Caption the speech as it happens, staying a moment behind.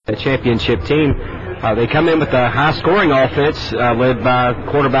the championship team. They come in with a high-scoring offense led by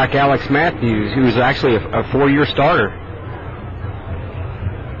quarterback Alex Matthews, who is actually a four-year starter.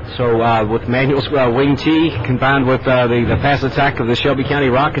 So with Manuel's wing T combined with the pass attack of the Shelby County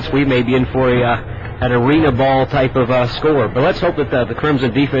Rockets, we may be in for an arena ball type of score. But let's hope that the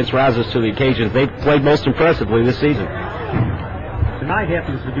Crimson defense rises to the occasion. They've played most impressively this season. Tonight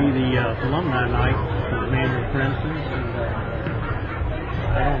happens to be the alumni night for the Manuel Crimsons. And,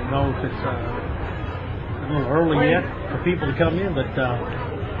 I don't know if it's a little early yet for people to come in, but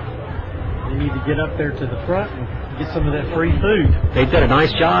they need to get up there to the front and get some of that free food. They did a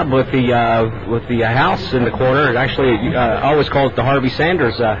nice job with the house in the corner. Actually, I always call it the Harvey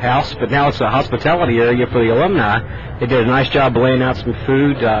Sanders house, but now it's a hospitality area for the alumni. They did a nice job of laying out some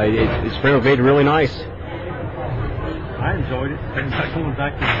food. It's renovated really nice. I enjoyed it. I'm not going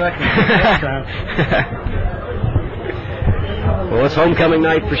back to the second. Well, it's homecoming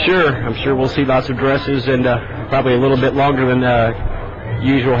night for sure. I'm sure we'll see lots of dresses and probably a little bit longer than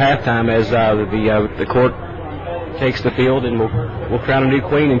usual halftime as the court takes the field, and we'll crown a new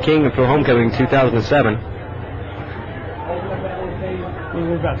queen and king for homecoming 2007. Well,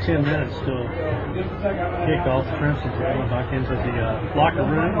 we're about 10 minutes till kickoff. The Crimsons are going back into the locker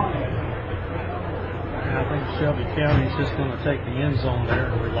room. And I think Shelby County is just going to take the end zone there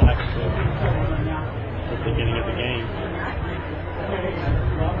and relax at the beginning of the game.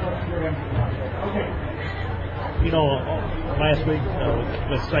 You know, last week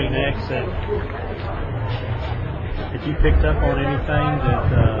with St. X, that if you picked up on anything that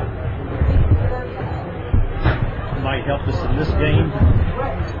might help us in this game?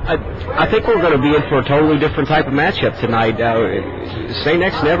 I think we're going to be in for a totally different type of matchup tonight. St.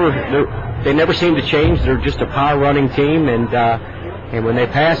 X never seem to change. They're just a power running team, and when they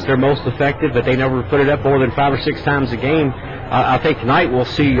pass, they're most effective, but they never put it up more than 5 or 6 times a game. I think tonight we'll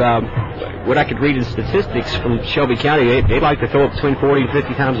see what I could read in statistics from Shelby County. They like to throw it between 40 and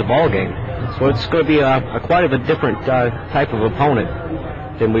 50 times a ball game. So it's going to be quite a different type of opponent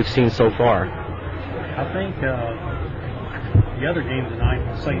than we've seen so far. I think the other game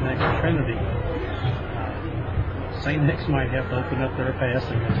tonight, St. X and Trinity, St. X might have to open up their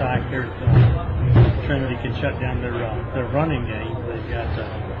passing attack here. Trinity can shut down their running game. They've got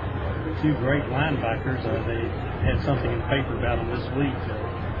 2 great linebackers. They had something in the paper about them this week.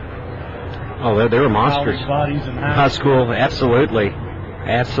 Oh, they were monsters. Bodies in high school, absolutely.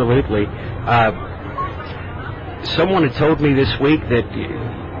 Someone had told me this week that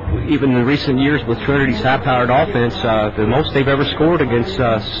even in recent years with Trinity's high-powered offense, the most they've ever scored against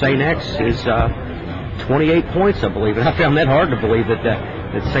St. X is 28 points, I believe. And I found that hard to believe that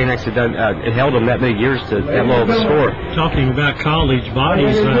St. X had done. It held them that many years to that low of a score. Talking about college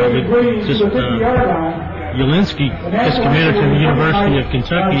bodies, Ulinski just committed to the University of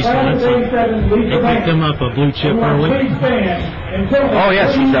Kentucky, so they picked him up a blue chip early. Oh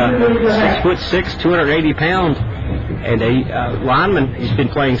yes, he's 6'6", 280 pounds, and a lineman. He's been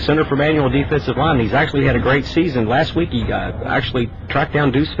playing center for Manual defensive line. He's actually had a great season. Last week he actually tracked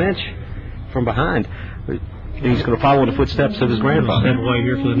down Deuce Finch from behind. He's going to follow in the footsteps of his grandfather. Step away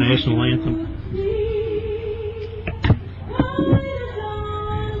here for the national anthem.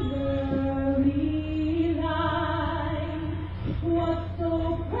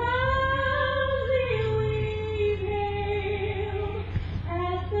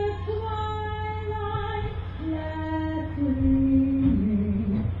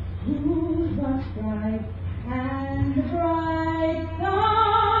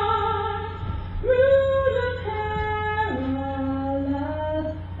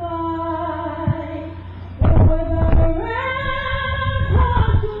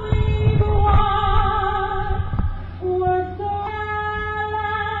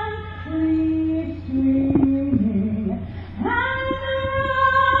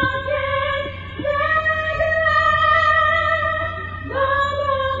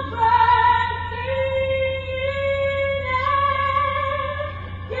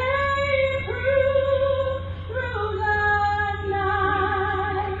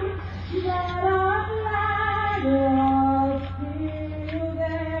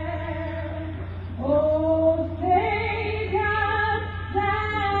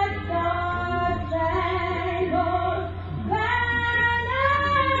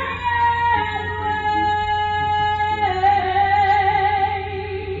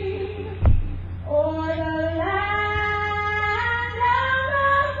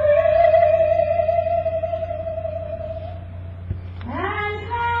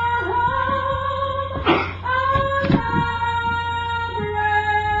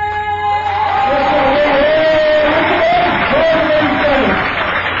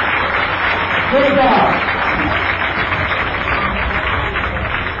 Take off.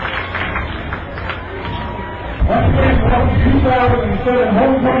 Once again, welcome 2007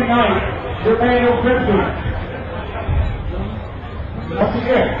 homecoming night, your Manual Crimson. Once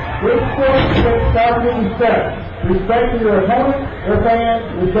again, good sports that starts with respect. Respect for your opponent, your fans,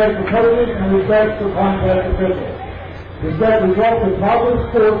 respect for coaches, and respect for contest officials. Respect results in positive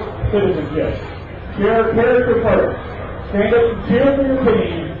sports citizenship. Character first. Stand up and cheer for your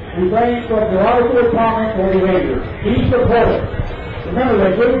team. Refrain from derogatory comments or behavior. Be supportive. Remember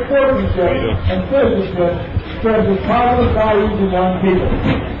that good sportsmanship and citizenship expresses positive values in young people.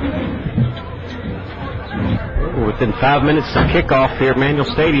 We're within 5 minutes of kickoff here at Manual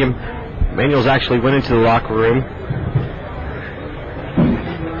Stadium. Manual's actually went into the locker room.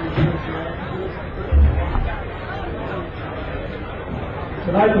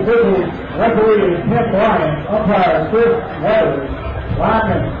 Tonight's officials, referee is Tim Ryan, umpire Chris Weathers,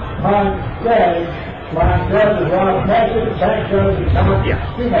 lineman Todd Skaggs, line judge is Rob Patrick, bank judge is number 2.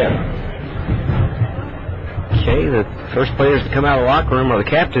 Okay, the first players to come out of the locker room are the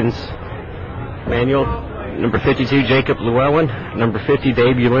captains. Manual, number 52, Jacob Llewellyn, number 50,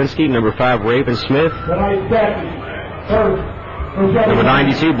 Dave Ulinski, number 5, Raven Smith, Tonight's captain, first, number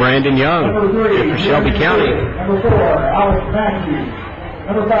 92, Brandon Young, number 3, for Shelby County, number 4, Alex Matthews,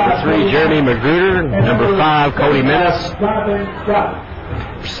 number 5, number 3, Jeremy Magruder, number 5, Cody Menace, Jonathan Scott,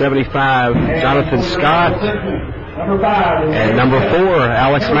 75, Jonathan Scott, number 5, and number 4,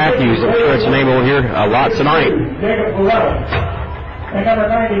 Alex Matthews. I'm sure it's a name we'll hear a lot tonight. Jacob Llewellyn, and number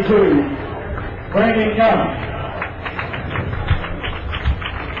 92, Brandon Young.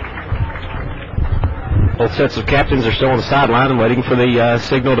 Both sets of captains are still on the sideline waiting for the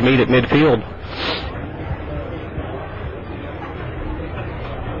signal to meet at midfield.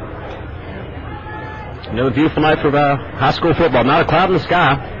 Another beautiful night for high school football. Not a cloud in the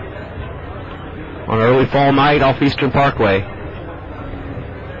sky on an early fall night off Eastern Parkway.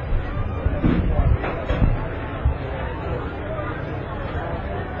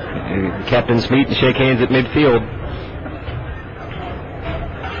 And the captains meet and shake hands at midfield.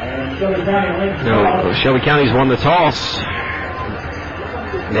 No, Shelby County's won the toss.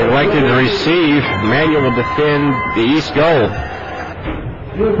 They elected to receive. Manual will defend the east goal.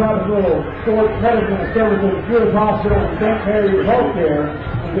 Jewish Hospital, Sports Medicine Services, Jewish Hospital, and St. Mary's Healthcare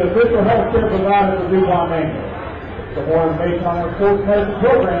is the official healthcare provider of DuPont Manual. For more information on our sports medicine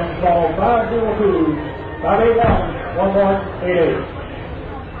program, call 502-581-1188.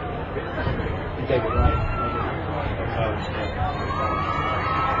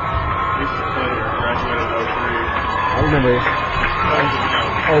 I remember it.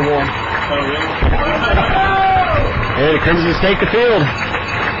 01. And the Crimsons take the field.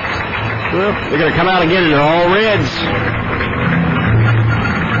 Well, they're going to come out again and they're all reds.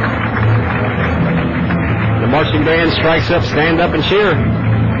 The marching band strikes up, stand up and cheer.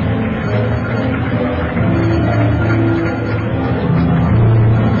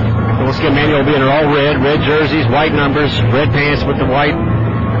 Once again, Manual will be in all red jerseys, white numbers, red pants with the white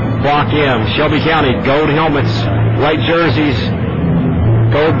block M. Shelby County, gold helmets, white jerseys,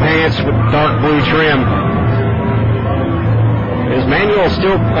 gold pants with dark blue trim. As Manual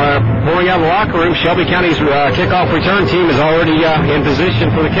still pouring out of the locker room, Shelby County's kickoff return team is already in position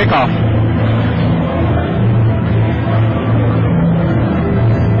for the kickoff.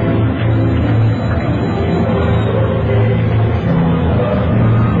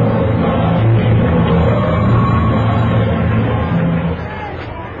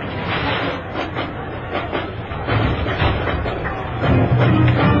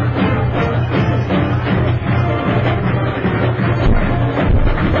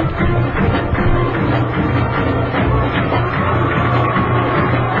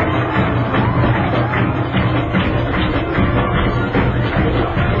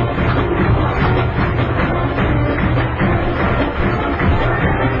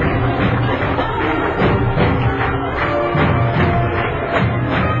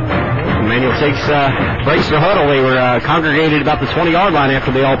 Breaks the huddle. They were congregated about the 20-yard line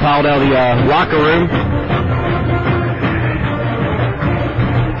after they all piled out of the locker room.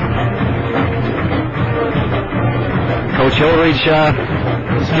 Coach Hildridge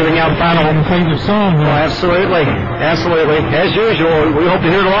is giving out final. Favorite song. Oh, absolutely. As usual, we hope to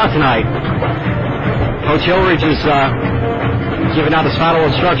hear it a lot tonight. Coach Hildridge is giving out his final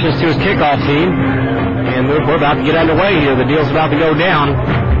instructions to his kickoff team, and we're about to get underway here. The deal's about to go down.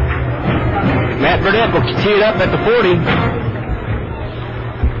 Matt Burnett will tee it up at the 40.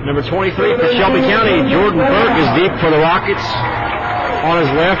 Number 23 for Shelby County, Jordan Burke is deep for the Rockets. On his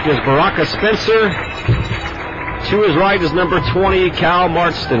left is Baraka Spencer. To his right is number 20, Kyle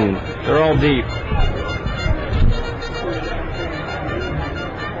Marston. They're all deep.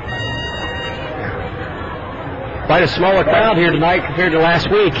 Quite a smaller crowd here tonight compared to last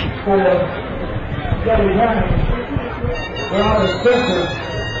week.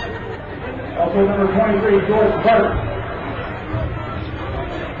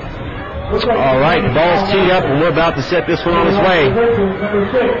 All right, the ball's teed up, and we're about to set this one on its way.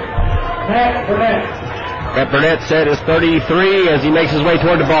 Matt Burnett set his 33 as he makes his way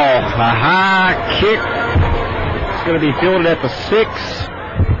toward the ball. A high kick. It's going to be fielded at the 6.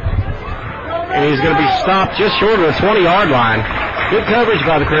 And he's going to be stopped just short of the 20-yard line. Good coverage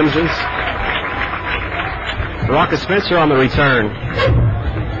by the Crimsons. Rocket Spencer on the return.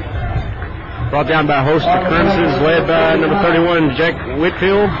 Brought down by a host of Crimsons, led by number 31, Jack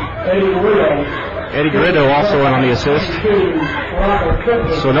Whitfield. Eddie Garrido also in on the assist.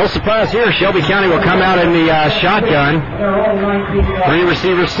 So no surprise here. Shelby County will come out in the shotgun. 3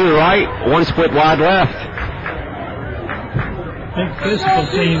 receivers to the right, 1 split wide left. Big physical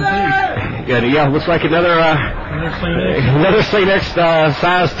team, too. Yeah, looks like another St. X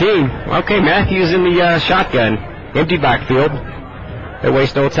size team. Okay, Matthews in the shotgun. Empty backfield. They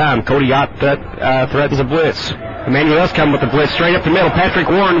waste no time. Cody Ott threatens a blitz. Emmanuel's coming with the blitz straight up the middle. Patrick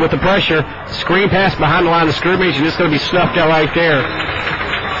Warren with the pressure. Screen pass behind the line of scrimmage, and it's going to be snuffed out right there.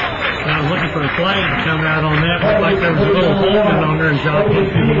 I was looking for a flag to come out on that. Looked like there was a little holding on there and dropped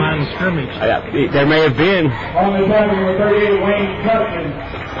into the line of scrimmage. There may have been.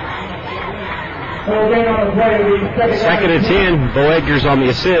 Second and 10. Bo Edgar's on the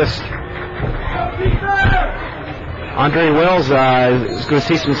assist. Andre Wells is going to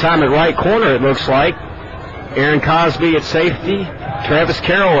see some time at right corner, it looks like. Aaron Cosby at safety. Travis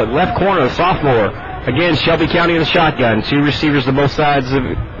Carroll at left corner, the sophomore. Again, Shelby County in the shotgun. 2 receivers to both sides of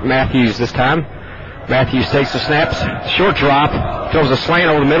Matthews this time. Matthews takes the snaps. Short drop. Throws a slant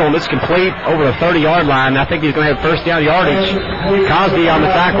over the middle, and it's complete over the 30-yard line. I think he's going to have first down yardage. Cosby on the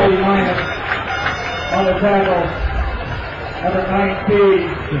tackle. On the tackle. Number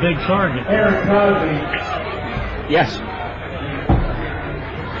 19. The big target. Aaron Cosby. Yes.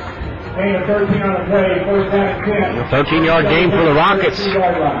 Gain of 13 on the play, first down and 10. A 13-yard gain for the Rockets.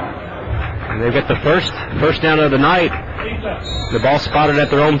 And they've got the first down of the night. The ball spotted at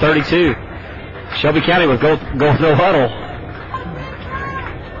their own 32. Shelby County will go no huddle.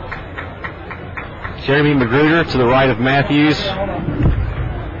 Jeremy Magruder to the right of Matthews.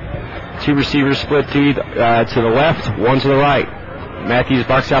 2 receivers split to the left, 1 to the right. Matthews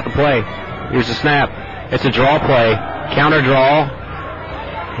barks out the play. Here's the snap. It's a draw play. Counter draw.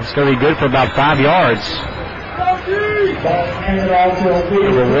 It's going to be good for about 5 yards.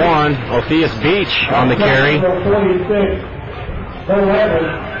 Number 1, Orpheus Beach on the carry.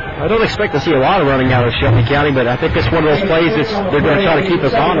 I don't expect to see a lot of running out of Shelby County, but I think it's one of those plays they're going to try to keep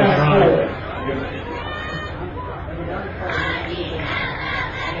us honest.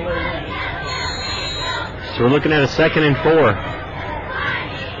 So we're looking at a 2nd and 4.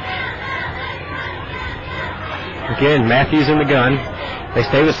 Again, Matthews in the gun. They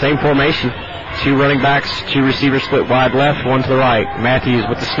stay with the same formation. 2 running backs, 2 receivers split wide left, 1 to the right. Matthews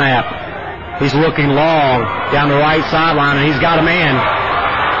with the snap. He's looking long down the right sideline, and he's got a man.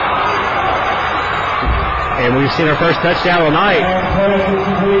 And we've seen our first touchdown of the night.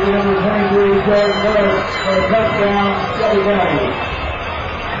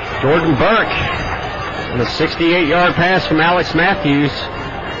 Jordan Burke and a 68-yard pass from Alex Matthews.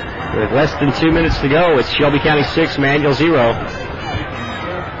 With less than 2 minutes to go, it's Shelby County 6, Manual 0.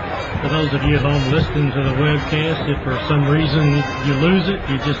 For those of you at home listening to the webcast, if for some reason you lose it,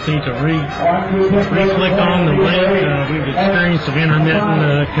 you just need to re-click on the link. We've experienced some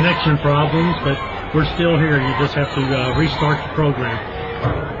intermittent connection problems, but we're still here. You just have to restart the program.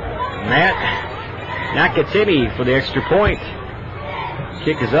 Matt Nakatini for the extra point.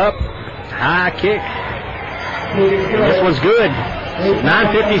 Kick is up. High kick. And this one's good.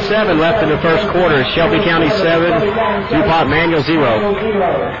 9:57 left in the first quarter. Shelby County 7, DuPont Manual 0.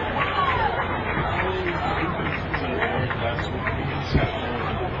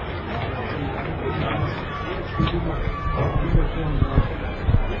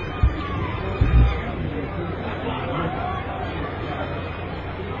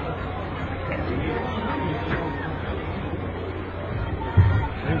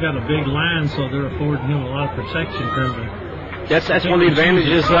 They've got a big line, so they're affording him a lot of protection from them. That's one of the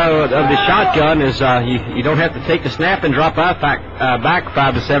advantages of the shotgun is you don't have to take the snap and drop back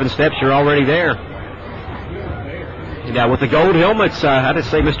 5 to 7 steps. You're already there. Yeah, with the gold helmets, I'd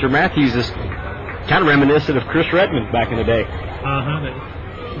say Mr. Matthews is kind of reminiscent of Chris Redmond back in the day.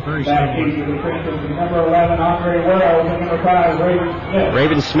 Very Back similar. deep to the Crimsons, number 11, Andre Wells, and number 5, Raven Smith.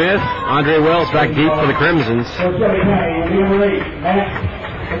 Raven Smith, Andre Wells back deep for the Crimsons. For Shelby County, number 8, Matt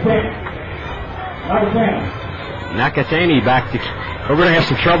Nakatani back to. We're going to have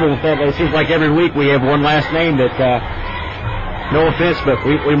some trouble with that. It seems like every week we have one last name that, no offense, but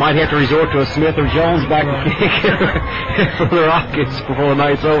we might have to resort to a Smith or Jones back for the Rockets before the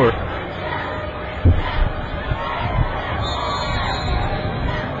night's over.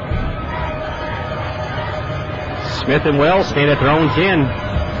 Smith and Wells stand at their own 10.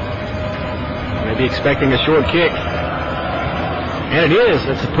 Maybe expecting a short kick. And it is.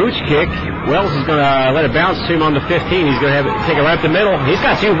 It's a pooch kick. Wells is going to let it bounce to him on the 15. He's going to have it take it right up the middle. He's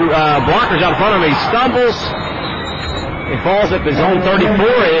got two blockers out in front of him. He stumbles. He falls at his own 34.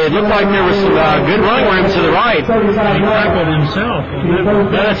 It looked like there was some good running room to the right. He tackled himself.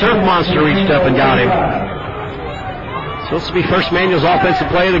 That turf monster reached up and got him. So this will be First Manual's offensive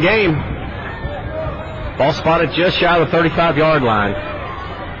play of the game. Ball spotted just shy of the 35-yard line.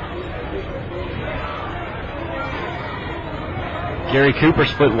 Gary Cooper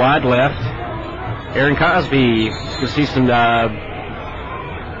split wide left. Aaron Cosby will see some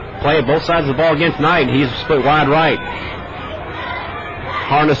play at both sides of the ball again tonight. He's split wide right.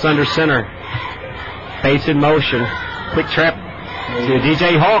 Harness under center. Bates in motion. Quick trap to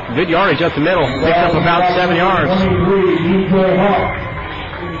DJ Hawk. Good yardage up the middle. Picks up about 7 yards.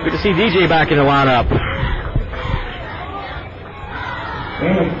 Good to see DJ back in the lineup.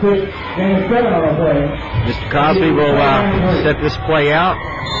 Mr. Cosby will set this play out.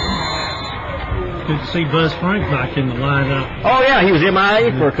 Good to see Buzz Frank back in the lineup. Oh, yeah, he was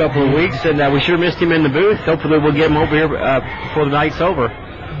MIA for a couple of weeks, and we sure missed him in the booth. Hopefully we'll get him over here before the night's over.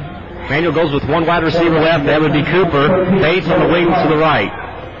 Manuel goes with one wide receiver left. That would be Cooper. Bates on the wing to the right.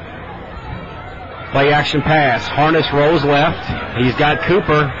 Play action pass. Harness rolls left. He's got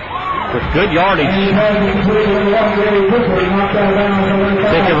Cooper with good yardage. Think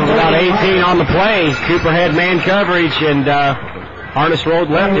of about 18 on the play. Cooper had man coverage, and Harness rolled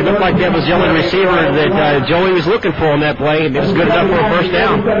left. It looked like that was the only receiver that Joey was looking for on that play, and it was good enough for a first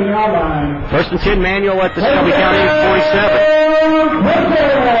down. First and 10, Manuel at the Shelby County 47.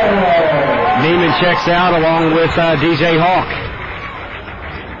 Neiman checks out along with DJ Hawk.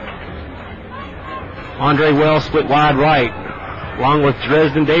 Andre Wells split wide right, along with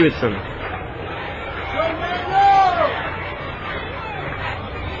Dresden Davidson.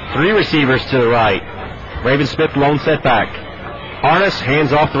 Three receivers to the right. Raven Smith lone setback. Harness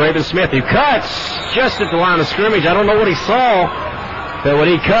hands off to Raven Smith, who cuts just at the line of scrimmage. I don't know what he saw, but when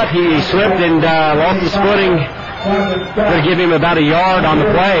he cut, he slipped and lost his footing. Going to give him about a yard on the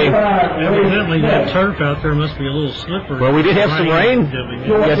play. Evidently, that turf out there must be a little slippery. Well, we did have some rain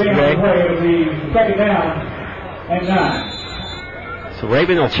yesterday. Second down and 9. So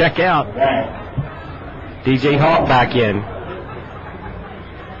Raven will check out. DJ Hawk back in.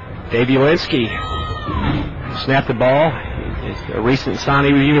 Dave Ulinski snapped the ball. It's a recent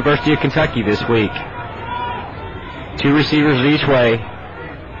signee with the University of Kentucky this week. Two receivers each way.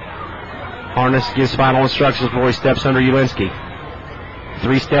 Harness gives final instructions before he steps under Ulinski.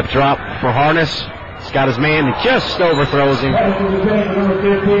 3-step drop for Harness. He's got his man and just overthrows him.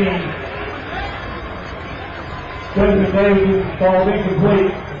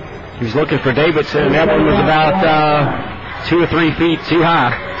 He was looking for Davidson, and that one was about 2 or 3 feet too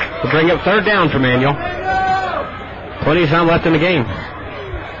high to bring up third down for Manuel. Plenty of time left in the game.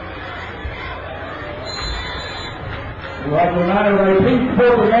 Like a reminder, a please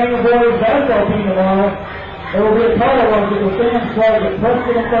support the Manual Boys basketball team tomorrow. There will be a title lunch at the Sands Club at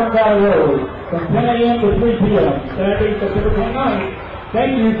Preston and Front Valley Road from 10 a.m. to 3 p.m. Saturday, September 29th.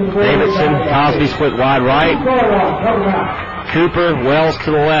 Thank you for the Davidson, Cosby split wide right. Cooper, Wells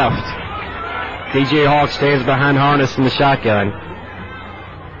to the left. DJ Hawk stands behind Harness in the shotgun.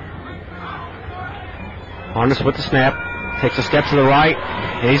 Harness with the snap. Takes a step to the right.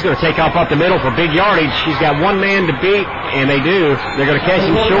 And he's going to take off up the middle for big yardage. He's got one man to beat, and they do. They're going to catch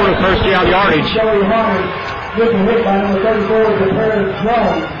him short of first down yardage.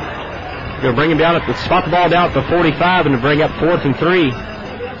 They'll bring him down at the spot the ball down at the 45 and to bring up 4th and 3.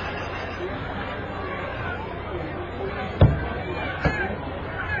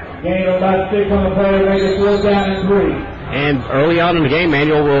 Gain of about 6 on the play, make it 4th down and 3. And early on in the game,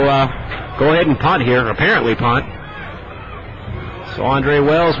 Manuel will go ahead and punt here, apparently punt. So Andre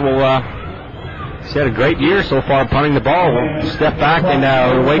Wells will he's had a great year so far punting the ball. We'll step back and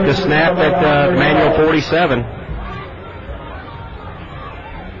await the snap at Manuel 47.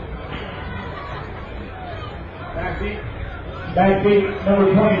 Backbeat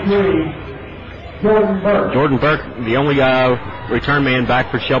number 23. Jordan Burke, the only return man back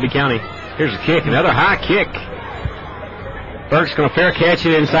for Shelby County. Here's a kick, another high kick. Burke's going to fair catch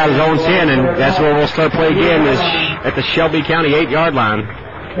it inside his own 10, and that's where we'll start play again, is at the Shelby County 8-yard line.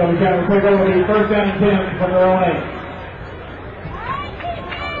 Shelby County will take over the first down and 10 from their own 8.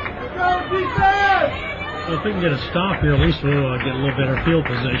 Well, if we can get a stop here, at least we'll get a little better field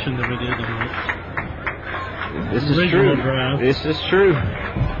position than we did tonight. This is true. Drive. This is true.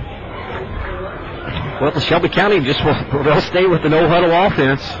 Well, the Shelby County they'll stay with the no-huddle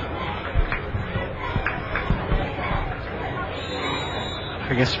offense.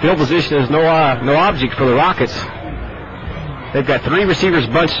 I guess field position is no object for the Rockets. They've got 3 receivers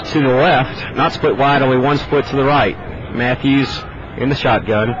bunched to the left, not split wide, only 1 split to the right. Matthews in the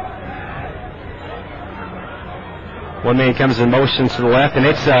shotgun. One man comes in motion to the left, and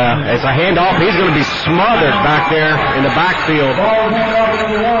it's as a handoff. He's going to be smothered back there in the backfield.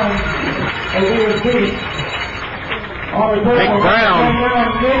 Nick Brown.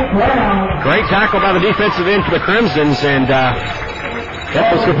 Great tackle by the defensive end for the Crimsons, and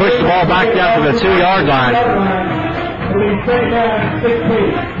that was to push the ball back down to the 2-yard line.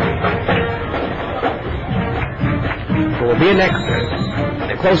 Well, being that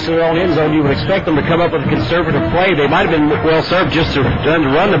close to their own end zone, you would expect them to come up with a conservative play. They might have been well served just to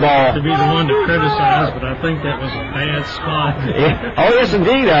run the ball. To be the one to criticize, but I think that was a bad spot. Yeah. Oh, yes,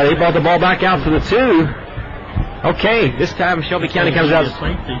 indeed. They brought the ball back out to the 2. Okay, this time Shelby County comes out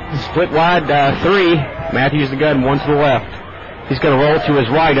split wide 3. Matthews the gun, 1 to the left. He's going to roll to his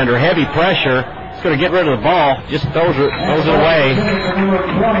right under heavy pressure. He's going to get rid of the ball. Just throws it away.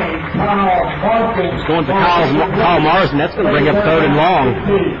 It's going to Kyle Marsden. That's going to bring up 3rd and long.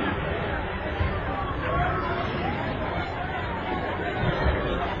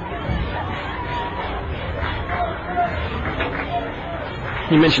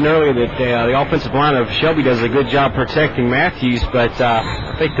 You mentioned earlier that the offensive line of Shelby does a good job protecting Matthews, but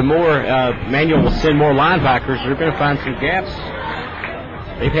I think the more Manual will send more linebackers, they're going to find some gaps.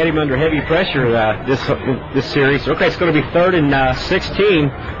 They've had him under heavy pressure this series. Okay, it's going to be 3rd and 16.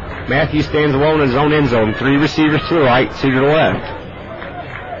 Matthews stands alone in his own end zone. 3 receivers to the right, 2 to the left.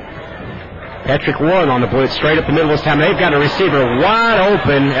 Patrick Warren on the blitz, straight up the middle this time. They've got a receiver wide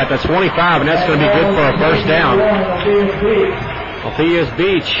open at the 25, and that's going to be good for a first down. Althea's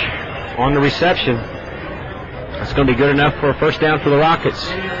Beach on the reception. That's going to be good enough for a first down for the Rockets.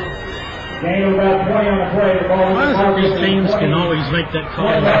 Gain of about 20 on the play. The ball Why is it these teams can always make that call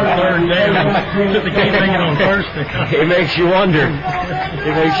on 3rd down, but they can't make it on 1st down? It makes you wonder.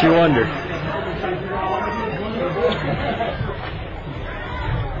 It makes you wonder.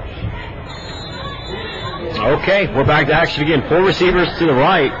 Okay, we're back to action again. 4 receivers to the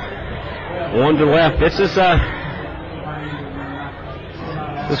right, 1 to the left. This is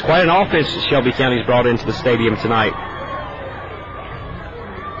quite an offense that Shelby County's brought into the stadium tonight.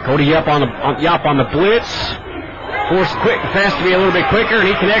 Cody Yupp on the blitz. Forced fast to be a little bit quicker, and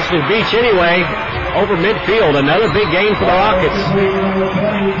he connects with Beach anyway. Over midfield, another big gain for the Rockets.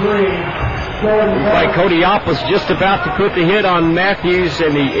 Looks like Cody Yupp was just about to put the hit on Matthews,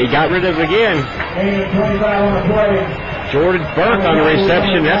 and he got rid of it again. Jordan Burke on the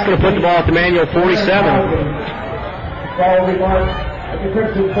reception. That's going to put the ball at the Manual 47. Ball will be marked at the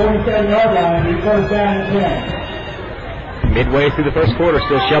Crimson 47-yard line. First down and 10. Midway through the first quarter,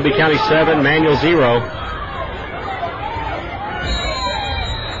 still Shelby County 7, Manual 0.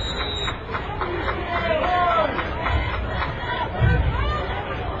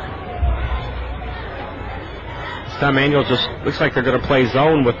 This time Manual just looks like they're going to play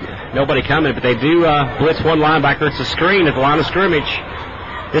zone with nobody coming, but they do blitz one linebacker. It's a screen at the line of scrimmage.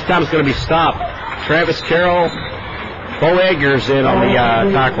 This time it's going to be stopped. Travis Carroll, Bo Eggers in on the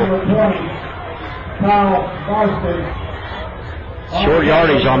tackle. Short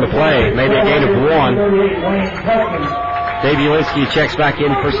yardage on the play, maybe a gain of 1. Dave Ulinski checks back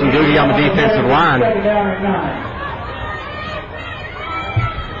in for some duty on the defensive line.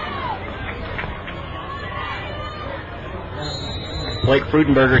 Blake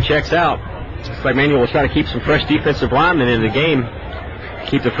Frudenberger checks out. Looks like Manual will try to keep some fresh defensive linemen in the game.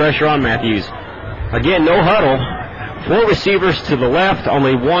 Keep the pressure on Matthews. Again, no huddle. 4 receivers to the left,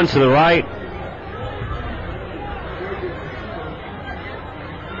 only 1 to the right.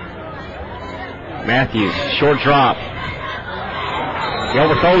 Matthews, short drop. He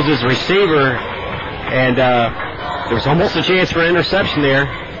overthrows his receiver, and there was almost a chance for an interception there.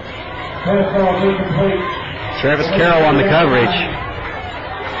 Travis Carroll on the coverage.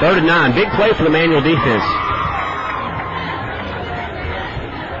 3rd and 9. Big play for the Manual defense.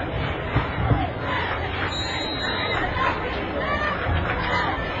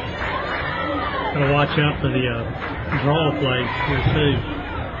 Got to watch out for the draw play here too.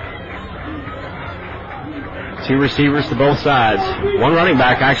 2 receivers to both sides. 1 running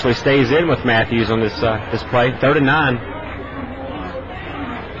back actually stays in with Matthews on this play. 3rd and 9.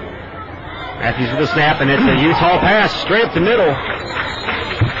 Matthews with a snap, and it's a Utah pass straight up the middle.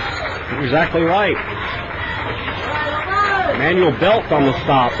 You're exactly right. Emmanuel Belt on the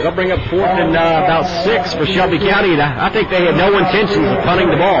stop. It'll bring up 4th and about 6 for Shelby County. I think they had no intentions of punting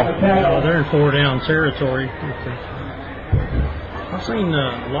the ball. No, they're in 4-down territory. I've seen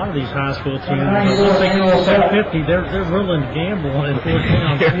a lot of these high school teams. Once they get to 750, they're willing to gamble on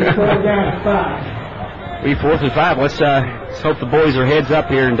 4th down. We 4th and 5. Let's hope the boys are heads up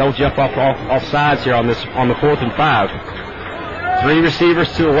here and don't jump off sides here on the 4th and 5. 3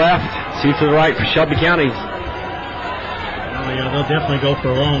 receivers to the left, 2 to the right for Shelby County. Oh yeah, they'll definitely go for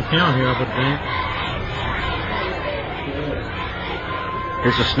a long count here, I would think.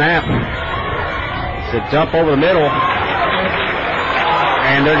 Here's a snap. It's a dump over the middle.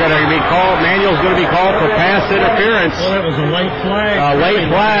 And they're going to be called, Manuel's going to be called for pass interference. Well, that was a late flag. Late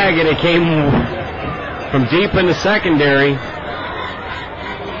flag, and it came from deep in the secondary.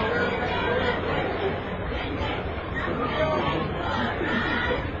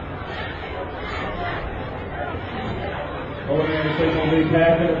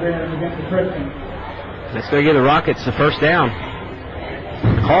 That's going to give the Rockets the first down.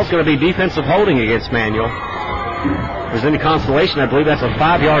 The call's going to be defensive holding against Manuel. If there's any consolation, I believe that's a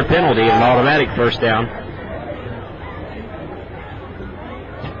 5-yard penalty and an automatic first down.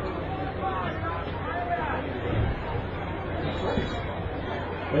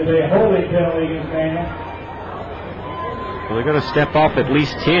 There's a holding penalty against Manuel. Well, they're going to step off at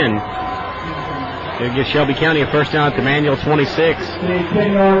least 10. Going to give Shelby County a first down at the Manuel 26.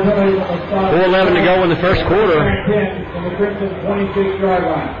 4:11 to go in the first quarter. From the Crimson 26-yard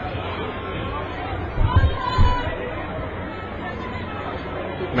line.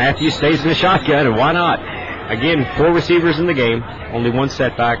 Matthews stays in the shotgun, and why not? Again, 4 receivers in the game, only 1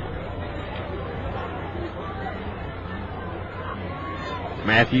 setback.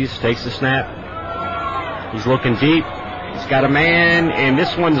 Matthews takes the snap. He's looking deep. He's got a man, and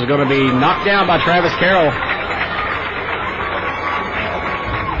this one's going to be knocked down by Travis Carroll.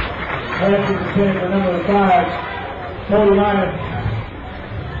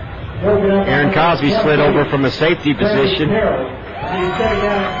 Aaron Cosby slid over from a safety position.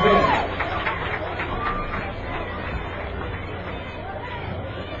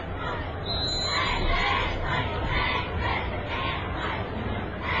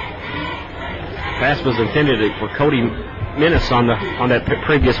 Pass was intended for Cody Menace on that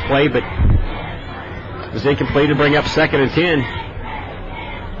previous play, but it was incomplete to bring up 2nd and 10.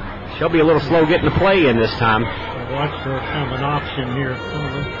 Shelby a little slow getting the play in this time. Watch for kind of an option here.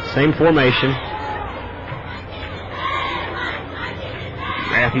 Same formation.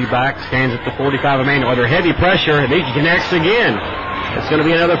 Matthew back, stands at the 45 of Manuel. Under heavy pressure, and he connects again. It's going to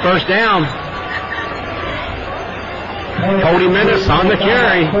be another first down. Cody Menace on the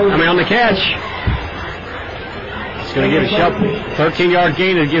on the catch. It's going to give Shelby 13-yard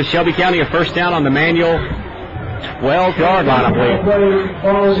gain and give Shelby County a first down on the Manuel 12-yard line, I believe.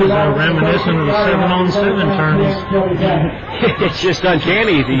 This is reminiscent of the 7-on-7 turns. It's just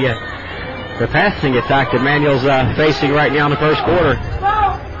uncanny, the passing attack that Manuel's facing right now in the first quarter.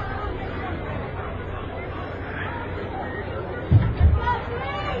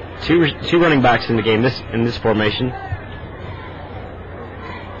 Two running backs in the game in this formation.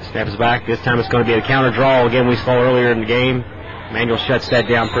 Snaps back. This time it's going to be a counter draw. Again, we saw earlier in the game. Manuel shuts that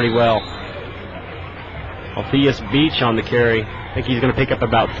down pretty well. Alpheus Beach on the carry. I think he's going to pick up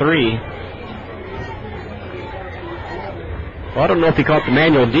about 3. Well, I don't know if he caught the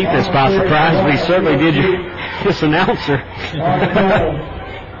Manuel defense by surprise, but he certainly did this announcer.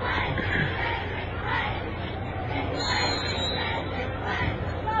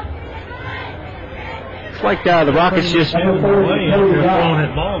 It's like the Rockets just...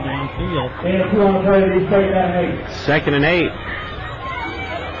 Second and 8.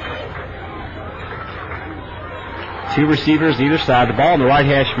 2 receivers either side. The ball on the right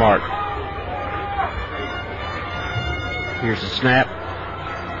hash mark. Here's the snap.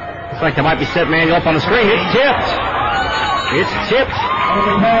 Looks like they might be setting Manuel up on the screen. It's tipped. It's tipped. Blake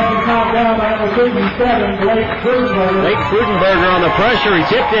Frudenberger on the pressure. He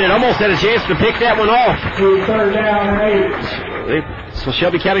tipped it and almost had a chance to pick that one off. So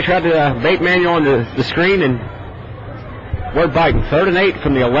Shelby County tried to bait Manuel on the screen, and we're biting. 3rd and 8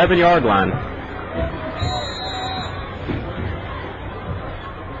 from the 11-yard line.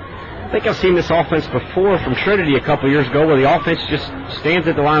 I think I've seen this offense before from Trinity a couple years ago, where the offense just stands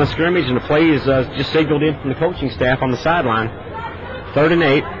at the line of scrimmage and the play is just signaled in from the coaching staff on the sideline. 3rd and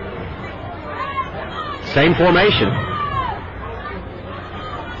 8. Same formation.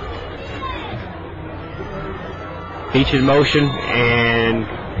 Beach in motion and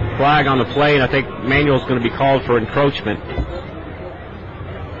flag on the play, and I think Manuel's going to be called for encroachment.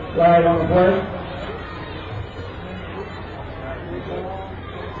 Flag on the play.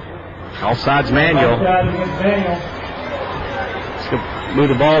 All sides Manuel. Offside against Manuel. Let's go move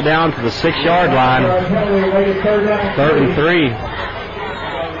the ball down to the 6-yard line. 3rd and 3.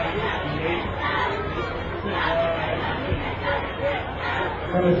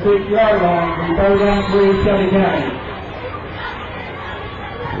 From the 6-yard line, 3rd and 3, Shelby County.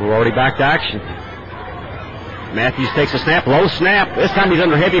 We're already back to action. Matthews takes a snap, low snap. This time he's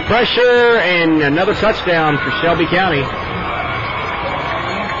under heavy pressure, and another touchdown for Shelby County.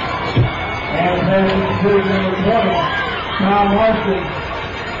 And number 20, Kyle Marsden.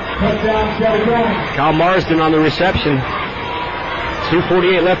 Touchdown, Shelby County. Kyle Marsden on the reception.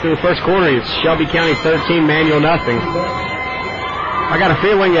 2:48 left in the first quarter. It's Shelby County 13, Manuel nothing. I got a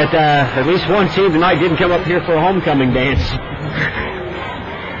feeling that at least one team tonight didn't come up here for a homecoming dance.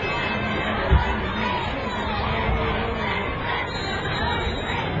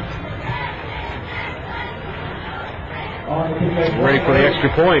 Ready for the extra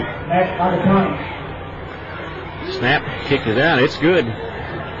point. Snap, kicked it down. It's good.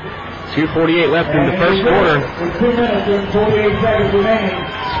 2:48 left in the first quarter. 2 minutes and 48 seconds remaining.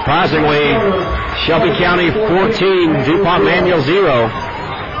 Surprisingly, Shelby County 14, DuPont Manuel 0.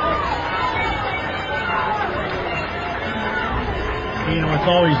 You know, it's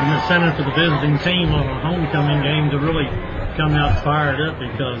always an incentive for the visiting team on a homecoming game to really come out fired up,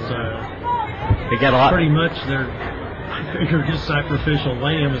 because They got a lot. pretty much they're just sacrificial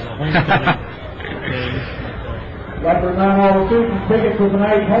lamb as a homecoming game. Like to remind all the students, tickets for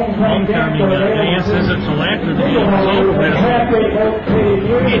tonight's homecoming dance. Homecoming dance isn't until after the game is over with.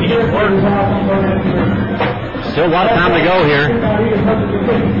 Still a lot of time to go here.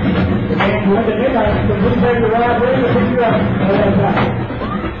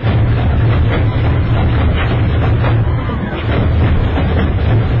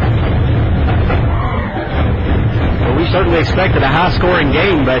 Well, we certainly expected a high-scoring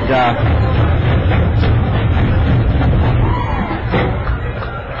game, but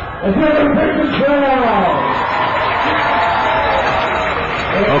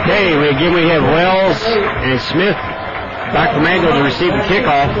okay, we have Wells and Smith back to Manuel to receive the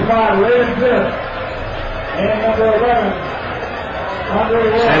kickoff.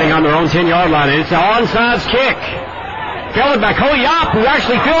 Standing on their own 10-yard line, and it's an onside kick. Held by Cody Opp, who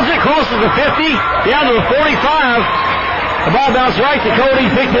actually fields it, crosses the 50, down to the 45. The ball bounced right to Cody,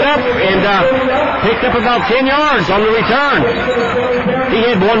 picked it up, and picked up about 10 yards on the return. He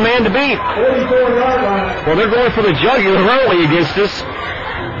had one man to beat. Well, they're going for the jugular early against us.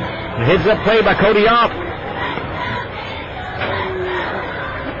 The heads-up play by Cody Opp.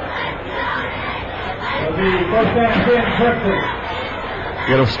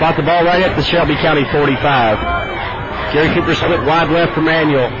 Going to spot the ball right at the Shelby County 45. Jerry Cooper split wide left for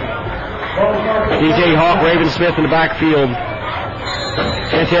Manuel. DJ Hawk, Raven Smith in the backfield.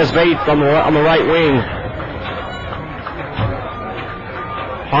 Sanchez Bates on the right wing.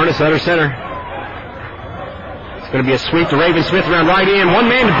 Harness under center. It's going to be a sweep to Raven Smith around right in. One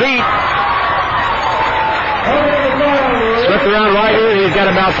man to beat. Smith around right in. He's got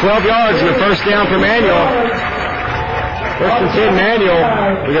about 12 yards and a first down for Manuel. First and 10 Manuel.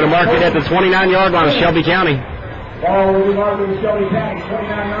 We're going to mark it at the 29-yard line of Shelby County. Ball will be marked at the Shelby County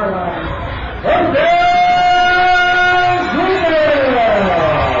 29-yard line.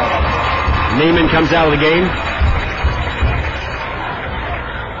 Neiman comes out of the game.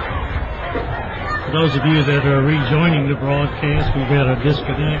 For those of you that are rejoining the broadcast, we've had a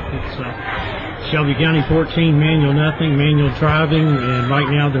disconnect. It's Shelby County 14, Manuel nothing. Manuel driving, and right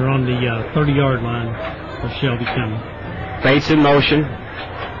now they're on the 30-yard line of Shelby County. Bates in motion.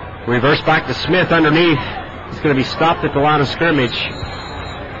 Reverse back to Smith underneath. He's going to be stopped at the line of scrimmage.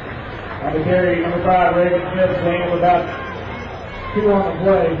 Number 5, Raven Smith, playing with about 2 on the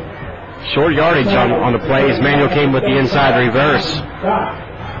play. Short yardage on the play as Manuel came with the inside reverse. Stop.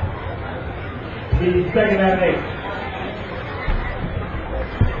 The second and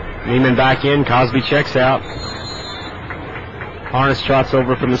 8. Neiman back in. Cosby checks out. Harness trots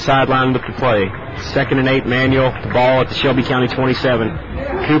over from the sideline with the play. 2nd and 8, Manuel. The ball at the Shelby County 27.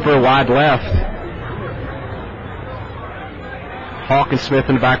 Cooper wide left. Hawk and Smith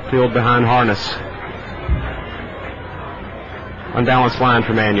in the backfield behind Harness. Unbalanced line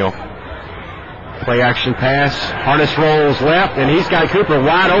for Manuel. Play action pass. Harness rolls left, and he's got Cooper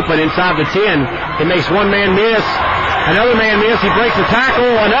wide open inside the 10. He makes one man miss. Another man miss. He breaks a tackle.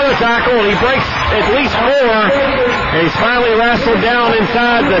 Another tackle. And he breaks at least 4. And he's finally wrestled down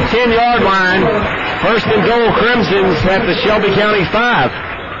inside the 10-yard line. First and goal, Crimsons at the Shelby County 5.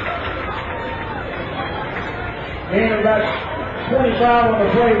 And about 25 on the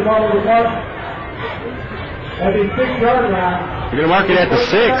play, ball was marked at the 6-yard line. You're going to mark it at the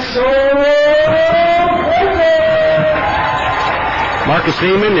 6. Marcus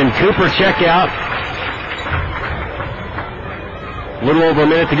Neiman and Cooper check out. A little over a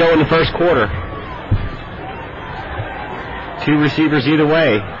minute to go in the first quarter. 2 receivers either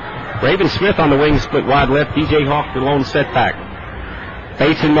way. Raven Smith on the wing, split wide left. DJ Hawk, the lone setback.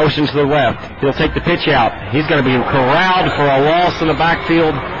 Bates in motion to the left. He'll take the pitch out. He's going to be corralled for a loss in the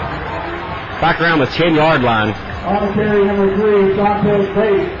backfield. Back around the 10-yard line. On the carry, number 3, Dante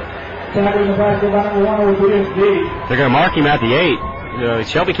Bates. Tackled in the backfield by number 1 over BSD. They're going to mark him at the 8.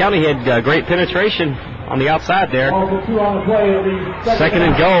 Shelby County had great penetration on the outside there. Also 2 on the play. It'll be Second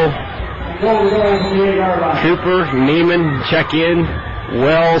and goal. Goal to go from the 8-yard line. Cooper, Neiman check in.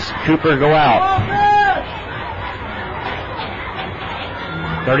 Wells, Cooper go out.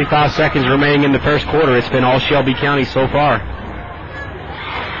 35 seconds remaining in the first quarter. It's been all Shelby County so far.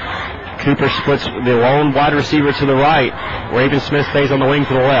 Cooper splits the lone wide receiver to the right. Raven Smith stays on the wing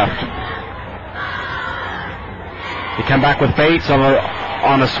to the left. They come back with Bates on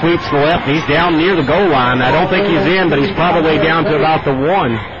a sweep to the left. He's down near the goal line. I don't think he's in, but he's probably down to about the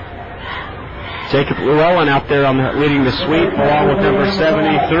 1. Jacob Llewellyn out there leading the sweep along with number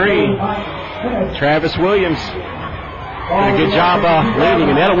 73, Travis Williams. Did a good job leading,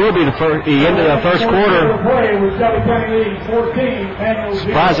 and that will be the end of the first quarter.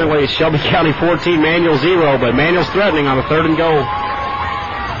 Surprisingly, it's Shelby County 14, Manual 0, but Manual's threatening on a 3rd and goal.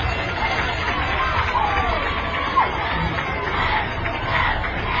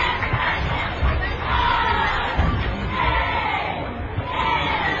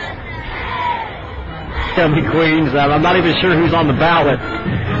 Shelby Queens, I'm not even sure who's on the ballot.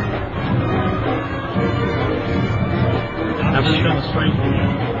 I'm just going to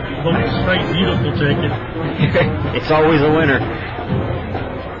straight beautiful ticket. It's always a winner.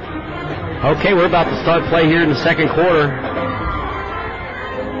 Okay, we're about to start play here in the second quarter.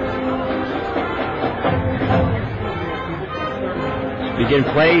 Begin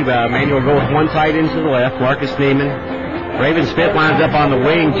play. Manuel will go with 1 tight end to the left, Marcus Neiman. Raven Smith lines up on the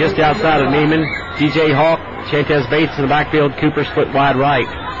wing just outside of Neiman. DJ Hawk, Chantez Bates in the backfield. Cooper split wide right.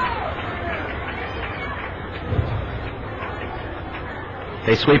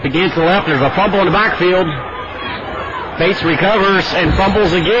 They sweep again to the left. There's a fumble in the backfield. Bates recovers and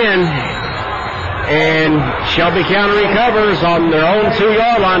fumbles again. And Shelby County recovers on their own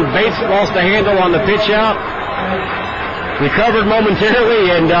 2-yard line. Bates lost the handle on the pitch out. Recovered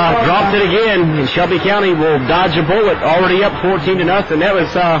momentarily and dropped it again. And Shelby County will dodge a bullet. Already up 14-0. That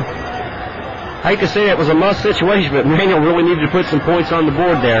was, I hate to say that was a must situation, but Manuel really needed to put some points on the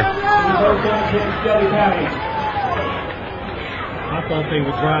board there. I thought they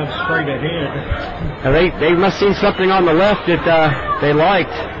would drive straight ahead. Now they must have seen something on the left that they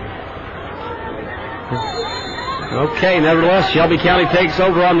liked. Okay, nevertheless, Shelby County takes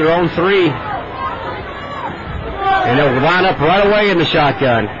over on their own 3. And they'll line up right away in the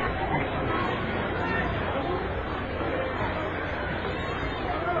shotgun.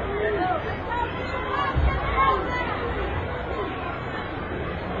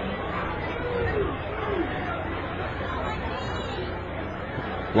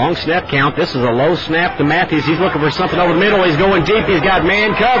 Long snap count. This is a low snap to Matthews. He's looking for something over the middle. He's going deep. He's got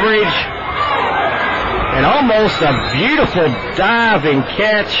man coverage. And almost a beautiful diving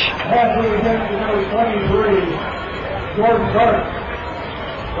catch.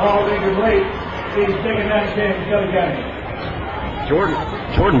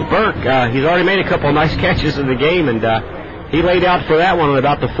 Jordan Burke, he's already made a couple of nice catches in the game, and he laid out for that one on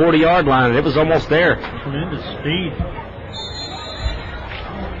about the 40-yard line, and it was almost there. Tremendous speed.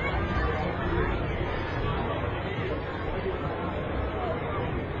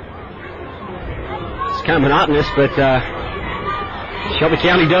 It's kind of monotonous, but Shelby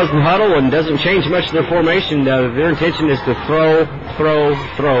County doesn't huddle and doesn't change much of their formation. Their intention is to throw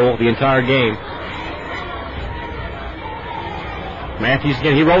the entire game. Matthews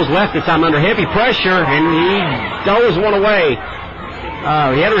again, he rolls left this time under heavy pressure, and he does one away.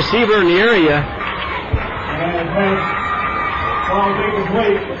 He had a receiver in the area.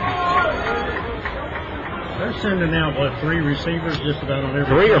 They're sending out, what, 3 receivers just about on every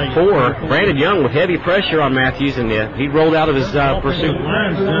 3 or play. 4. Brandon Young with heavy pressure on Matthews, and he rolled out of his pursuit. The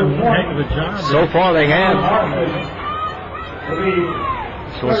line's done one heck of a job. So far they have.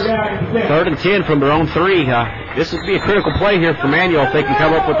 So it's 3rd and 10 from their own 3. This would be a critical play here for Manual if they can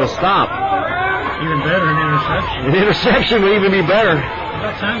come up with a stop. Even better, an interception. An interception would even be better.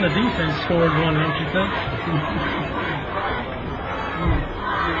 About time the defense scored one, don't you think?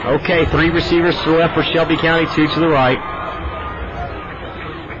 Okay, 3 receivers to the left for Shelby County, 2 to the right.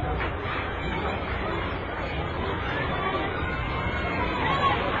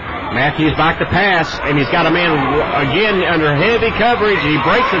 Matthews back to pass, and he's got a man again under heavy coverage. He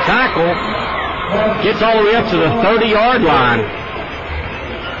breaks the tackle, gets all the way up to the 30-yard line.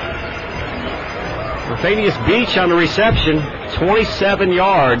 Rathanius Beach on the reception, 27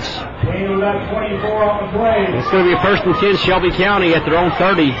 yards. It's going to be a 1st and 10 Shelby County at their own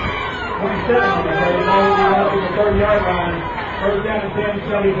 30. 30-yard line. 1st down and 10,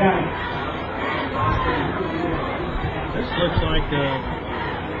 Shelby County. This looks like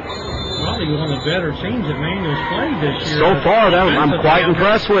probably one of the better teams that Manual's played this year. So far, I'm quite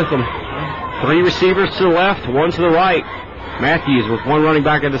impressed with them. 3 receivers to the left, 1 to the right. Matthews with 1 running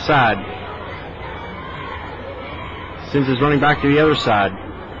back at the side. Sends his running back to the other side.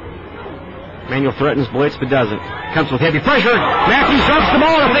 Manual threatens blitz, but doesn't. Comes with heavy pressure. Matthews drops the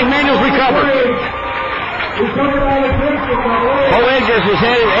ball. I think Manual's recovered. Bo Edgars was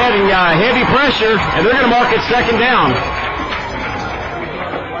adding heavy pressure, and they're going to mark it 2nd down.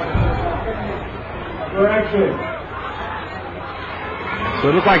 So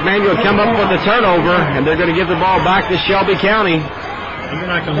it looked like Manual had come up with a turnover, and they're going to give the ball back to Shelby County. You're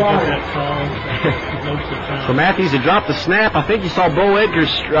not going to get that call most of the time. So Matthews had dropped the snap. I think you saw Bo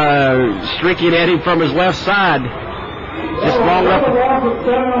Edgars streaking at him from his left side. Just long up.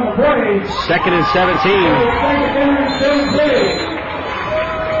 2nd and 17.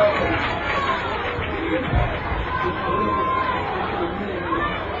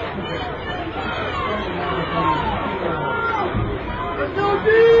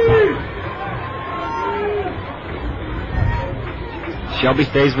 Shelby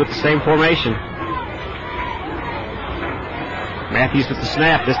stays with the same formation. Matthews with the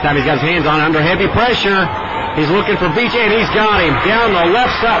snap. This time he's got his hands on it under heavy pressure. He's looking for Beach, and he's got him down the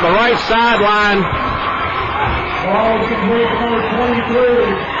left side, the right sideline.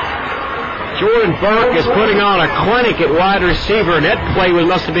 Jordan Burke is putting on a clinic at wide receiver, and that play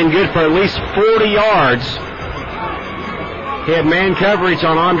must have been good for at least 40 yards. He had man coverage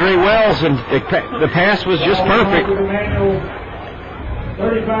on Andre Wells, and the pass was just perfect.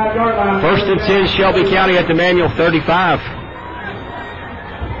 1st and 10, Shelby County at the Manual 35.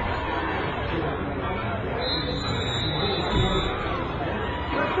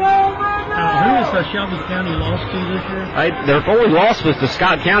 Who has Shelby County lost to this year? Their only loss was to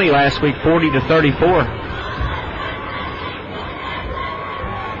Scott County last week, 40-34.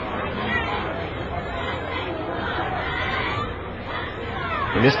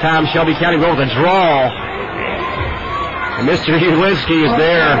 And this time, Shelby County goes with a draw. And Mr. Ulinski is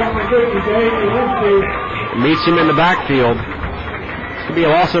there. Meets him in the backfield. This could be a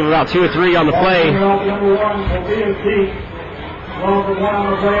loss of about 2 or 3 on the play.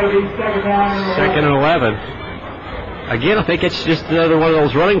 2nd and 11. Again, I think it's just another one of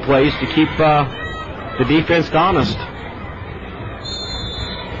those running plays to keep the defense honest.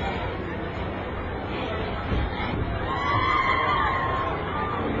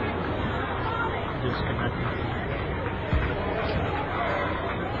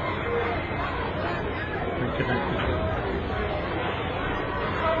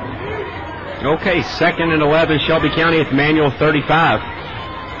 Okay, 2nd and 11, Shelby County at the Manual 35.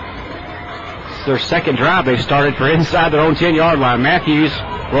 It's their 2nd drive they've started for inside their own 10-yard line. Matthews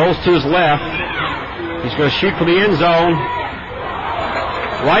rolls to his left. He's going to shoot for the end zone.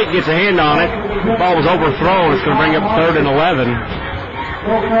 White gets a hand on it. The ball was overthrown. It's going to bring up 3rd and 11.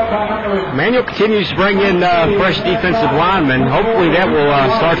 Manual continues to bring in fresh defensive linemen. Hopefully that will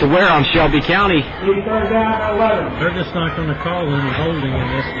start to wear on Shelby County. They're just not going to call any holding in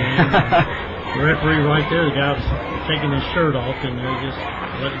this game. The referee right there, the guy was taking his shirt off, and they just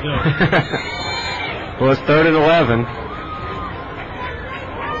let it go. Well, it's 3rd and 11.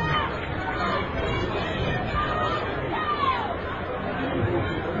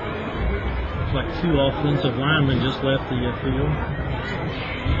 It's like 2 offensive linemen just left the field.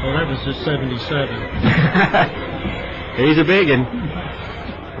 Well, that was just 77. He's a big one.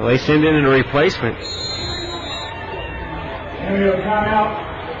 Well, they send in a replacement.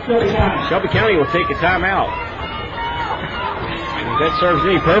 Shelby County will take a timeout. If that serves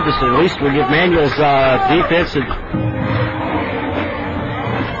any purpose, at least we'll give Manuel's defense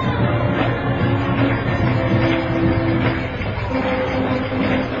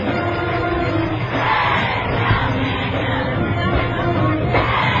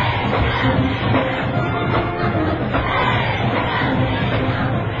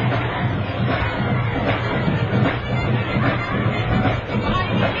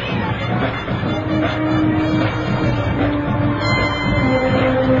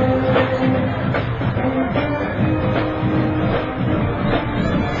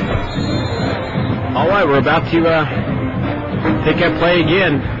we're about to take that play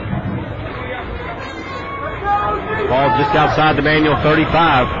again. Ball just outside the Manual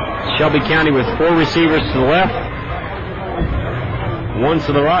 35. Shelby County with 4 receivers to the left, 1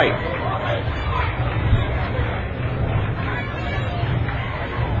 to the right.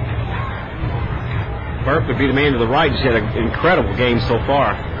 Burke would be the man to the right. He's had an incredible game so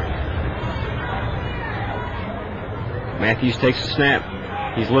far. Matthews takes the snap.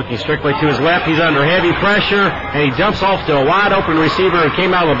 He's looking strictly to his left. He's under heavy pressure, and he jumps off to a wide-open receiver and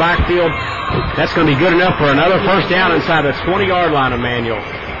came out of the backfield. That's going to be good enough for another first down inside the 20-yard line of Manual.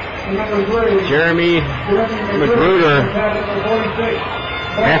 Jeremy Magruder.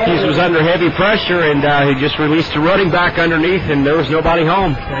 Matthews was under heavy pressure, and he just released a running back underneath, and there was nobody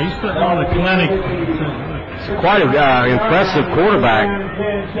home. Yeah, he's putting on a clinic. It's quite an impressive quarterback.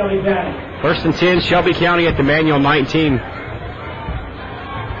 1st and 10, Shelby County at the Manual 19.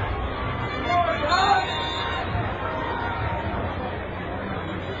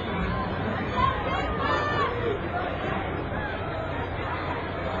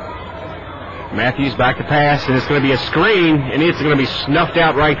 Matthews back to pass, and it's going to be a screen, and it's going to be snuffed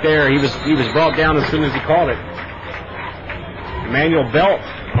out right there. He was brought down as soon as he caught it. Emmanuel Belt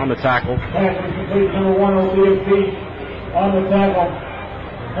on the tackle. Number 1 on the tackle.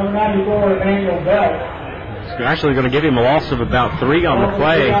 Number 94, Emmanuel Belt. It's actually going to give him a loss of about 3 on the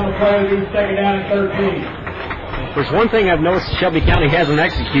play. Second down and 13. There's one thing I've noticed Shelby County hasn't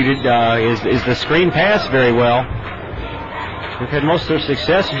executed is the screen pass very well. We've had most of their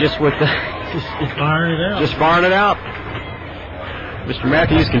success just with the Just firing it out. Just firing it out. Mr.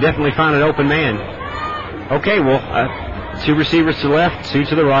 Matthews can definitely find an open man. Okay, well, 2 receivers to the left, 2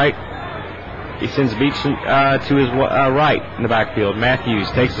 to the right. He sends Beach to his right in the backfield. Matthews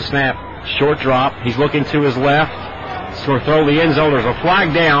takes the snap, short drop. He's looking to his left. He's going to throw the end zone. There's a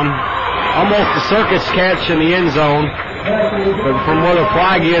flag down. Almost a circus catch in the end zone. But from where the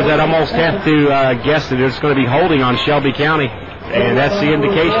flag is, I'd almost have to guess that it's going to be holding on Shelby County. And that's the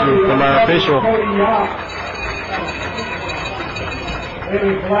indication from our official.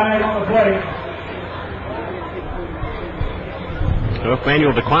 So if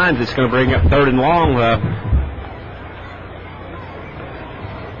Manuel declines, it's going to bring up 3rd and long.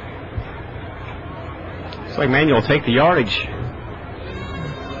 Looks like Manuel will take the yardage. I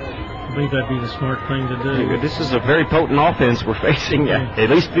believe that'd be the smart thing to do. This is a very potent offense we're facing, at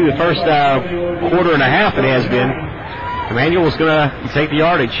least through the first quarter and a half it has been. Emmanuel was going to take the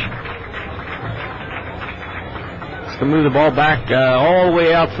yardage. It's going to move the ball back all the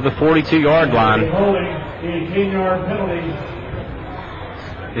way out to the 42-yard line.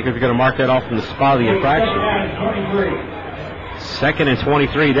 I think we're going to mark that off from the spot of the infraction. 2nd and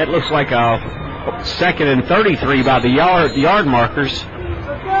 23. That looks like a 2nd and 33 by the yard markers.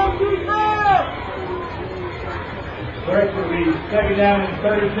 Second down and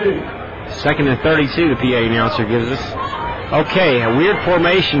 32. 2nd and 32, the PA announcer gives us. Okay, a weird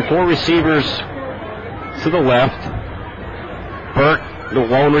formation, 4 receivers to the left. Burke, the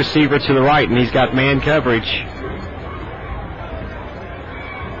lone receiver to the right, and he's got man coverage.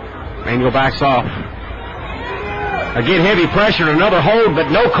 Manuel backs off. Again, heavy pressure, another hold, but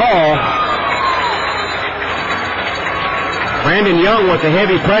no call. Brandon Young with the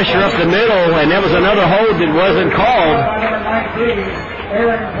heavy pressure up the middle, and that was another hold that wasn't called.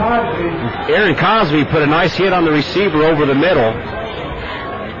 Aaron Cosby put a nice hit on the receiver over the middle.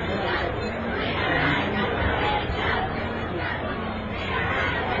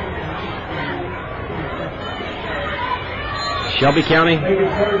 Shelby County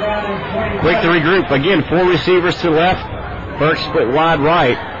quick to regroup. Again, 4 receivers to the left. Burke split wide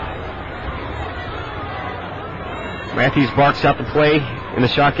right. Matthews barks out the play in the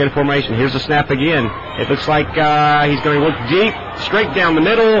shotgun formation. Here's the snap again. It looks like he's going to look deep, straight down the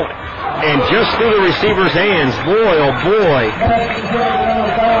middle, and just through the receiver's hands. Boy, oh boy.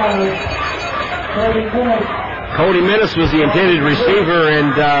 Cody Minnis was the intended receiver,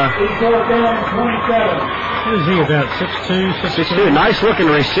 and What is he, about 6'2", 6'2", nice-looking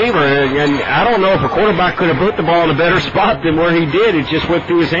receiver, and I don't know if a quarterback could have put the ball in a better spot than where he did. It just went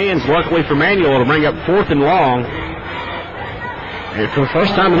through his hands. Luckily for Manuel, to bring up 4th and long. And for the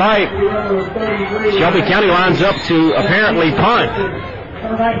first time tonight, Shelby County lines up to apparently punt.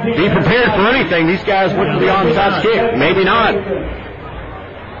 Be prepared for anything. These guys went to the onside kick. Maybe not.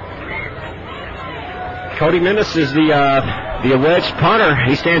 Cody Minnis is the alleged punter.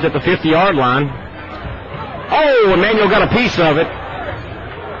 He stands at the 50-yard line. Oh, Emmanuel got a piece of it.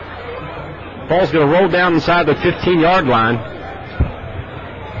 Ball's going to roll down inside the 15-yard line.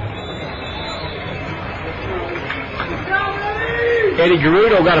 Eddie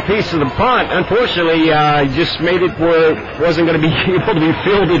Garudo got a piece of the punt. Unfortunately, just made it where it wasn't going to be able to be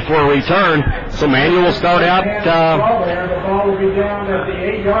fielded for a return. So Manuel will start out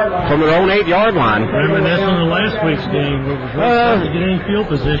from their own 8-yard line. Remember, that's on the last week's game where it was really tough to get any field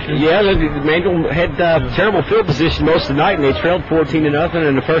position. Yeah, Manuel had terrible field position most of the night, and they trailed 14-0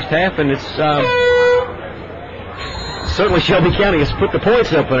 in the first half, and it's certainly Shelby County has put the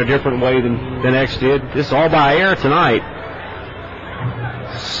points up in a different way than X did. This is all by air tonight.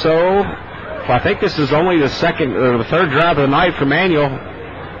 So, I think this is only the second or the third drive of the night for Manuel.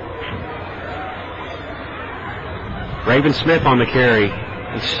 Raven Smith on the carry.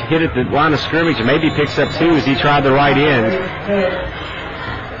 He's hit at the line of scrimmage and maybe picks up 2 as he tried the right end.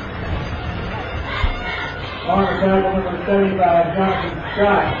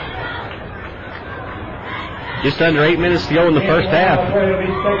 Just under 8 minutes to go in the first half.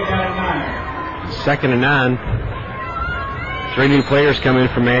 2nd and 9. 3 new players come in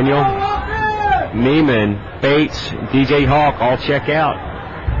for Manuel. Neiman, Bates, DJ Hawk all check out.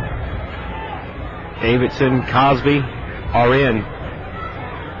 Davidson, Cosby are in.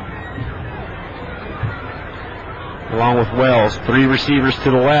 Along with Wells. 3 receivers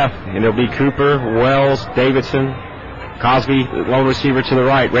to the left, and it'll be Cooper, Wells, Davidson, Cosby, lone receiver to the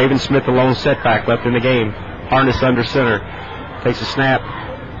right. Raven Smith, the lone setback left in the game. Harness under center. Takes a snap.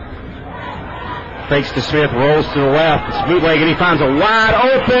 Fakes to Smith, rolls to the left. It's bootleg, and he finds a wide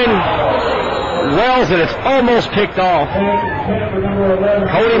open Wells, and it's almost picked off.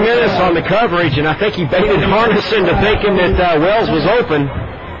 Cody Minnis on the coverage, and I think he baited Harness into thinking that Wells was open.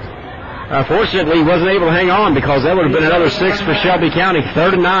 Fortunately, he wasn't able to hang on because that would have been another 6 for Shelby County.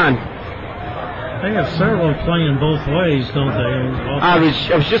 3rd and 9. They have several playing both ways, don't they? I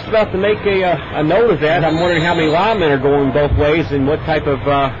was just about to make a note of that. I'm wondering how many linemen are going both ways and what type of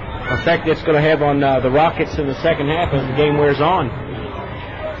effect it's going to have on the Rockets in the second half as the game wears on.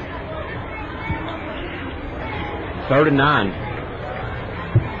 3rd and 9.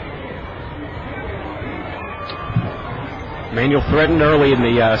 Manuel threatened early in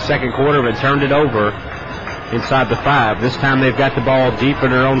the second quarter, but turned it over inside the 5. This time they've got the ball deep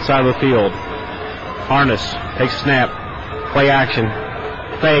in their own side of the field. Harness takes a snap. Play action.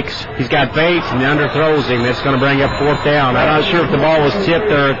 Fakes. He's got Bates and underthrows him. It's going to bring up 4th down. I'm not sure if the ball was tipped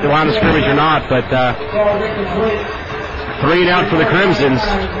or at the line of scrimmage or not, but 3 and out for the Crimsons.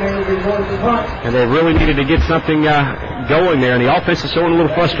 And they really needed to get something going there. And the offense is showing a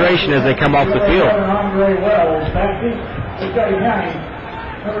little frustration as they come off the field.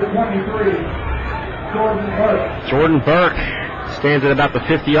 Jordan Burke stands at about the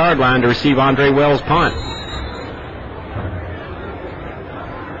 50-yard line to receive Andre Wells' punt.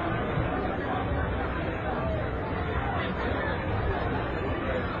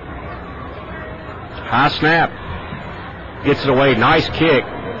 High snap. Gets it away. Nice kick.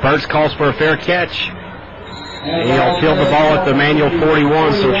 Burks calls for a fair catch. And he'll field the ball at the Manuel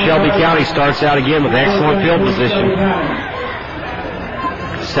 41, so Shelby County starts out again with excellent field position.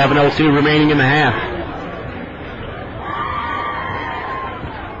 7:02 remaining in the half.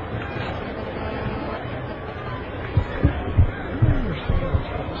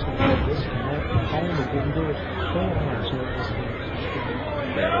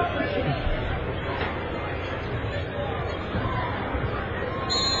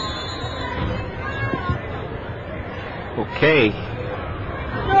 Okay,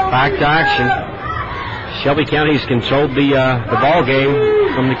 back to action. Shelby County's controlled the ball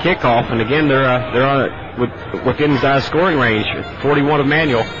game from the kickoff, and again they're within scoring range. 41 of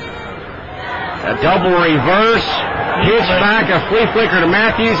Manuel. A double reverse, pitch back, a flea flicker to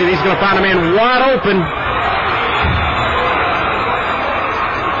Matthews, and he's going to find a man wide open.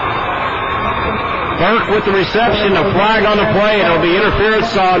 Burke with the reception, a flag on the play, and it'll be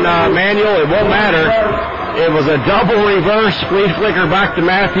interference on Manuel. It won't matter. It was a double reverse, flea flicker back to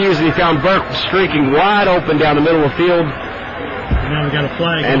Matthews, and he found Burke streaking wide open down the middle of the field. Now we got a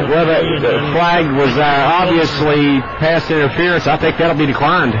flag. And well, the flag was obviously pass interference. I think that'll be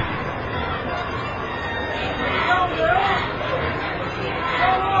declined.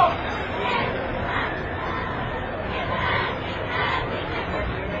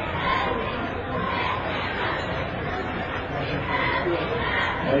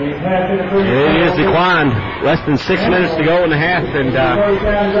 It is declined. Less than 6 minutes to go in the half, and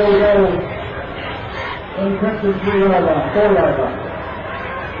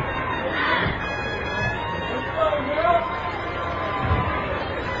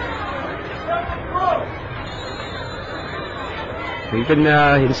even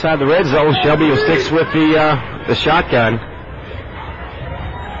inside the red zone, Shelby will sticks with the shotgun.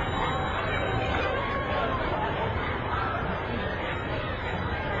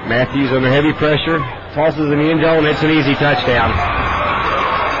 Matthews under heavy pressure, tosses in the end zone, it's an easy touchdown.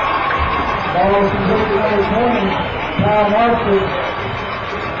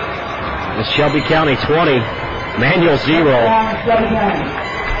 It's Shelby County 20, Manual 0.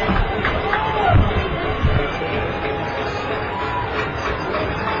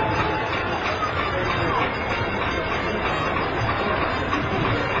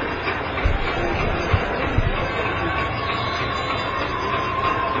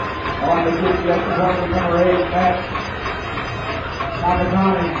 Number 8, Matt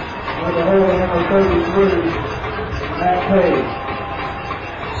Nakatani, with the hole number 33, Matt Page.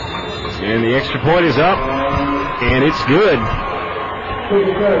 And the extra point is up, and it's good.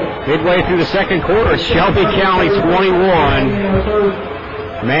 Midway through the second quarter, Shelby County 21,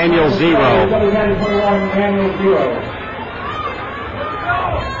 Manual 0. Shelby County 21, Manual 0.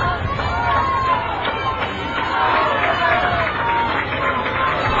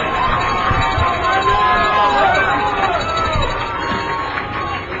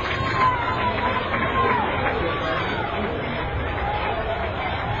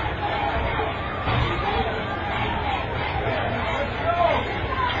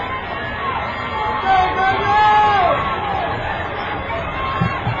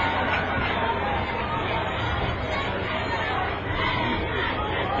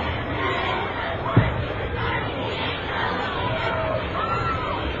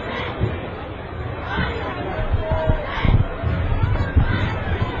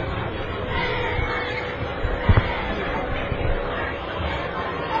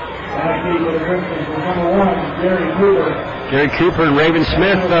 Gary Cooper and Raven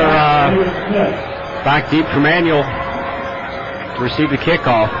Smith are back deep for Manual to receive the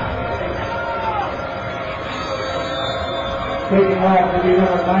kickoff. Kicking off will be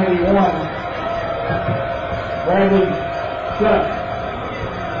number 91, Brandon Smith.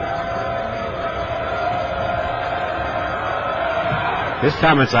 This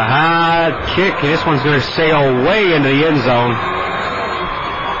time it's a high kick, and this one's going to sail way into the end zone.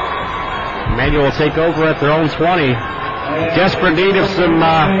 Manual will take over at their own 20. Desperate need of some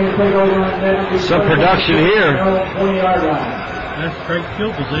production here. That's great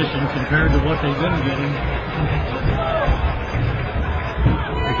field position compared to what they've been getting.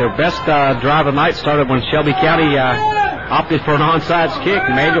 Their best drive of the night started when Shelby County opted for an onside kick.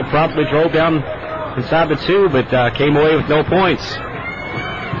 Manual promptly drove down inside the 2, but came away with no points.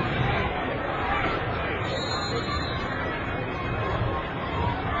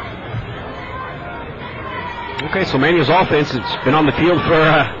 Okay, so Manual's offense has been on the field for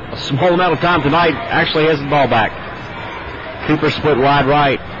a small amount of time tonight. Actually has the ball back. Cooper split wide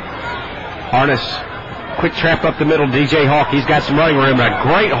right. Harness, quick trap up the middle. DJ Hawk, he's got some running room. A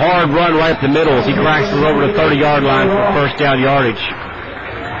great hard run right up the middle as he cracks it over the 30-yard line for first down yardage.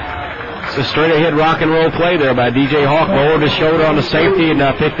 It's a straight ahead rock and roll play there by DJ Hawk. Lowered his shoulder on the safety and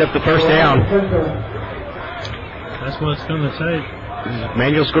picked up the first down. That's what it's going to take.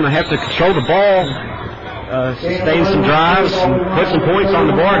 Manual's going to have to control the ball. Sustain some drives and put some points on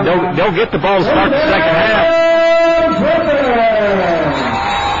the board. They'll get the ball to start the second half.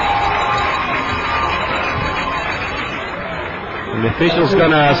 And the official's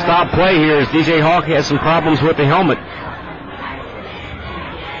going to stop play here as DJ Hawk has some problems with the helmet.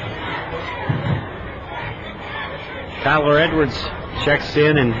 Tyler Edwards checks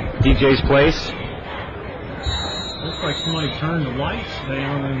in DJ's place. Looks like somebody turned the lights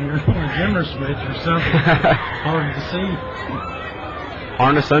down in here on a dimmer switch or something. Hard to see.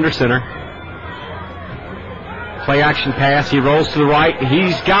 Harness under center. Play action pass. He rolls to the right.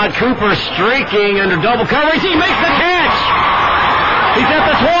 He's got Cooper streaking under double coverage. He makes the catch. He's at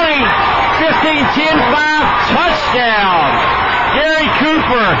the 20. 15, 10, 5. Touchdown. Gary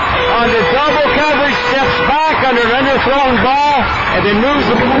Cooper on the double coverage steps back under an underthrown ball and then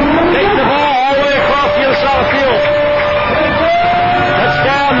takes the ball all the way across the other side of the field.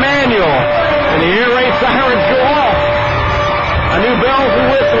 And the air raid sirens go off. A new bells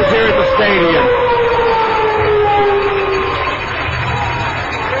and whistles here at the stadium.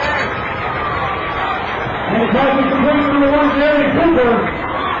 And it's like complete number 1, Jerry Cooper.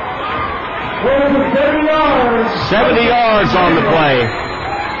 Over 70 yards. 70 yards on the play.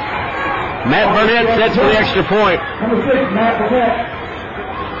 Matt Burnett sets for the extra point. Number 6, Matt Burnett.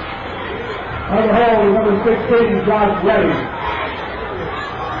 On the hole, number 16, Josh Reddy.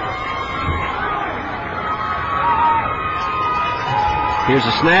 Here's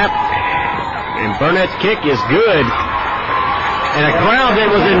a snap. And Burnett's kick is good. And a crowd that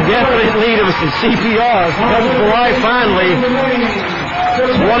was in definite need of some CPR comes to life finally.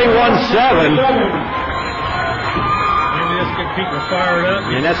 21-7. Maybe let's get people fired up.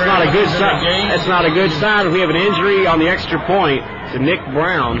 And that's not a good sign. That's not a good sign. We have an injury on the extra point to Nick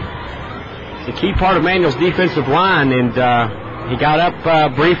Brown. It's a key part of Manual's defensive line, and he got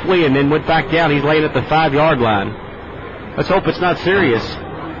up briefly and then went back down. He's laying at the 5-yard line. Let's hope it's not serious.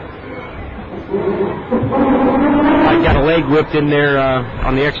 I got a leg whipped in there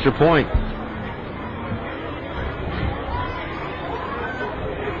on the extra point.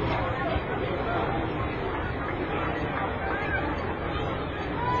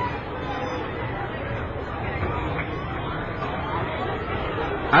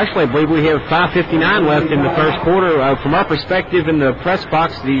 Actually, I believe we have 5:59 left in the first quarter. From our perspective in the press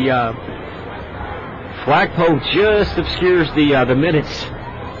box, the flagpole just obscures the minutes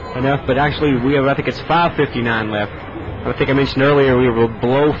enough, but actually we have, I think it's 5:59 left. I think I mentioned earlier we were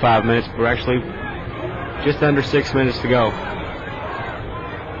below 5 minutes, but we're actually just under 6 minutes to go.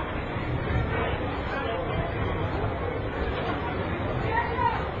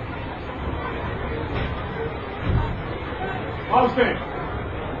 Austin.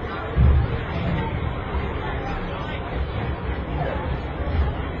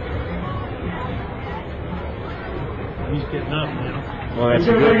 He's getting up now. Well, that's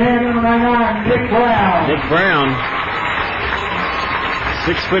a good. Number 99, Nick Brown. Nick Brown,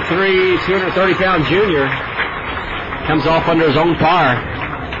 6'3", 230-pound junior, comes off under his own fire.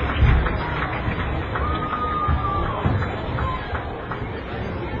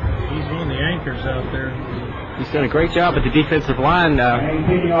 He's one of the anchors out there. He's done a great job at the defensive line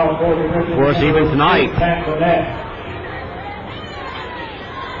for us even tonight.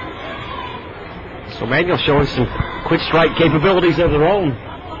 So Manuel showing some quick strike capabilities of their own.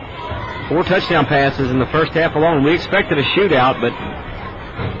 4 touchdown passes in the first half alone. We expected a shootout, but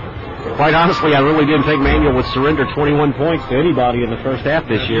quite honestly, I really didn't think Manuel would surrender 21 points to anybody in the first half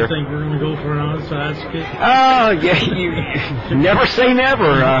this year. You think we're going to go for an onside kick? Oh, yeah, you never say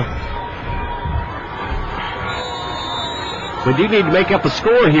never. We do need to make up a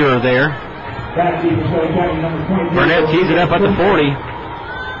score here or there. Burnett tees it up at the 40.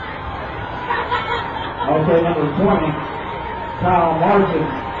 Also number 20, Kyle Martin.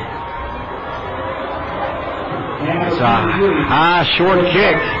 It's a high, short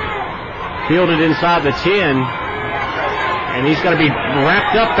kick. Fielded inside the 10. And he's going to be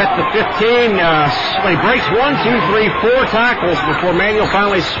wrapped up at the 15. He breaks 1, 2, 3, 4 tackles before Manuel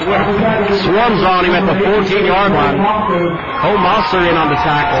finally swarms on him at the 14-yard line. Mosser in on the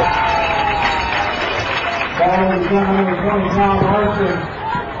tackle. Ball is number 20, Kyle Martin.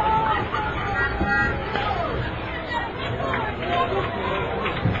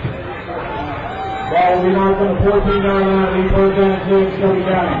 Ball will be marked on the 14-yard line. He goes down to Shelby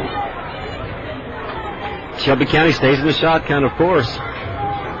County. Shelby County stays in the shotgun, of course.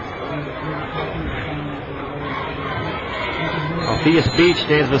 Alpheus Beach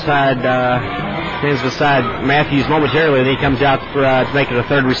stands beside Matthews momentarily, and he comes out to make it a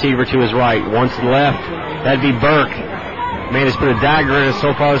third receiver to his right. One to the left, that'd be Burke. Man has put a dagger in it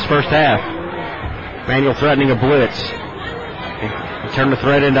so far this first half. Manuel threatening a blitz. Turn the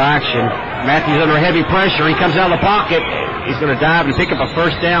threat into action. Matthews under heavy pressure. He comes out of the pocket. He's going to dive and pick up a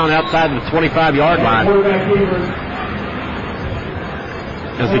first down outside the 25-yard line.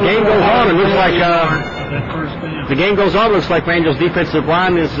 As the game goes on, it looks like Manuel's defensive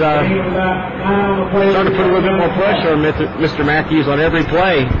line is starting to put a little bit more pressure on Mr. Matthews on every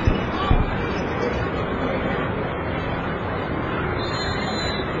play.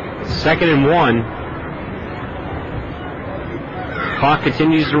 Second and 1. Clock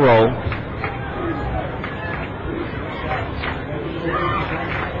continues to roll.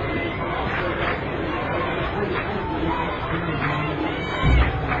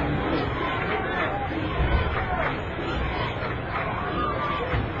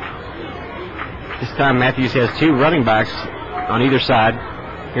 This time Matthews has 2 running backs on either side.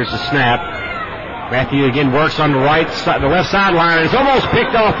 Here's the snap. Matthews again works on the right side, the left sideline. It's almost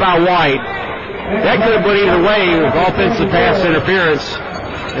picked off by White. That could have went either way with offensive pass interference.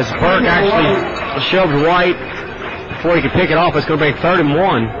 As Burke actually shoved right before he could pick it off. It's going to be 3rd and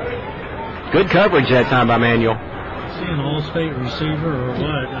 1. Good coverage that time by Manuel. Is he an all-state receiver or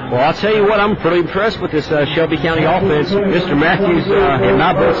what? Well, I'll tell you what, I'm pretty impressed with this Shelby County offense. Mr. Matthews, in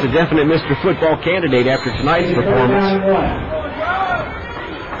my book's a definite Mr. Football candidate after tonight's performance.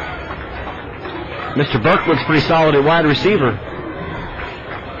 Mr. Burkwood's pretty solid at wide receiver.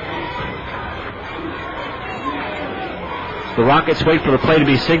 The Rockets wait for the play to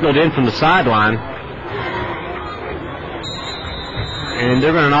be signaled in from the sideline. And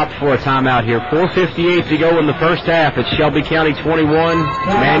they're going to opt for a timeout here. 4:58 to go in the first half. It's Shelby County 21,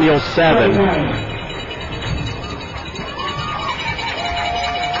 Manual 7.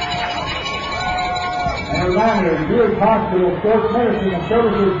 And a reminder, Jewish Hospital, Sports Medicine, and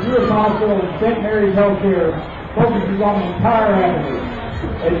Services, Jewish Hospital, and St. Mary's Healthcare focuses on the entire avenue.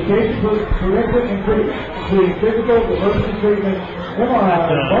 Education, forensic, and treatment, including physical, emergency treatment,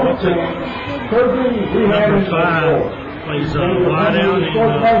 MRI, bone scan, surgery, rehab, and support. Plays wide out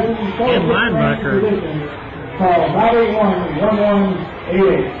and linebacker. Call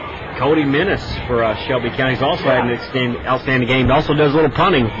 981-1188. Cody Menace for Shelby County's also had an outstanding game. He also does a little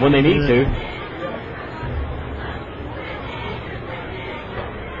punting when they need to.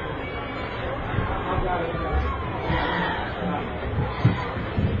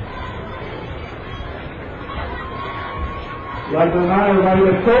 Like to remind everybody,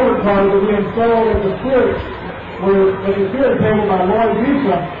 the solar card will be installed at the church, where at the spirit table by Lloyd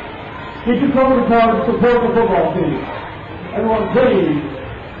Busa. Get your solar card to support the football team. Everyone, please,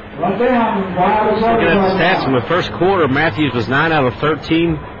 run down and buy the solar card. Looking at the stats from the first quarter, Matthews was 9 out of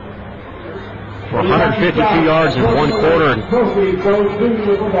 13 for 152 yards in one quarter and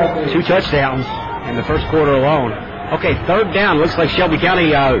 2 touchdowns in the first quarter alone. Okay, 3rd down. Looks like Shelby County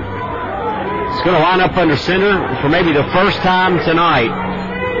is going to line up under center for maybe the first time tonight.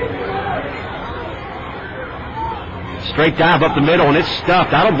 Straight dive up the middle, and it's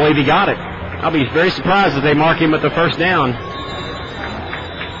stuffed. I don't believe he got it. I'll be very surprised if they mark him at the first down.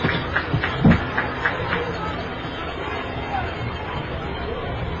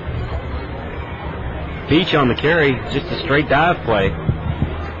 Beach on the carry, just a straight dive play.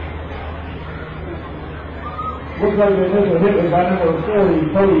 Looks like they missed a hit by number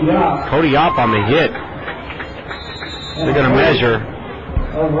 40, Cody Yop. Cody Yop on the hit. They're going to measure.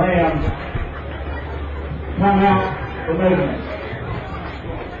 Of Rams. Timeout for measurement.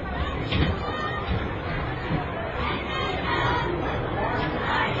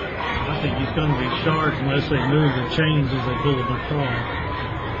 I think he's going to be charged unless they move the chains as they pull them across.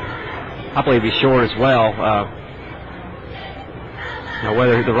 I believe he's short as well. Now,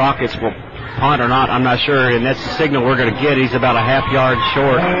 whether the Rockets will punt or not, I'm not sure, and that's the signal we're going to get. He's about a half yard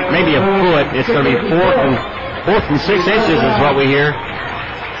short, maybe a foot. It's going to be fourth and 6 inches is what we hear.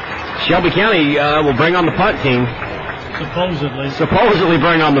 Shelby County will bring on the punt team. Supposedly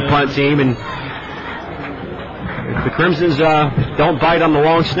bring on the punt team, and if the Crimsons don't bite on the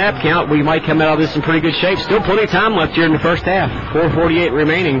long snap count, we might come out of this in pretty good shape. Still plenty of time left here in the first half. 4:48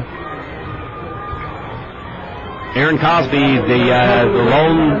 remaining. Aaron Cosby, the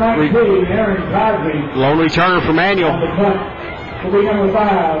lone returner for Manuel. Number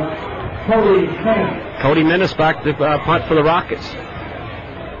 5, Cody Menace back to punt for the Rockets.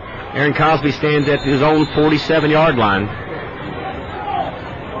 Aaron Cosby stands at his own 47-yard line.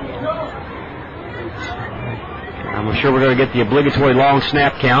 I'm sure we're going to get the obligatory long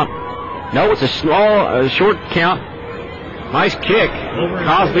snap count. No, it's a short count. Nice kick.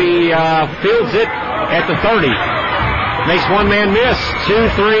 Cosby fields it at the 30. Makes one man miss. 2,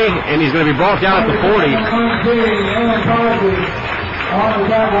 3, and he's going to be brought down at the 40.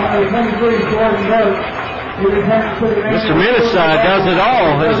 Mr. Menace does it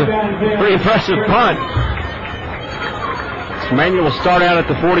all. It was a pretty impressive punt. Manuel will start out at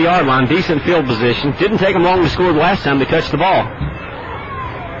the 40-yard line. Decent field position. Didn't take him long to score the last time they touched the ball.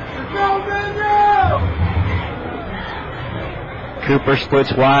 Cooper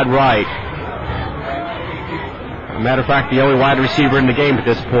splits wide right. As a matter of fact, the only wide receiver in the game at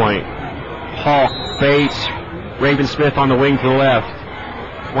this point. Hawk, Bates, Raven Smith on the wing to the left.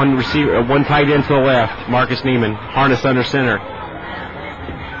 One tight end to the left. Marcus Neiman, harness under center.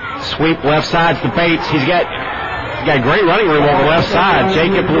 Sweep left side to Bates. He's got great running room on the left side.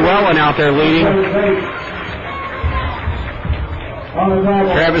 Jacob Llewellyn out there leading.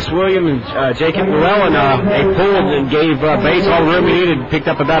 Travis Williams and Jacob Llewellyn, they pulled and gave Bates all the room he needed. Picked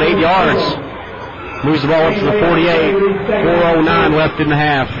up about 8 yards. Moves the ball up to the 48. 4:09 left in the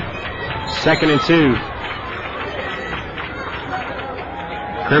half. 2nd and 2.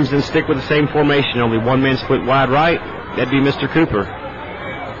 Crimson stick with the same formation, only one man split wide right. That'd be Mr. Cooper.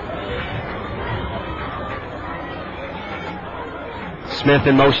 Smith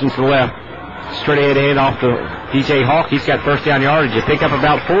in motion to the left. Straight ahead hand off to DJ Hawk. He's got first down yardage. You pick up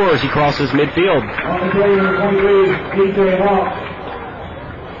about 4 as he crosses midfield. On the play, number 23, DJ Hawk.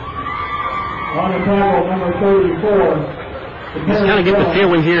 On the tackle, number 34. Just kind of get the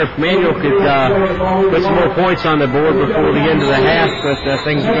feeling here if Manual could put some more points on the board before the end of the half, but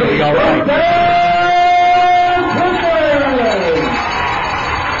things are going to be all right.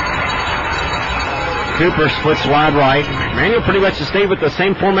 Cooper splits wide right. Manual pretty much has stayed with the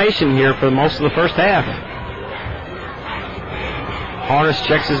same formation here for most of the first half. Harness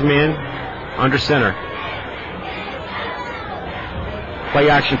checks his men under center. Play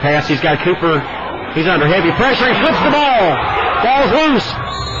action pass. He's got Cooper. He's under heavy pressure. He flips the ball. Ball's loose.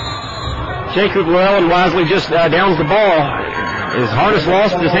 Jacob Llewellyn wisely just downs the ball. His Harness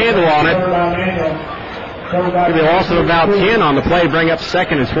lost his handle on it. Could be a loss of about 10 on the play, bring up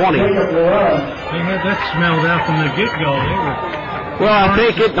 2nd and 20. They had that smelled out from the get-go. Well, I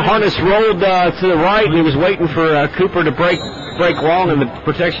think Harness rolled to the right, and he was waiting for Cooper to break long, and the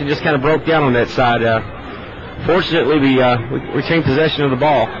protection just kind of broke down on that side. Fortunately, we retained possession of the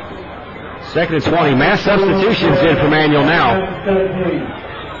ball. 2nd and 20. Mass substitutions in for Manual now.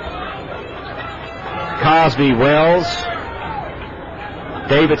 Cosby, Wells,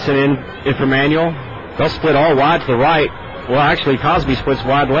 Davidson in for Manual. They'll split all wide to the right. Well, actually, Cosby splits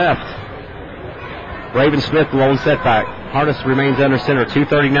wide left. Raven Smith, the lone setback. Harness remains under center.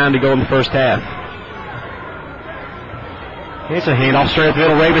 2:39 to go in the first half. It's a handoff straight up the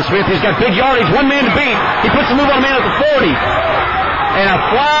middle. Raven Smith, he's got big yardage. One man to beat. He puts the move on a man at the 40. And a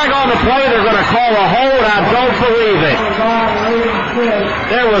flag on the play. They're going to call a hold. I don't believe it.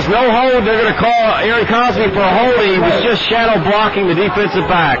 There was no hold. They're going to call Aaron Cosby for a hold. He was just shadow blocking the defensive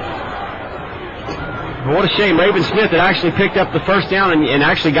back. What a shame. Raven Smith had actually picked up the first down and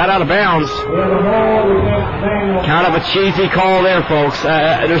actually got out of bounds. Kind of a cheesy call there, folks.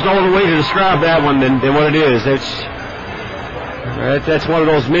 There's no other way to describe that one than what it is. That's one of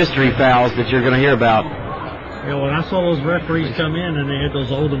those mystery fouls that you're going to hear about. Yeah, when I saw those referees come in and they had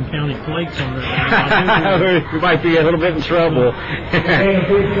those Oldham County plates on their we might be a little bit in trouble. 10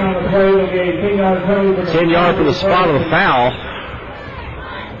 yards from the spot of the foul.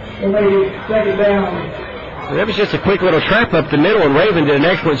 That was just a quick little trap up the middle, and Raven did an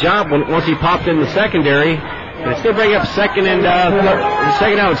excellent job once he popped in the secondary. And it's going to bring up second and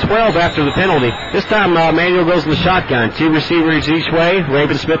 12 after the penalty. This time Manual goes in the shotgun. 2 receivers each way.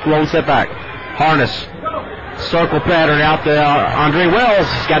 Raven Smith lone setback. Harness. Circle pattern out to Andre Wells.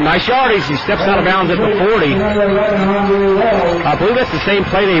 He's got nice yardage. He steps out of bounds at the 40. I believe that's the same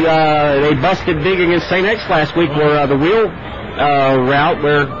play they busted big against St. X last week, where the wheel route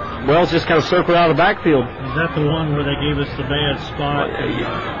where Wells just kind of circled out of the backfield. Is that the one where they gave us the bad spot?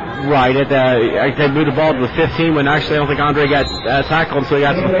 Right. They moved the ball to the 15 when actually I don't think Andre got tackled until he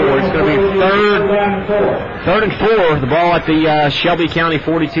got to the 4. It's going to be third and 4. The ball at the Shelby County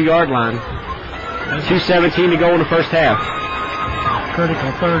 42-yard line. 2:17 to go in the first half.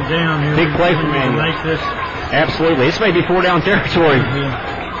 Critical third down here. Big play from Manual. Make this. Absolutely. This may be 4-down territory.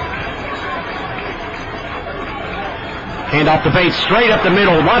 Hand off the Bates, straight up the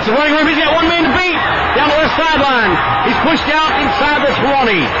middle. Lots of running room. He's got one man to beat. Down the left sideline. He's pushed out inside the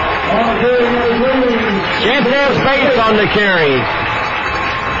 20. Chance has Bates on the carry.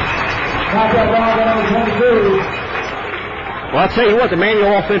 Well, I'll tell you what, the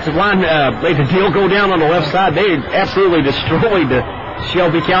Manual offensive line made the deal go down on the left side. They absolutely destroyed the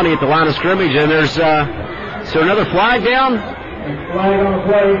Shelby County at the line of scrimmage. And there's another flag down. Flag on the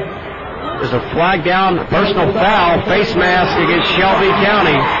play. There's a flag down, personal foul, face mask against Shelby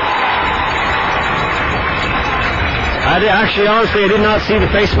County. Honestly, I did not see the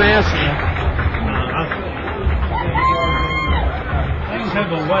face mask. Things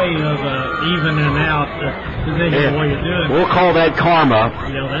have a way of evening out. They have a way of doing it. We'll call that karma.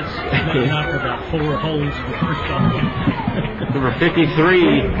 You know, that's enough for about 4 holes in the first time. Number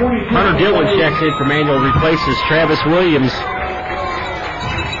 53, Hunter Dillon checks in for Manual, replaces Travis Williams.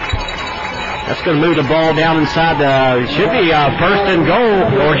 That's going to move the ball down inside it should be first and goal,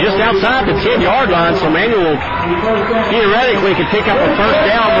 or just outside the 10-yard line, so Manual theoretically could pick up a first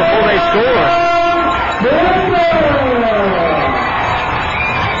down before they score.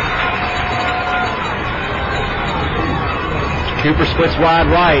 Cooper splits wide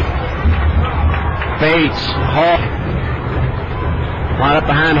right. Bates, Hawk, line up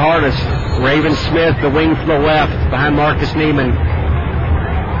behind Harness. Raven Smith, the wing to the left, behind Marcus Neiman.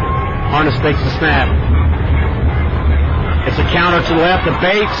 Harness takes the snap. It's a counter to the left of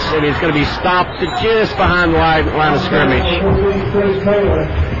Bates, and he's going to be stopped just behind the line of scrimmage.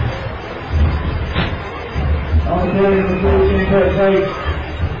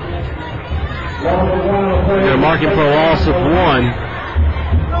 They're going to mark him for a loss of 1.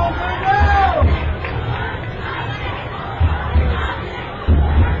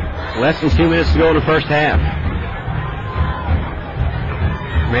 Less than 2 minutes to go in the first half.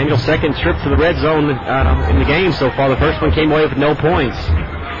 Manuel's second trip to the red zone in the game so far. The first one came away with no points.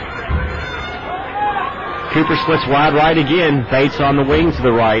 Cooper splits wide right again. Bates on the wing to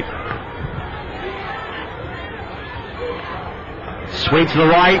the right. Sweep to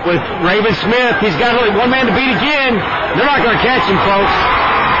the right with Raven Smith. He's got only one man to beat again. They're not going to catch him, folks.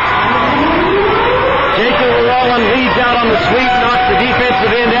 Jacob Llewellyn leads out on the sweep, knocks the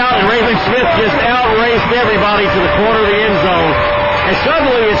defensive end out, and Raven Smith just outraced everybody to the corner of the end zone. And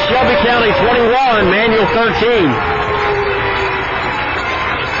suddenly it's Shelby County 21, Manuel 13.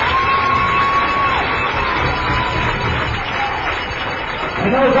 And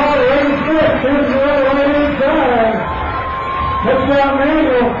those all the Raven Smith turns the other way inside. Touchdown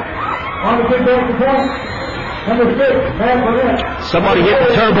Manuel on the big back point. Number 6, Matt Burnett. Somebody hit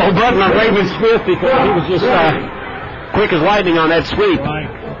the turbo button on Raven Smith because he was just quick as lightning on that sweep.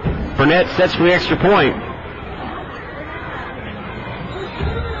 Burnett sets for the extra point.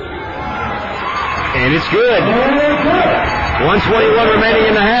 And it's good. 1:21 remaining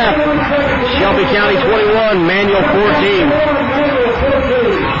in the half. Shelby County 21, Manuel 14.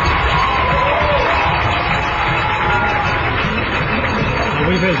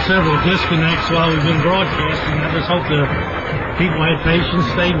 We've had several disconnects while we've been broadcasting. I just hope the people had patience,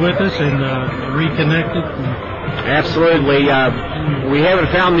 stayed with us, and reconnected. Absolutely. We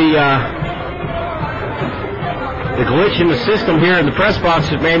haven't found the glitch in the system here in the press box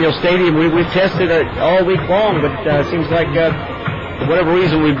at Manuel Stadium. We've tested it all week long, but it seems like for whatever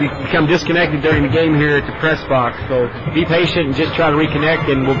reason we've become disconnected during the game here at the press box. So be patient and just try to reconnect,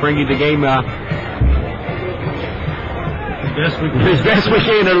 and we'll bring you the game as best we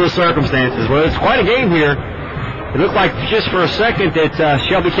can under the circumstances. Well, it's quite a game here. It looked like just for a second that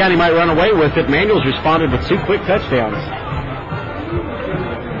Shelby County might run away with it. Manuel's responded with 2 quick touchdowns.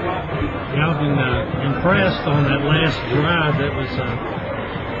 I've been impressed on that last drive. That was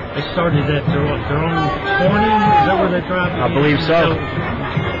they started at their own 20. Is that where they tried? I believe so.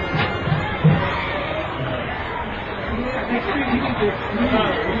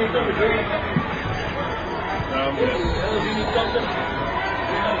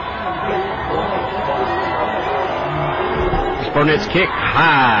 Burnett's kick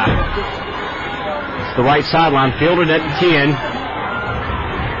high. It's the right sideline, fielded at the 10.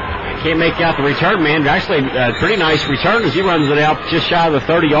 Can't make out the return man. Actually, a pretty nice return as he runs it out just shy of the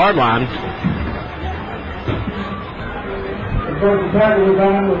 30-yard line. The first tackle was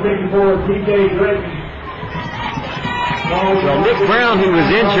on with 54, TJ Drayton. So Nick Brown, who was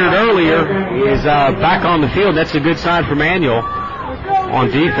injured earlier, is back on the field. That's a good sign for Manuel on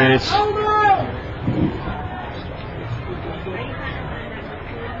defense.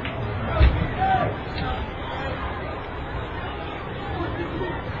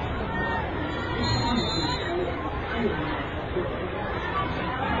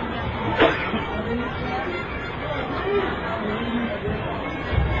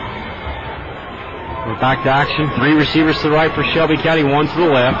 Back to action. 3 receivers to the right for Shelby County, 1 to the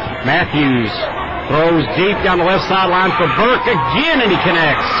left. Matthews throws deep down the left sideline for Burke again, and he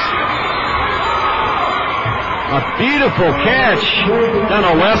connects. A beautiful catch down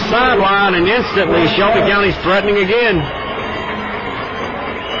the left sideline, and instantly Shelby County's threatening again.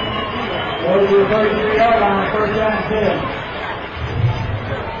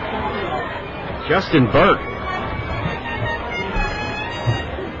 Justin Burke.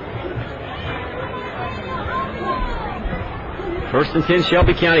 First and 10,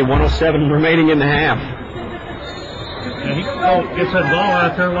 Shelby County, 1:07 remaining in the half. And he gets that ball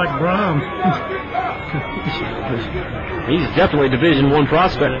out there like Brom. He's definitely a Division I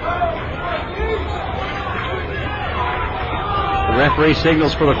prospect. The referee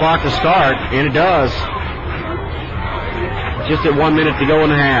signals for the clock to start, and it does. Just at 1 minute to go in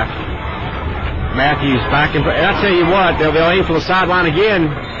the half. Matthews back in, and I'll tell you what, they'll aim for the sideline again,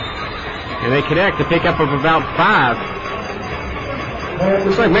 and they connect to pick up of about 5.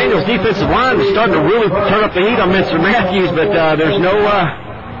 Looks like Manuel's defensive line is starting to really turn up the heat on Mr. Matthews, but there's no...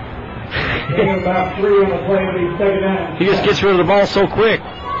 he just gets rid of the ball so quick.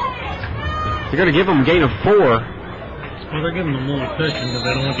 They're going to give him a gain of 4. Well, they're giving them a little cushion because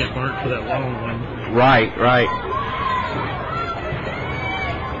they don't want to get burnt for that long one. Right, right.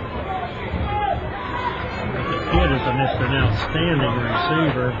 The kid that is just an outstanding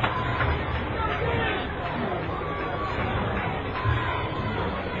receiver.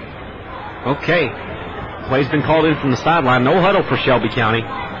 Okay. Play's been called in from the sideline. No huddle for Shelby County.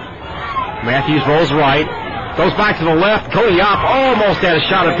 Matthews rolls right. Goes back to the left. Cody Yop almost had a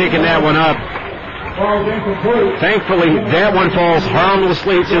shot at picking that one up. Thankfully, that one falls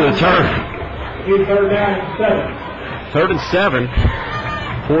harmlessly to the turf. 3rd and 7.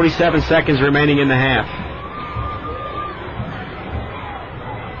 47 seconds remaining in the half.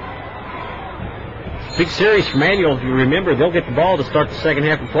 Big series for Manual. If you remember, they'll get the ball to start the second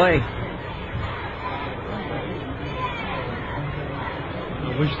half of play.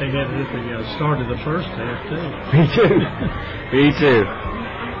 I wish they had it at the start of the first half, too. Me too. Me too.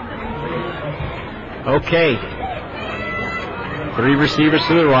 Okay. 3 receivers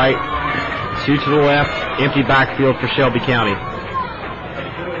to the right, 2 to the left. Empty backfield for Shelby County.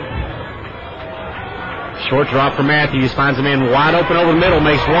 Short drop for Matthews. Finds a man wide open over the middle.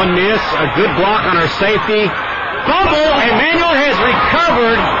 Makes one miss. A good block on our safety. Fumble, and Manual has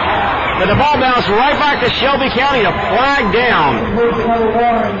recovered. But the ball bounced right back to Shelby County. A flag down.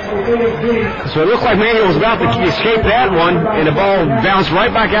 So it looks like Manual was about to escape that one, and the ball bounced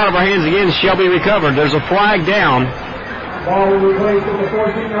right back out of our hands again. Shelby recovered. There's a flag down. Ball will be placed at the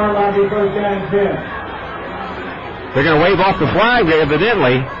 14-yard line, be first down and 10. They're going to wave off the flag,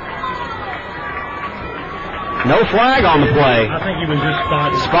 evidently. No flag on the play. I think he was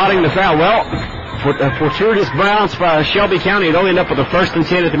just spotting the foul. Well, a fortuitous bounce by Shelby County. They'll end up with a 1st and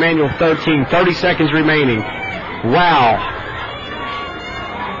 10 at the Manual 13. 30 seconds remaining. Wow.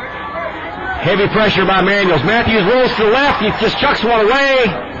 Heavy pressure by Manuals. Matthews rolls to the left. He just chucks one away.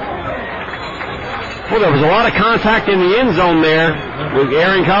 Well, there was a lot of contact in the end zone there with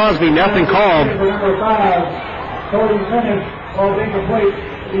Aaron Cosby. Nothing called. Number 5, Cody Simmons, ball incomplete.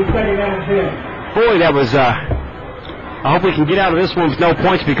 He's second down and 10. Boy, that was, I hope we can get out of this one with no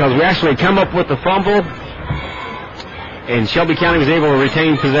points because we actually come up with the fumble and Shelby County was able to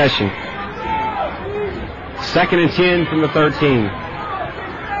retain possession. 2nd and 10 from the 13.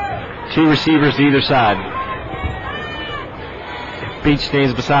 2 receivers to either side. Beach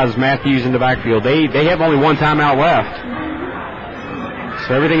stands beside Matthews in the backfield. They have only one timeout left.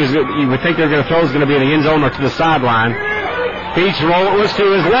 So everything is good. You would think they're going to throw is going to be in the end zone or to the sideline. Beach rolls to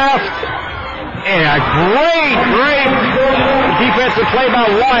his left. And a great defensive play by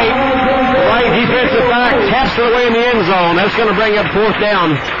White. White defensive back taps it away in the end zone. That's going to bring up 4th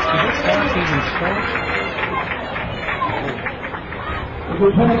down.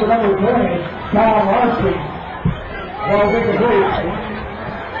 Lieutenant number 20, Kyle Larson. Ball incomplete.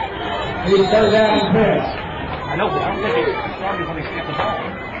 He's 3rd down and 10. I know, but I don't think it started when he skipped the ball.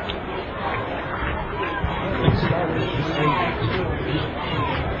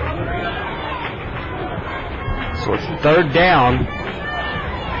 So it's 3rd down.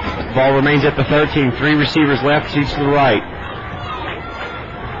 Ball remains at the 13. 3 receivers left, 2 to the right.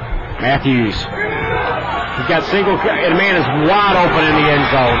 Matthews. He's got single, and the man is wide open in the end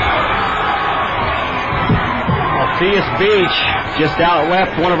zone. Alpheus Beach just out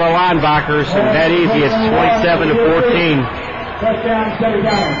left one of our linebackers, and that easy. It's 27 to 14. Touchdown, Shelby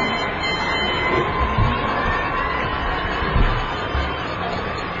County.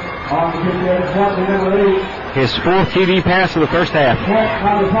 On to get the other point, number 8. His 4th TD pass of the first half.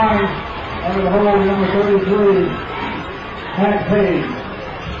 By the time, under the hold, number 33, Hank Page.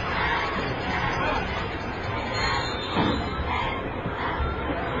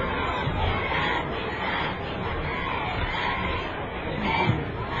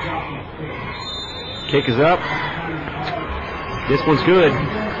 Kick is up. This one's good.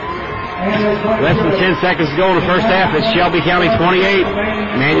 Less than 10 seconds to go in the first half. It's Shelby County 28,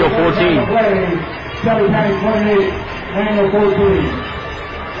 Manual 14. Shelby County 28, Manual 14.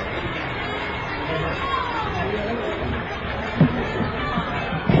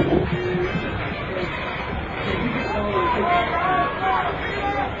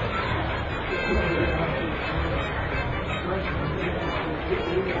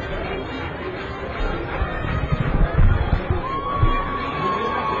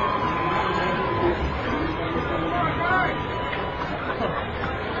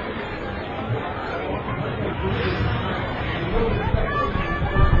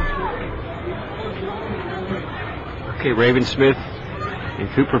 Okay, Raven Smith and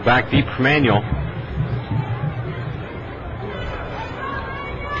Cooper back deep for Manual. Do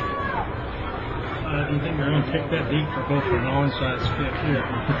you think they're going to pick that deep for both an onside skip?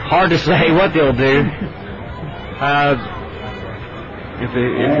 Hard to say what they'll do. If they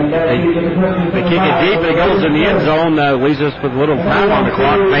kick it deep and it goes in the end zone, leaves us with a little time on the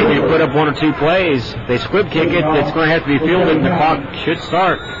clock. Maybe to put up 1 or 2 plays. If they squib kick it, it's going to have to be fielded, and the clock should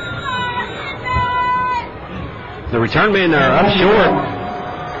start. The return men are up short.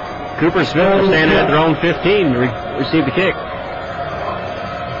 Cooper and Smith are standing at their own 15 to receive the kick.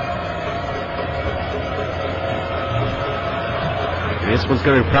 This one's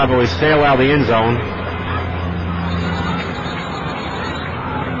going to probably sail out of the end zone.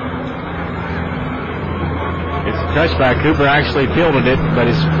 It's a touchback. Cooper actually fielded it, but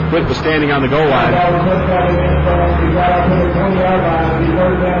his foot was standing on the goal line.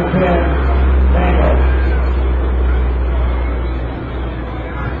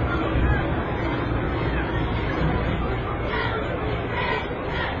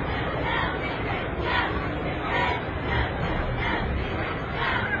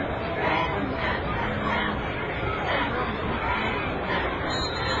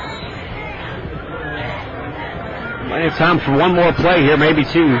 Might have time for one more play here, maybe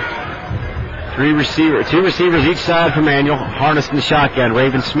 2. 2 receivers each side for Manuel, harnessed in the shotgun.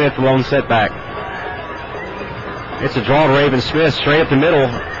 Raven Smith, lone setback. It's a draw to Raven Smith, straight up the middle.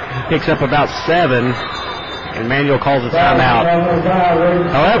 He picks up about 7, and Manuel calls a timeout.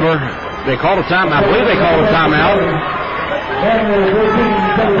 However, they called a timeout. I believe they called a timeout.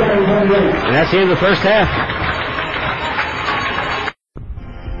 And that's the end of the first half.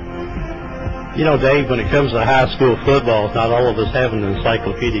 You know, Dave, when it comes to high school football, not all of us have an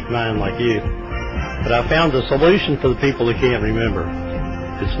encyclopedic mind like you. But I found a solution for the people who can't remember.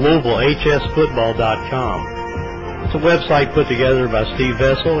 It's LouisvilleHSFootball.com. It's a website put together by Steve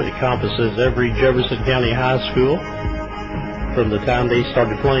Vessel. It encompasses every Jefferson County high school from the time they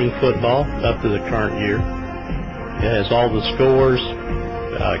started playing football up to the current year. It has all the scores,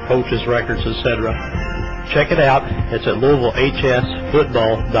 coaches' records, etc. Check it out. It's at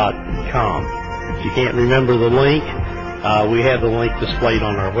LouisvilleHSFootball.com. If you can't remember the link, we have the link displayed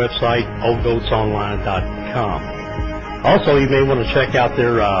on our website, oldgoatsonline.com. Also, you may want to check out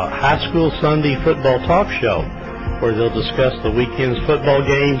their High School Sunday Football Talk Show, where they'll discuss the weekend's football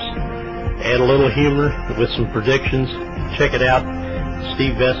games, add a little humor with some predictions. Check it out.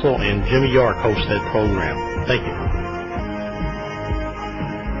 Steve Vessel and Jimmy York host that program. Thank you.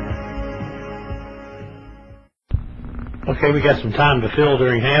 Okay, we got some time to fill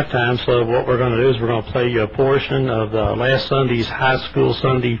during halftime, so what we're going to do is we're going to play you a portion of last Sunday's High School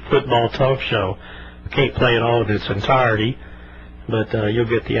Sunday Football Talk Show. We can't play it all in its entirety, but you'll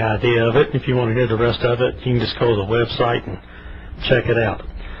get the idea of it. If you want to hear the rest of it, you can just go to the website and check it out.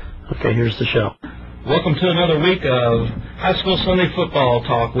 Okay, here's the show. Welcome to another week of High School Sunday Football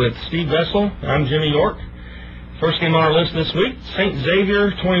Talk with Steve Vessel. I'm Jimmy York. First game on our list this week, St. Xavier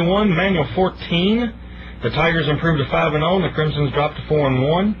 21, Manual 14. The Tigers improved to 5-0, and the Crimsons dropped to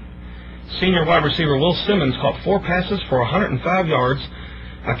 4-1. Senior wide receiver Will Simmons caught 4 passes for 105 yards,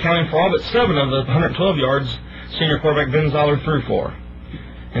 accounting for all but 7 of the 112 yards senior quarterback Ben Zoller threw for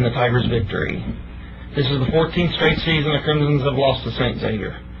in the Tigers' victory. This is the 14th straight season the Crimsons have lost to St.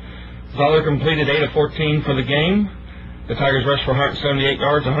 Xavier. Zoller completed 8 of 14 for the game. The Tigers rushed for 178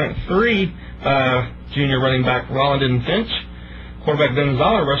 yards, 103 by junior running back Rollenden Finch. Quarterback Ben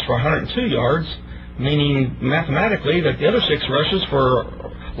Zoller rushed for 102 yards, meaning mathematically that the other 6 rushes for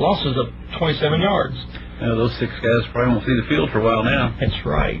losses of 27 yards. Those 6 guys probably won't see the field for a while now. That's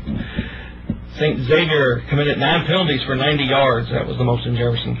right. St. Xavier committed 9 penalties for 90 yards. That was the most in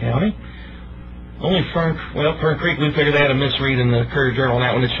Jefferson County. Only Fern Creek, we figured they had a misread in the Courier-Journal on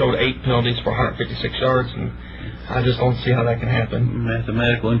that one. It showed 8 penalties for 156 yards, and I just don't see how that can happen.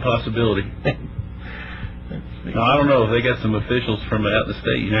 Mathematical impossibility. No, I don't know. If they got some officials from out the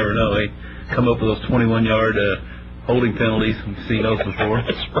state, you never know. They come up with those 21-yard holding penalties. We've seen those before.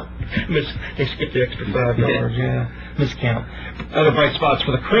 That's right. They skipped the extra 5 yards, yeah. Miscount. Other bright spots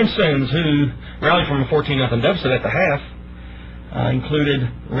for the Crimsons, who rallied from a 14-0 deficit at the half, included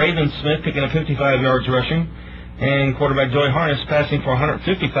Raven Smith picking up 55 yards rushing, and quarterback Joey Harness passing for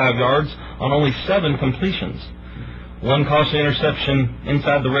 155 yards on only 7 completions. 1 costly interception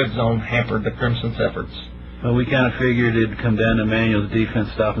inside the red zone hampered the Crimson's efforts. Well, we kind of figured it'd come down to Manuel's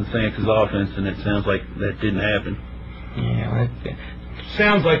defense stopping Saints' offense, and it sounds like that didn't happen. Yeah, it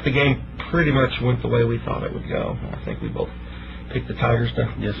sounds like the game pretty much went the way we thought it would go. I think we both picked the Tigers to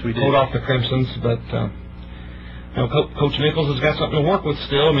hold off the Crimsons, but Coach Nichols has got something to work with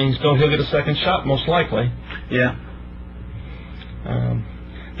still. I mean, he'll get a second shot most likely. Yeah.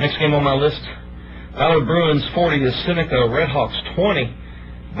 Next game on my list, Ballard Bruins 40 to Seneca Redhawks 20.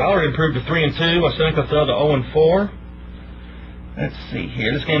 Ballard improved to 3-2. Seneca fell to 0-4. Let's see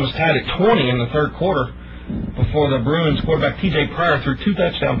here. This game was tied at 20 in the third quarter. before the Bruins quarterback T.J. Pryor threw 2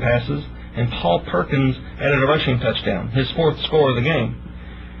 touchdown passes, and Paul Perkins added a rushing touchdown, his 4th score of the game.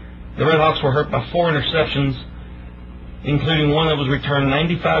 The Redhawks were hurt by 4 interceptions, including one that was returned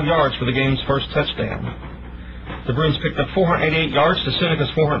 95 yards for the game's first touchdown. The Bruins picked up 488 yards to Seneca's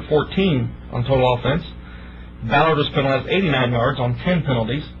 414 on total offense. Ballard was penalized 89 yards on 10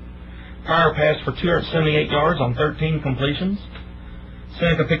 penalties. Pryor passed for 278 yards on 13 completions.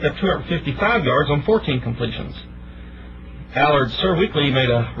 Seneca picked up 255 yards on 14 completions. Ballard's Sir Weekly made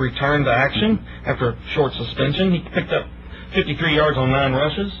a return to action after a short suspension. He picked up 53 yards on 9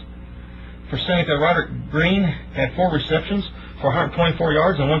 rushes. For Seneca, Roderick Green had 4 receptions for 124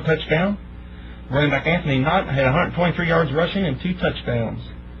 yards and 1 touchdown. Running back Anthony Knott had 123 yards rushing and 2 touchdowns.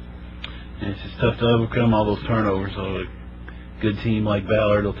 And it's just tough to overcome all those turnovers. So a good team like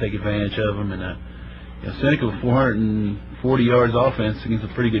Ballard will take advantage of them. And Seneca with 440 yards offense against a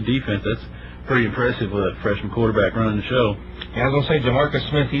pretty good defense. That's pretty impressive with a freshman quarterback running the show. Yeah, I was going to say, Jamarcus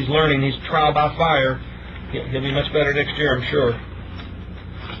Smith, he's learning. He's trial by fire. He'll be much better next year, I'm sure.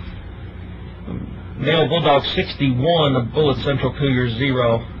 Male Bulldogs 61, the Bullitt Central Cougars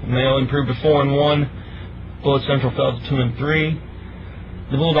 0. Male improved to 4-1. Bullitt Central fell to 2-3.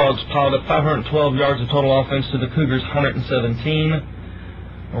 The Bulldogs piled up 512 yards of total offense to the Cougars' 117.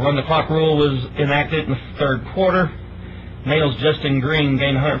 A run-the-clock rule was enacted in the 3rd quarter. Male's Justin Green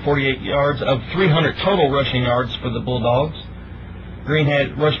gained 148 yards of 300 total rushing yards for the Bulldogs. Green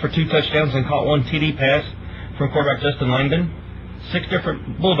had rushed for 2 touchdowns and caught 1 TD pass from quarterback Justin Langdon. 6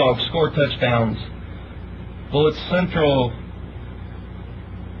 different Bulldogs scored touchdowns. Bullitt Central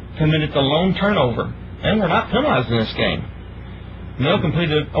committed the lone turnover and were not penalized in this game. Male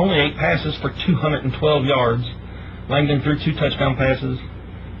completed only 8 passes for 212 yards. Langdon threw 2 touchdown passes.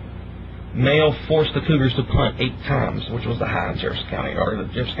 Male forced the Cougars to punt 8 times, which was the high in Jefferson County, or the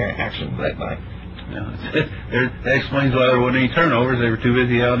Jefferson County action that night. That explains why there wasn't any turnovers. They were too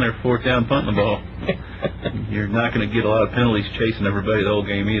busy out on their 4th down punting the ball. You're not going to get a lot of penalties chasing everybody the whole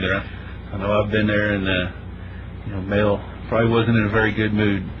game either. I know I've been there, and Male probably wasn't in a very good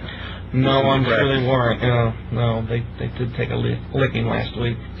mood. No, I'm sure they weren't. No, they did take a licking last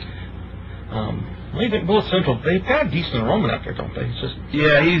week. I think Bullitt Central, they've got a decent enrollment out there, don't they? It's just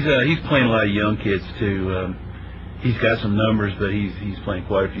he's playing a lot of young kids too. He's got some numbers, but he's playing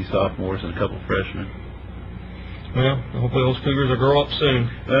quite a few sophomores and a couple of freshmen. Well, hopefully those Cougars will grow up soon.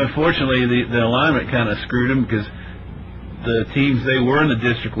 Unfortunately, the alignment kind of screwed them because the teams they were in the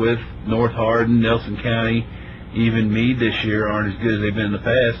district with, North Hardin, Nelson County, even Meade this year, aren't as good as they've been in the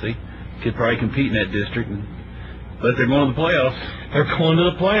past. They could probably compete in that district, but they're going to the playoffs. They're going to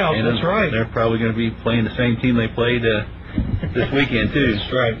the playoffs, and that's right. They're probably going to be playing the same team they played this weekend, too.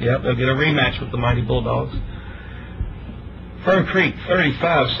 That's right, yep. They'll get a rematch with the Mighty Bulldogs. Fern Creek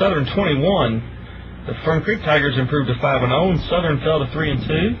 35, Southern 21. The Fern Creek Tigers improved to 5-0, and Southern fell to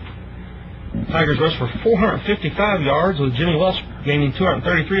 3-2. Tigers rushed for 455 yards, with Jimmy Welsh gaining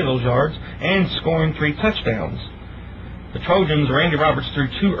 233 of those yards and scoring 3 touchdowns. The Trojans, Randy Roberts threw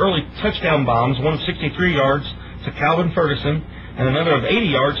 2 early touchdown bombs, one of 63 yards to Calvin Ferguson and another of 80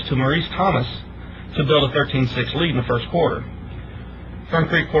 yards to Maurice Thomas to build a 13-6 lead in the 1st quarter. Fern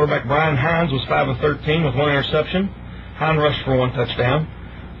Creek quarterback Brian Hines was 5 of 13 with 1 interception. Hines rushed for 1 touchdown.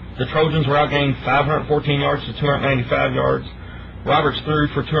 The Trojans were outgained 514 yards to 295 yards. Roberts threw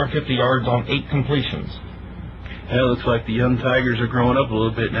for 250 yards on 8 completions. It looks like the young Tigers are growing up a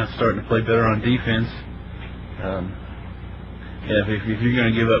little bit now, starting to play better on defense. If you're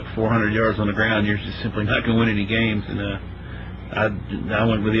going to give up 400 yards on the ground, you're just simply not going to win any games. And I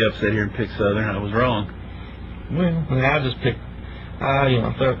went with the upset here and picked Southern. I was wrong. Well, I just picked.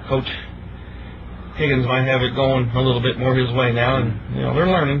 I thought Coach Higgins might have it going a little bit more his way now, and they're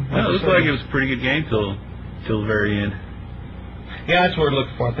learning. Well, it looked like it was a pretty good game till the very end. Yeah, that's what we're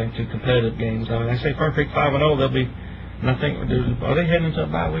looking for, I think, 2 competitive games. I mean, I say Fern Creek 5-0, they'll be. And I think are they heading into a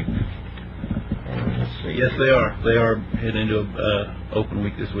bye week? Let's see. Yes, they are. They are heading into a open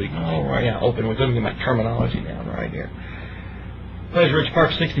week this week. Oh, right, yeah, open week. Let me get my terminology down right here. Pleasure Ridge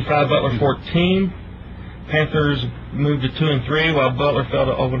Park 65, Butler 14. Panthers moved to 2-3, while Butler fell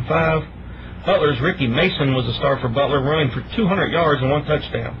to 0-5. Butler's Ricky Mason was the star for Butler, running for 200 yards and 1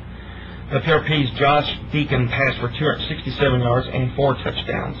 touchdown. The PRP's Josh Deacon passed for 267 yards and 4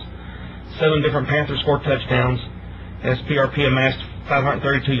 touchdowns. 7 different Panthers scored touchdowns as PRP amassed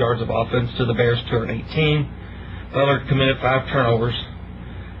 532 yards of offense to the Bears' 218. Butler committed 5 turnovers.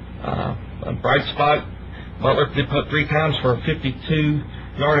 A bright spot, Butler did put 3 times for a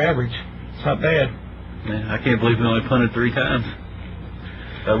 52-yard average. It's not bad. Yeah, I can't believe we only punted 3 times.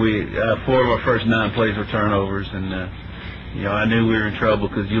 4 of our first 9 plays were turnovers, and I knew we were in trouble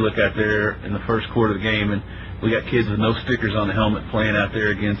because you look out there in the first quarter of the game, and we got kids with no stickers on the helmet playing out there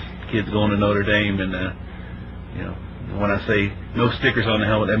against kids going to Notre Dame, and when I say no stickers on the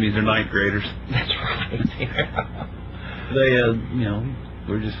helmet, that means they're ninth graders. That's right. They,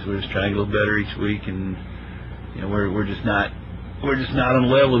 we're just trying to get a little better each week, and we're just not on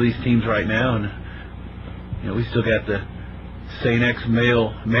the level of these teams right now, and we still got the St. X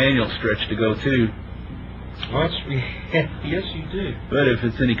male manual stretch to go too. Well, yes, you do. But if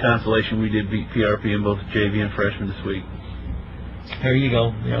it's any consolation, we did beat PRP in both JV and freshman this week. There you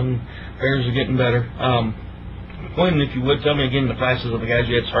go. Young Bears are getting better. Quinn, if you would, tell me again the classes of the guys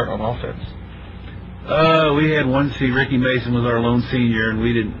you had start on offense. We had one Ricky Mason was our lone senior, and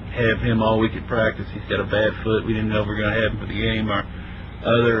we didn't have him all week at practice. He's got a bad foot. We didn't know if we were going to have him for the game. Our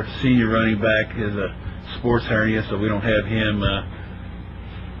other senior running back is a sports hernia, so we don't have him.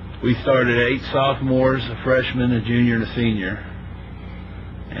 We started 8 sophomores, a freshman, a junior, and a senior.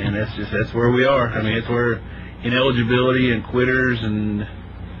 And that's where we are. I mean, it's where ineligibility and quitters and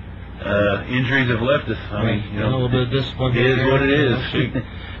injuries have left us. I mean, a little bit of discipline. It is what it is.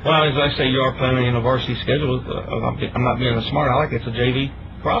 Well, as I say, you are planning in a varsity schedule. I'm not being smart. I like it's a JV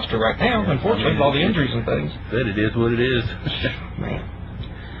roster right now, unfortunately, with all the injuries and things. But it is what it is. Man.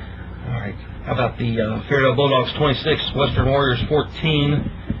 All right. How about the Fairdale Bulldogs 26, Western Warriors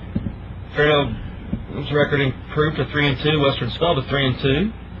 14. Fairdale's record improved to 3-2. Western fell to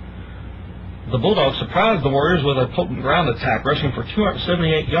 3-2. The Bulldogs surprised the Warriors with a potent ground attack, rushing for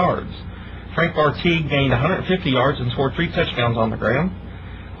 278 yards. Frank Bartigue gained 150 yards and scored 3 touchdowns on the ground.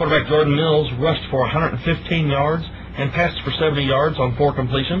 Quarterback Jordan Mills rushed for 115 yards and passed for 70 yards on 4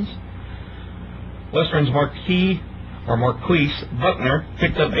 completions. Western's Marquise Buckner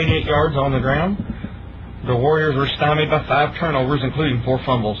picked up 88 yards on the ground. The Warriors were stymied by 5 turnovers, including 4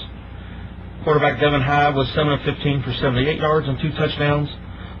 fumbles. Quarterback Devin Hyde was 7 of 15 for 78 yards and 2 touchdowns,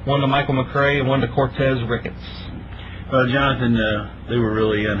 one to Michael McCray and one to Cortez Ricketts. Well, Jonathan, they were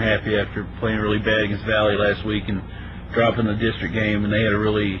really unhappy after playing really bad against Valley last week and dropping the district game, and they had a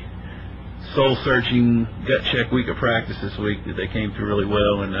really soul-searching, gut-check week of practice this week that they came through really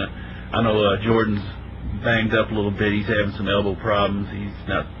well. And I know Jordan's banged up a little bit. He's having some elbow problems. He's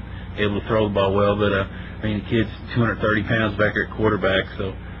not able to throw the ball well, but the kid's 230 pounds back there at quarterback,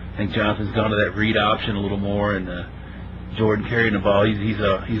 so I think Jonathan's gone to that read option a little more, and Jordan carrying the ball, he's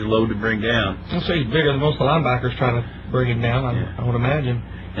a load to bring down. I'll say he's bigger than most of the linebackers trying to bring him down, I would imagine.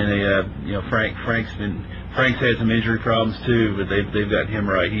 And they, Frank's had some injury problems too, but they've got him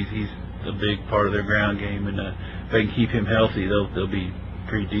right. He's a big part of their ground game, and if they can keep him healthy, they'll be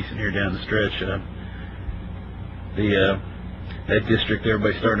pretty decent here down the stretch. That district,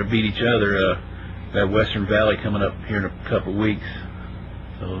 everybody's starting to beat each other. That Western Valley coming up here in a couple of weeks,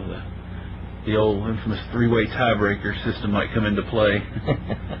 so the old infamous 3-way tiebreaker system might come into play.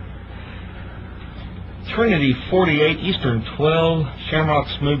 Trinity 48, Eastern 12.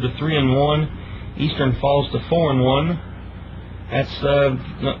 Shamrocks moved to 3-1. Eastern falls to 4-1. That's the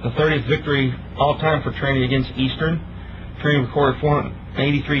 30th victory all-time for Trinity against Eastern. Trinity recorded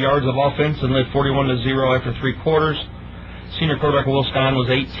 483 yards of offense and led 41-0 after 3 quarters. Senior quarterback Will Stein was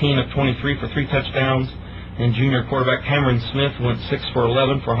 18 of 23 for 3 touchdowns, and junior quarterback Cameron Smith went 6 for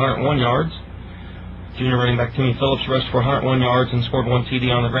 11 for 101 yards. Junior running back Timmy Phillips rushed for 101 yards and scored 1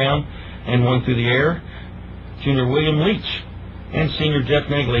 TD on the ground and 1 through the air. Junior William Leach and senior Jeff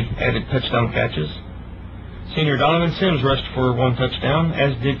Nagley added touchdown catches. Senior Donovan Sims rushed for 1 touchdown,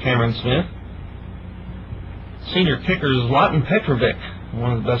 as did Cameron Smith. Senior kicker is Lawton Petrovic,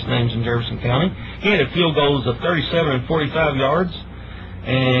 one of the best names in Jefferson County. He had field goals of 37 and 45 yards,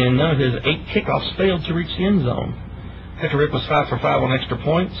 and none of his 8 kickoffs failed to reach the end zone. Petrovic was 5 for 5 on extra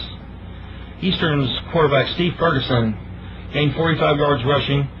points. Eastern's quarterback Steve Ferguson gained 45 yards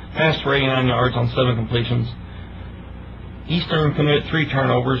rushing, passed for 89 yards on 7 completions. Eastern committed 3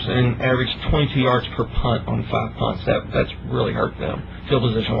 turnovers and averaged 22 yards per punt on 5 punts. That's really hurt them, field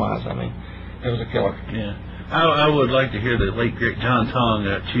position-wise. It was a killer. Yeah. I would like to hear the late, great John Tong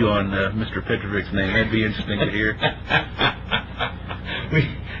chew on Mr. Petrovic's name. That'd be interesting to hear. we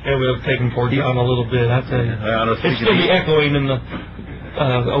have taken poor John a little bit, I tell you. It's still be echoing in the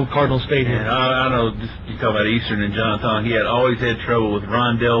old Cardinal Stadium. Yeah, I know, just you talk about Eastern and John Tong, he had always had trouble with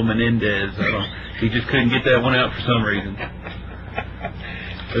Rondell Menendez. He just couldn't get that one out for some reason.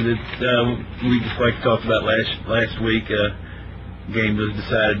 But we just like to talk about last week, game was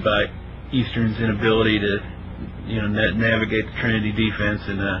decided by Eastern's inability to navigate the Trinity defense,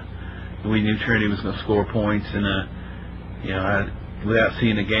 and we knew Trinity was going to score points, and without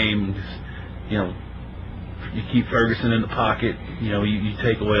seeing the game, you keep Ferguson in the pocket, you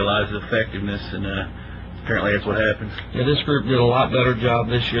take away a lot of his effectiveness, and apparently that's what happens. Yeah, this group did a lot better job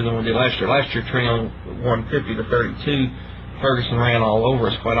this year than we did last year. Last year, Trino won 50-32. Ferguson ran all over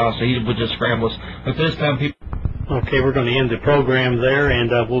us, quite honestly. He would just scramble us. But this time, people... Okay, we're going to end the program there,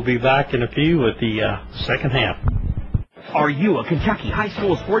 and we'll be back in a few with the second half. Are you a Kentucky high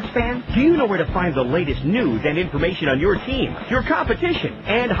school sports fan? Do you know where to find the latest news and information on your team, your competition,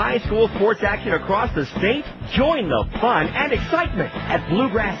 and high school sports action across the state? Join the fun and excitement at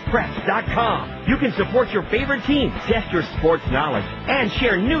BluegrassPreps.com. You can support your favorite team, test your sports knowledge, and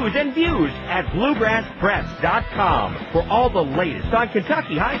share news and views at BluegrassPreps.com for all the latest on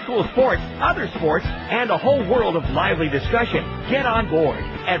Kentucky high school sports, other sports, and a whole world of lively discussion. Get on board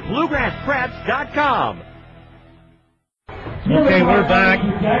at BluegrassPreps.com. Okay, we're back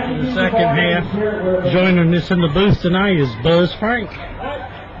in the second half. Joining us in the booth tonight is Buzz Frank.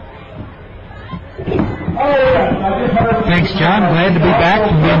 Thanks, John. Glad to be back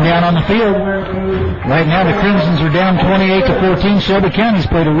and being down on the field. Right now, the Crimsons are down 28-14. Shelby County's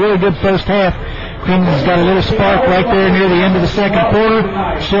played a really good first half. Crimson's got a little spark right there near the end of the second quarter.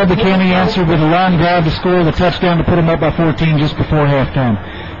 Shelby County answered with a long drive to score the touchdown to put them up by 14 just before halftime.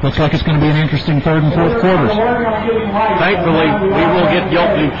 Looks like it's going to be an interesting third and fourth quarters. Thankfully, we will get the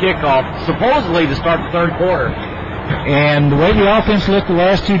opening kickoff, supposedly to start the third quarter. And the way the offense looked the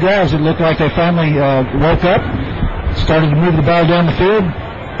last two drives, it looked like they finally woke up, started to move the ball down the field,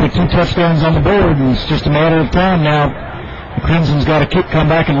 put 2 touchdowns on the board, and it's just a matter of time now. The Crimson's got to come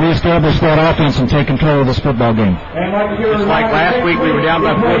back and reestablish that offense and take control of this football game. Just like last week, we were down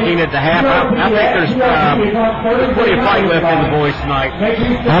by 14 at the half. I think there's plenty of fight left in the boys tonight.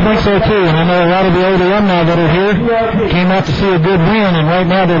 I think so, too. And I know a lot of the old alumni that are here came out to see a good win, and right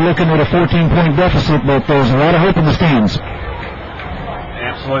now they're looking at a 14-point deficit, but there's a lot of hope in the stands.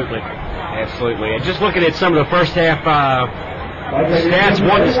 Absolutely. Absolutely. And just looking at some of the first half stats,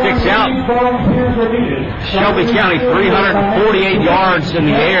 one that sticks out, Shelby County 348 yards in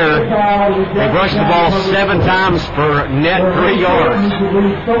the air. They rushed the ball 7 times for net 3 yards.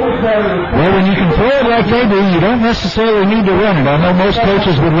 Well, when you can throw it like they do, you don't necessarily need to run it. I know most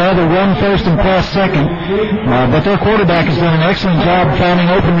coaches would rather run first and pass second, but their quarterback has done an excellent job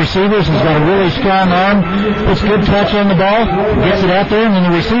finding open receivers. He's got a really strong arm, puts good touch on the ball, gets it out there, and then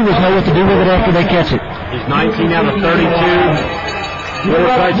the receivers know what to do with it after they catch it. He's 19 out of 32. 4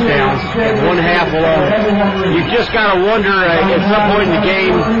 touchdowns, 1 half alone. You've just got to wonder at some point in the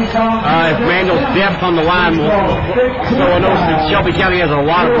game if Manuel's depth on the line will. So I noticed that Shelby County has a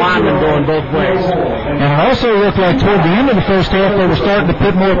lot of linemen going both ways. And it also looked like toward the end of the first half they were starting to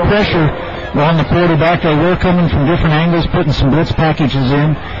put more pressure on the quarterback. They were coming from different angles, putting some blitz packages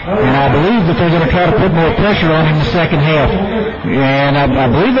in. And I believe that they're going to try to put more pressure on him in the second half. And I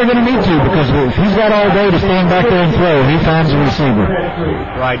believe they're going to need to, because if he's got all day to stand back there and throw, he finds a receiver.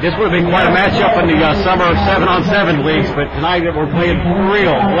 Right, this would have been quite a matchup in the summer 7-on-7 leagues, but tonight we're playing for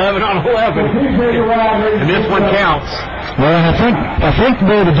real, 11-on-11, and this one counts. Well, and I think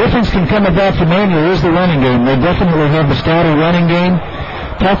where the difference can come about for Manuel is the running game. They definitely have a stouter running game.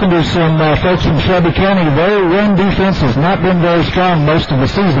 Talking to some folks from Shelby County, their run defense has not been very strong most of the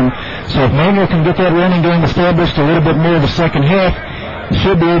season. So if Manuel can get that running game established a little bit more the second half,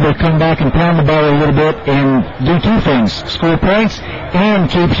 should be able to come back and pound the ball a little bit and do 2 things: score points and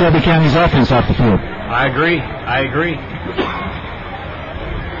keep Shelby County's offense off the field. I agree.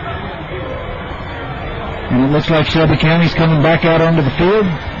 And it looks like Shelby County's coming back out onto the field.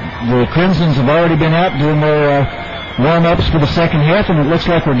 The Crimsons have already been out doing their warm-ups for the second half, and it looks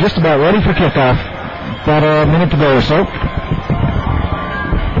like we're just about ready for kickoff. About a minute to go or so.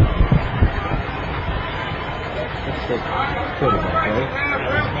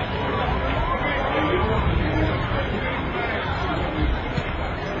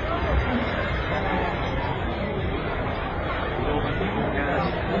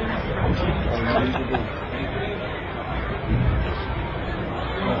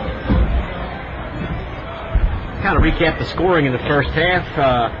 Kind of recap the scoring in the first half.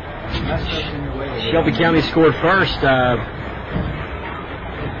 Shelby County scored first.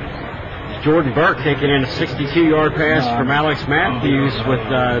 Jordan Burke taking in a 62-yard pass from Alex Matthews with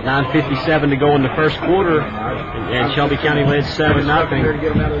 9:57 to go in the first quarter, and Shelby County led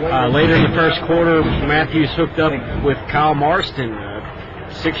 7-0. Later in the first quarter, Matthews hooked up with Kyle Marston, a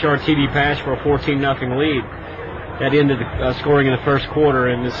 6-yard TD pass for a 14-0 lead. That ended the scoring in the first quarter.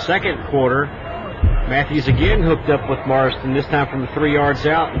 In the second quarter, Matthews again hooked up with Marston, this time from 3 yards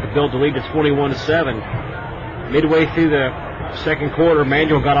out, to build the lead to 21-7. Midway through the second quarter,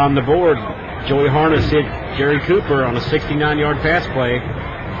 Manuel got on the board. Joey Harness hit Jerry Cooper on a 69-yard pass play.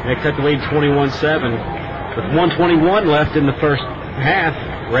 They cut the lead 21-7. With 1:21 left in the first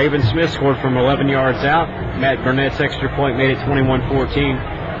half, Raven Smith scored from 11 yards out. Matt Burnett's extra point made it 21-14.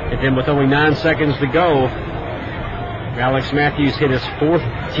 And then with only 9 seconds to go, Alex Matthews hit his 4th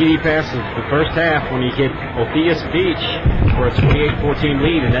TD pass of the first half when he hit Ophius Beach for a 28-14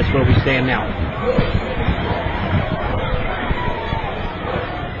 lead, and that's where we stand now.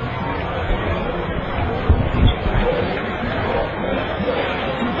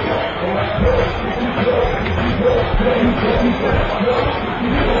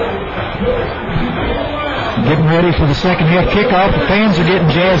 Getting ready for the second half kickoff. The fans are getting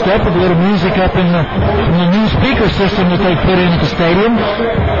jazzed up with a little music up in the new speaker system that they put in at the stadium.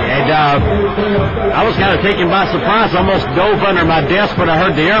 And I was kind of taken by surprise. I almost dove under my desk when I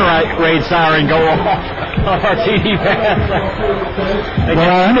heard the air raid siren go off on our TV pass. Well,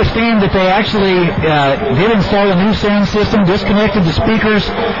 I understand that they actually did install a new sound system, disconnected the speakers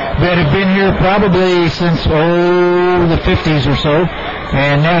that have been here probably since, the 50s or so,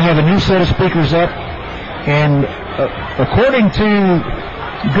 and now have a new set of speakers up. And according to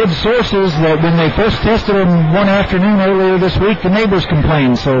good sources, that when they first tested them one afternoon earlier this week, the neighbors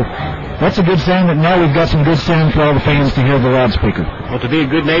complained. So that's a good sign that now we've got some good sound for all the fans to hear the loudspeaker. Well, to be a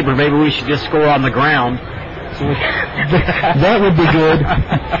good neighbor, maybe we should just score on the ground. That would be good.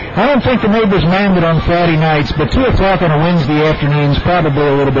 I don't think the neighbors mind it on Friday nights, but 2 o'clock on a Wednesday afternoon is probably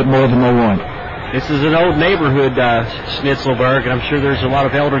a little bit more than they want. This is an old neighborhood, Schnitzelberg, and I'm sure there's a lot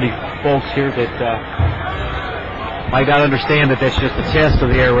of elderly folks here that might not understand that that's just a test of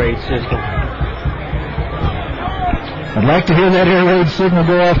the air raid system. I'd like to hear that air raid signal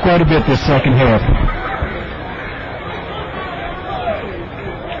go off quite a bit this second half.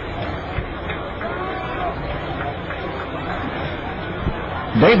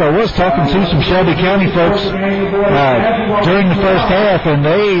 Dave, I was talking to some Shelby County folks during the first half, and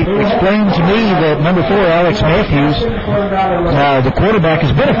they explained to me that number 4, Alex Matthews, the quarterback,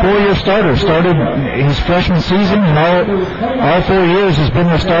 has been a 4-year starter. Started his freshman season, and all 4 years has been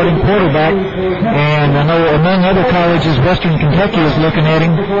their starting quarterback. And I know among other colleges, Western Kentucky is looking at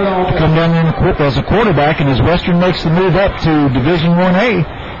him to come down there as a quarterback, and as Western makes the move up to Division 1A,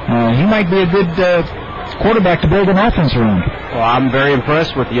 he might be a good quarterback to build an offense around. Well, I'm very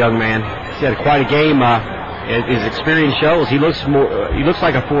impressed with the young man. He's had quite a game. His experience shows he looks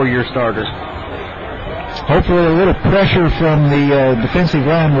like a 4-year starter. Hopefully, a little pressure from the defensive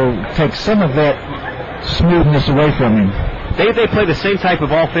line will take some of that smoothness away from him. They play the same type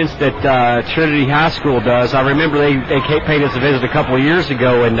of offense that Trinity High School does. I remember they paid us a visit a couple of years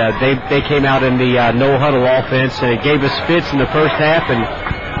ago, and they came out in the no huddle offense, and it gave us fits in the first half. And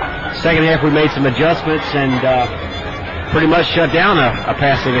second half, we made some adjustments and pretty much shut down a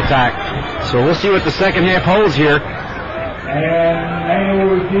passing attack. So we'll see what the second half holds here.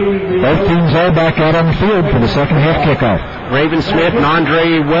 Both teams are back out on the field for the second half kickoff. Raven Smith and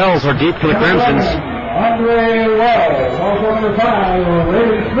Andre Wells are deep for the Crimsons. Andre Wells, also number 5,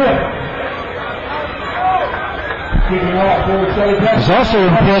 Raven Smith. I was also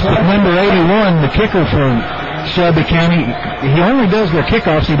impressed with number 81, the kicker for Shelby County. He only does their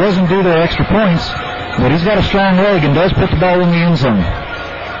kickoffs. He doesn't do their extra points, but he's got a strong leg and does put the ball in the end zone.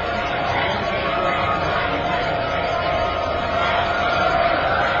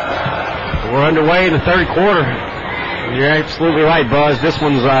 We're underway in the third quarter. You're absolutely right, Buzz. This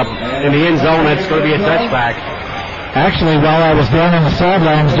one's in the end zone. It's going to be a touchback. Actually, while I was down on the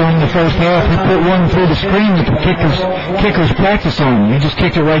sidelines during the first half, he put one through the screen that the kickers practice on. He just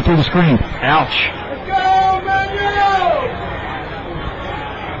kicked it right through the screen. Ouch.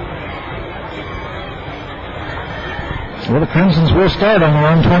 Well, the Crimsons will start on their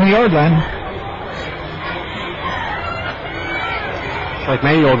own 20-yard line. Looks like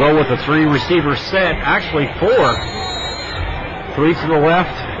Manuel will go with a 3-receiver set. Actually, 4. 3 to the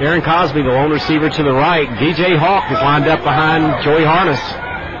left. Aaron Cosby, the lone receiver, to the right. DJ Hawk is lined up behind Joey Harness.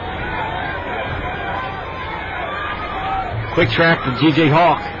 Quick track to DJ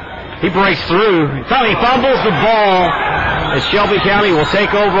Hawk. He breaks through. He fumbles the ball as Shelby County will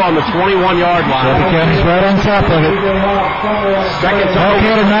take over on the 21-yard line. Shelby County's right on top of it. Second Hawk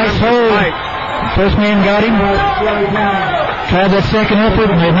had a nice hold. First man got him. Tried that second effort,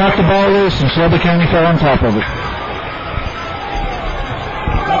 and they knocked the ball loose, and Shelby County fell on top of it.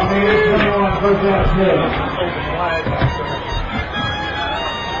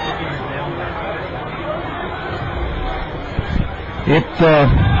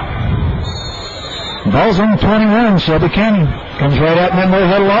 Ball's on 21, Shelby County. Comes right out in that no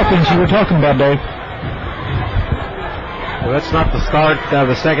huddle offense you were talking about, Dave. Well, that's not the start of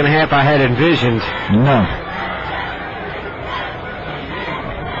the second half I had envisioned. No.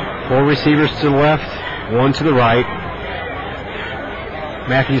 4 receivers to the left, 1 to the right.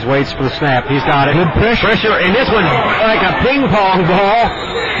 Matthews waits for the snap. He's got it. Good pressure. And this one like a ping pong ball.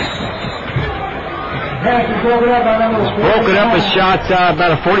 Broken up and shot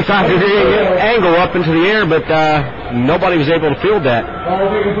about a 45-degree angle up into the air, but nobody was able to field that.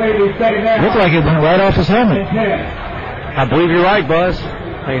 Looked like it went right off his helmet. I believe you're right, Buzz.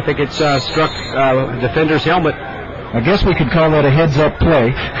 I think it struck the defender's helmet. I guess we could call that a heads-up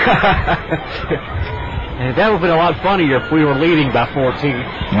play. And that would have been a lot funnier if we were leading by 14.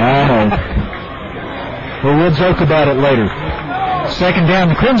 I know. Well, we'll joke about it later. Second down.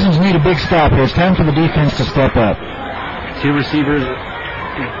 The Crimsons need a big stop here. It's time for the defense to step up. 2 receivers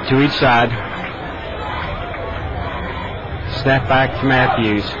to each side. Snap back to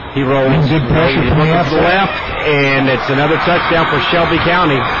Matthews. He rolls. Good pressure from the to the left, and it's another touchdown for Shelby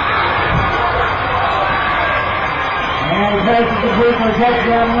County.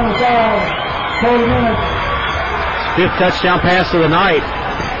 Fifth touchdown pass of the night.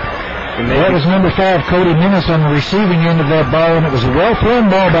 That was number 5, Cody Minnis, on the receiving end of that ball, and it was a well-thrown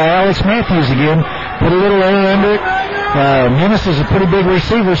ball by Alex Matthews again. Put a little air under it. Minnis is a pretty big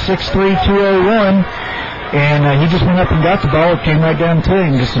receiver, 6'3", 201, and he just went up and got the ball. It came right down to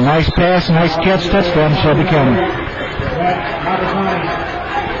him. Just a nice pass, nice catch, touchdown, Shelby County.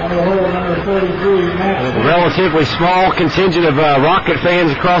 The relatively small contingent of Rocket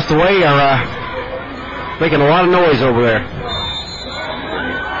fans across the way are making a lot of noise over there.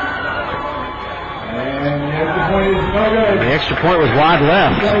 The extra point was wide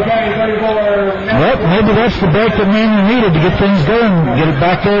left. Well, maybe that's the break that Manual needed to get things going, get it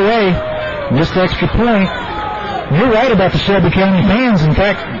back their way. Just extra point. You're right about the Shelby County fans. In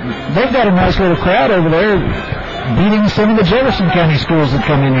fact, they've got a nice little crowd over there beating some of the Jefferson County schools that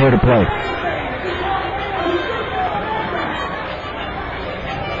come in here to play.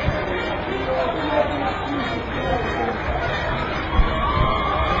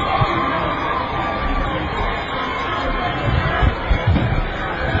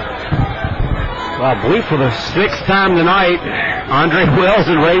 Well, I believe for the 6th time tonight, Andre Wells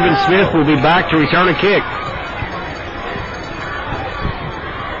and Raven Smith will be back to return a kick.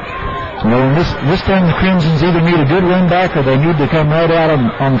 Well, this time the Crimsons either need a good run back or they need to come right out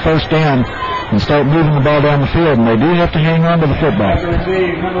on first down and start moving the ball down the field, and they do have to hang on to the football.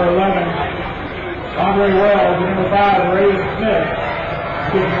 Number 11, Andre Wells, number 5, Raven Smith.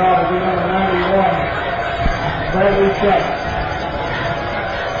 Kicking off will be number 91, Bradley Shutt.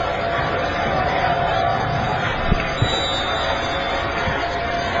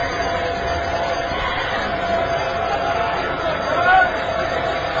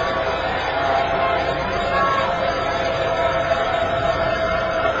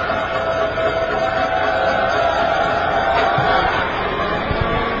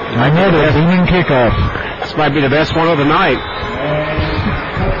 I know the evening kickoff. This might be the best one of the night.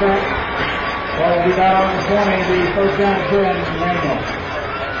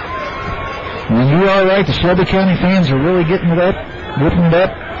 And you are right, the Shelby County fans are really getting it up, whipping it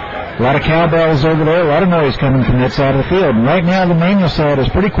up. A lot of cowbells over there, a lot of noise coming from that side of the field. And right now the Manual side is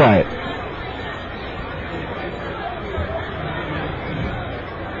pretty quiet.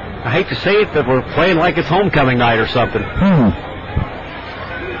 I hate to say it, but we're playing like it's homecoming night or something.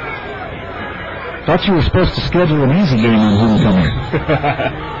 Thought you were supposed to schedule an easy game on homecoming.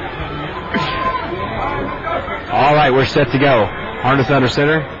 All right, we're set to go. Harness under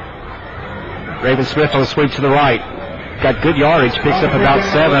center. Raven Smith on the sweep to the right. Got good yardage, picks up about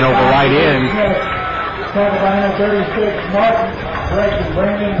 7 over right end.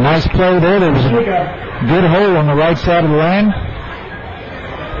 Nice play there. There was a good hole on the right side of the line.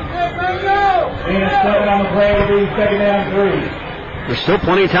 There's still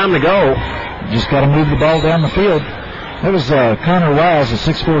plenty of time to go. Just got to move the ball down the field. That was Connor Wiles, a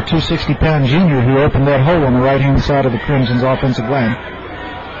 6'4", 260-pound junior, who opened that hole on the right-hand side of the Crimson's offensive line.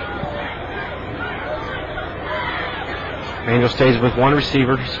 Manual stays with one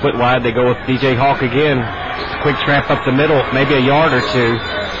receiver, split wide. They go with DJ Hawk again. Just a quick trap up the middle, maybe a yard or two.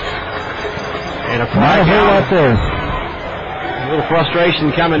 And a flag out there. A little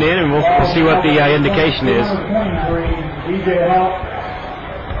frustration coming in, and we'll see what the indication is. DJ Hawk.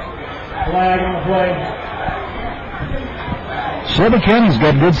 Flag on the play. Shelby County's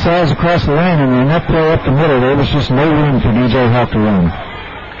got good size across the line, and in that play up the middle, there was just no room for DJ Hawk to run.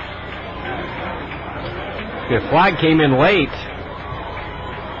 The flag came in late.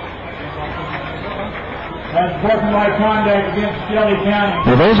 That's sportsmanlike conduct against Shelby County.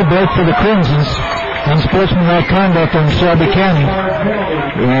 Well, there's a break for the Crimsons. Unsportsmanlike conduct on Shelby County.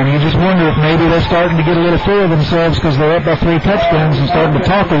 And you just wonder if maybe they're starting to get a little full of themselves because they're up by 3 touchdowns and starting to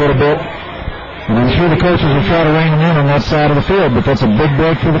talk a little bit. And I'm sure the coaches will try to rein them in on that side of the field, but that's a big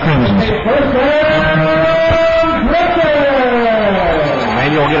break for the Crimsons.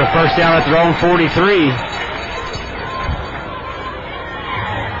 Manuel will get a first down at their own 43.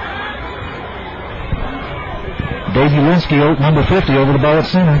 Davey Linsky, number 50, over the ball at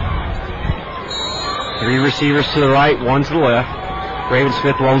center. 3 receivers to the right, 1 to the left. Raven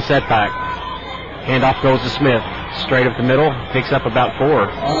Smith lone setback. Handoff goes to Smith. Straight up the middle, picks up about 4.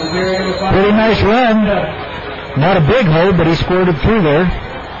 Pretty nice run. Not a big hole, but he squirted through there.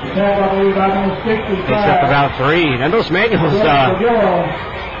 Picks up about 3. Now those Manuel's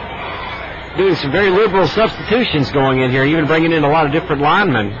doing some very liberal substitutions going in here, even bringing in a lot of different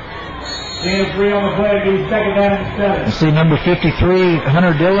linemen. You see number 53,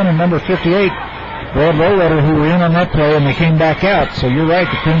 Hunter Dillon, and number 58, Brad Lowletter, who were in on that play, and they came back out. So you're right,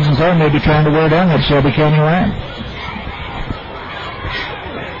 the Crimsons are maybe trying to wear down that Shelby County line.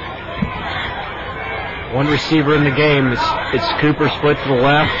 1 receiver in the game. It's Cooper split to the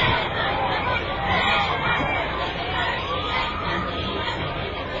left.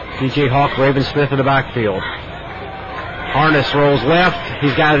 DJ Hawk, Raven Smith in the backfield. Harness rolls left.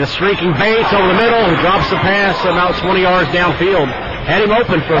 He's got a streaking Bates over the middle and drops the pass about 20 yards downfield. Had him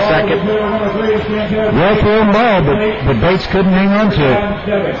open for a second. Well thrown ball, but Bates couldn't hang on to it.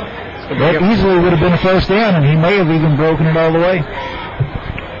 That easily would have been a first down, and he may have even broken it all the way.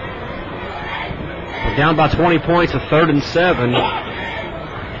 We're down by 20 points, a 3rd and 7.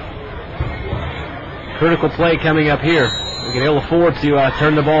 Critical play coming up here. We can ill afford to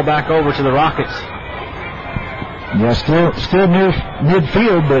turn the ball back over to the Rockets. Yeah, still near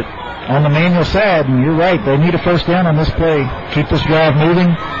midfield, but on the Manuel side, and you're right, they need a first down on this play. Keep this drive moving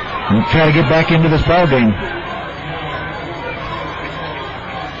and try to get back into this ball game.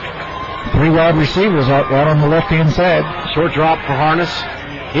 3 wide receivers out on the left-hand side. Short drop for Harness.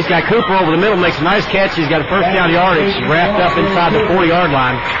 He's got Cooper over the middle, makes a nice catch. He's got a first down yardage, wrapped up inside the 40-yard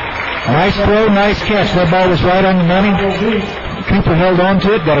line. Nice throw, nice catch. That ball was right on the money. Cooper held on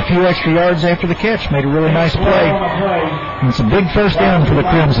to it, got a few extra yards after the catch, made a really nice play. And it's a big first down for the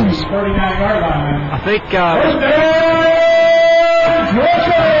Crimsons. I think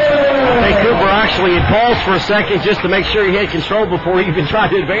Cooper actually had paused for a second just to make sure he had control before he even tried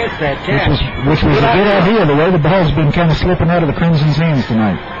to advance that catch. Which was a good idea, the way the ball's been kind of slipping out of the Crimson's hands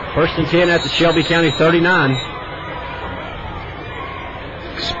tonight. 1st and 10 at the Shelby County 39.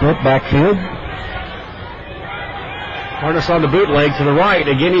 Split backfield. Harness on the bootleg to the right.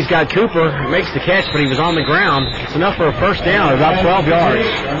 Again, he's got Cooper. Makes the catch, but he was on the ground. It's enough for a first down, about 12 yards.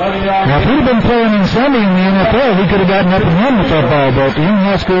 Now, if he'd have been playing in Sunday in the NFL, he could have gotten up and run with that ball, but in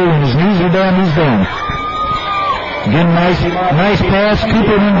high school, when his knees are down, he's down. Again, nice pass.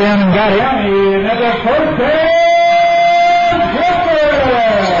 Cooper went down and got it.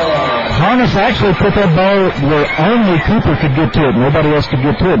 Harness actually put that ball where only Cooper could get to it. Nobody else could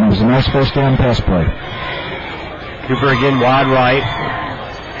get to it, and it was a nice first down pass play. Cooper again wide right.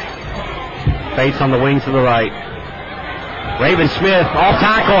 Bates on the wing to the right. Raven Smith off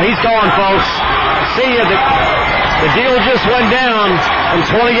tackle. He's gone, folks. See you. The deal just went down from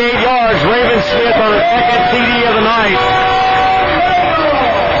 28 yards. Raven Smith on the second TD of the night.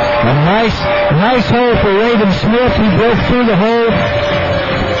 A nice hole for Raven Smith. He broke through the hole.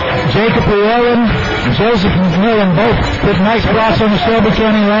 Jacob Llewellyn and Joseph McMillan both put nice blocks on the Shelby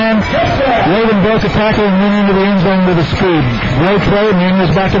County line. Raven broke a tackle and went into the end zone with a speed. Great play, and then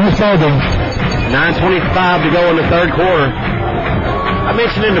was back in this ballgame. 9:25 to go in the 3rd quarter. I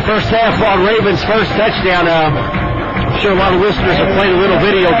mentioned in the first half on Raven's first touchdown, I'm sure a lot of listeners have played a little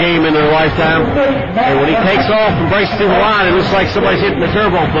video game in their lifetime. And when he takes off and breaks through the line, it looks like somebody's hitting the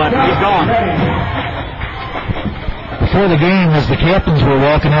turbo button. He's gone. Before the game, as the captains were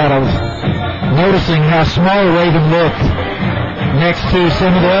walking out, I was noticing how small Raven looked next to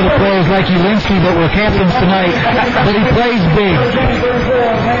some of the other players like Ulinski that were captains tonight. But he plays big.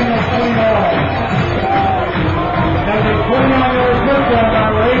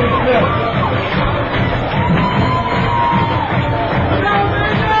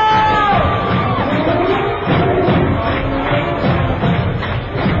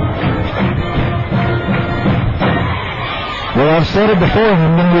 Well, I've said it before and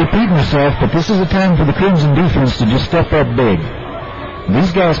I'm going to repeat myself, but this is a time for the Crimson defense to just step up big.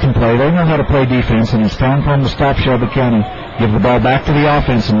 These guys can play. They know how to play defense, and it's time for them to stop Shelby County, give the ball back to the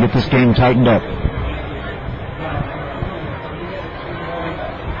offense, and get this game tightened up.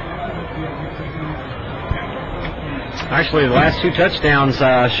 Actually, the last 2 touchdowns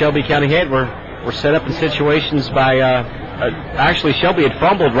Shelby County had were set up in situations by... actually, Shelby had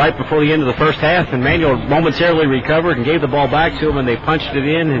fumbled right before the end of the first half, and Manuel momentarily recovered and gave the ball back to him, and they punched it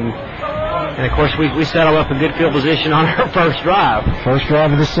in, and And, of course, we settled up in good field position on our first drive. First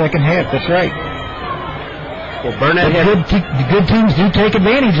drive of the second half, that's right. Well, Burnett had... The good teams do take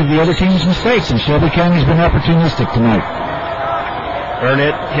advantage of the other team's mistakes, and Shelby County's been opportunistic tonight.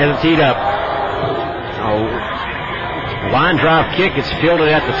 Burnett has it teed up. Oh, line drive kick. It's fielded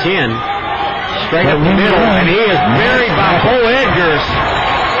at the 10. Straight up the middle, and he is buried by Bo Edgars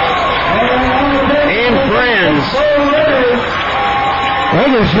and friends.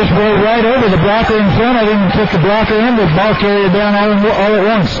 Edgars just rolled right over the blocker in front of him and took the blocker and the ball carrier down all at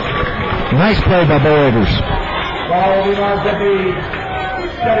once. Nice play by Bo Edgars. Ball will be marked at the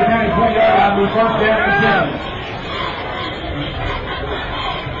Shelby County 20-yard line. We first down and 10.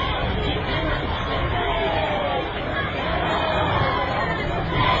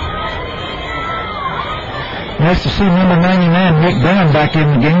 Nice to see number 99, Nick Brown, back in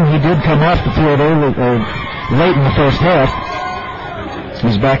the game. He did come off the field late in the first half.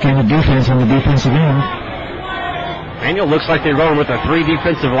 He's back in the defense on the defensive end. Manual looks like they're rolling with a 3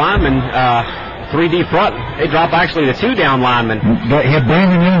 defensive linemen, 3D front. They drop actually the 2 down linemen. But he had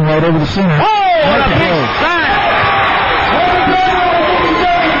Brandon in right over the center. Oh, what a big sack!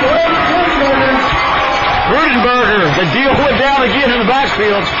 Rudenberger, the deal went down again in the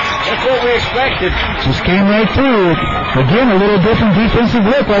backfield. That's what we expected. Just came right through. Again, a little different defensive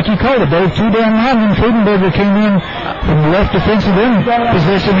look, like you called it. Those 2 down linemen. Rudenberger came in from the left defensive end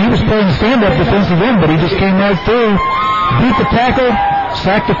position. He was playing stand-up defensive end, but he just came right through, beat the tackle,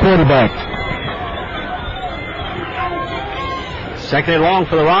 sacked the quarterback. Second and long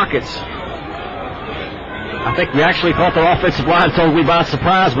for the Rockets. I think we actually caught their offensive line totally by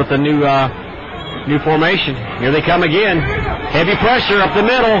surprise with the new formation. Here they come again. Heavy pressure up the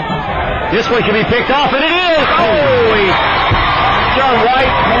middle. This one can be picked off, and it is! Oh, John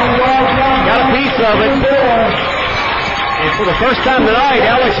White got a piece of it. And for the first time tonight,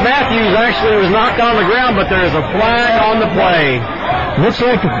 Alex Matthews actually was knocked on the ground, but there is a flag on the play. Looks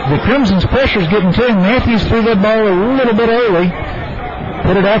like the Crimson's pressure's getting to him. Matthews threw that ball a little bit early.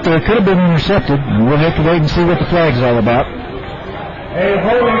 Put it out there. It could have been intercepted. We'll have to wait and see what the flag's all about. A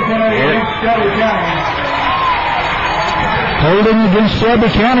holding penalty against Shelby County. Holding against Shelby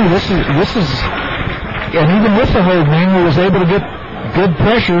County. This is, and even with the hold, Manuel was able to get good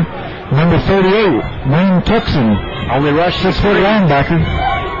pressure. Number 38, Wayne Tuxon, only rush 6-foot linebacker.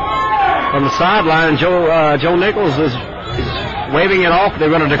 From the sideline, Joe Nichols is waving it off. They're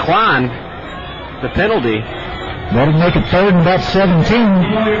going to decline the penalty. That'll make it 3rd and about 17.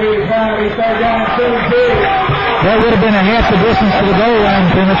 That would have been a half the distance to the goal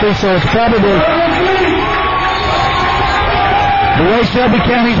line penalty, so it's probably the way Shelby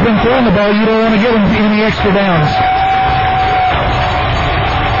County's been throwing the ball, you don't want to give them any extra downs.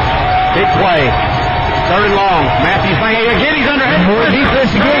 Big play. 3rd and long. Matthews again, he's under head. More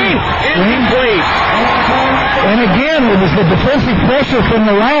defense again. Incomplete. And again, it was the defensive pressure from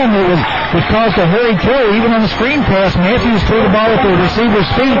the line that caused a hurried throw. Even on the screen pass, Matthews threw the ball at the receiver's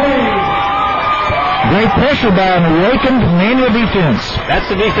feet. Great pressure by an awakened Manual defense. That's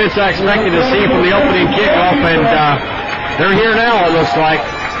the defense I expected to see from the opening kickoff, and they're here now, it looks like.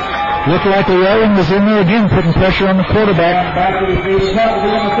 Looked like Llewellyn was in there again, putting pressure on the quarterback.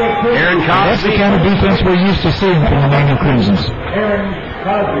 Aaron Cosby. That's the kind of defense we're used to seeing from the Manual Crimsons.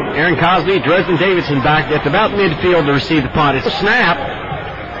 Aaron Cosby, Dresden Davidson back at about midfield to receive the punt. It's a snap.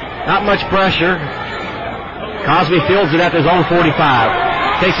 Not much pressure. Cosby fields it at his own 45.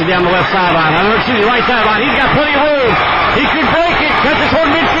 Takes it down the left sideline. Right sideline. He's got plenty of room. He could break it. Cuts it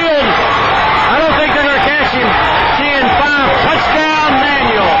toward midfield. I don't think they're going to catch him. 10-5. Touchdown,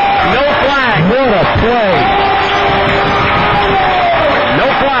 Manual. No flag. What a play. No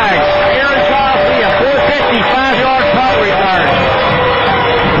flags. Aaron Cosby, a 455-yard punt return.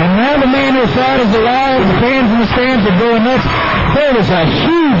 And now the Manual side is alive. The fans in the stands are going nuts. There was a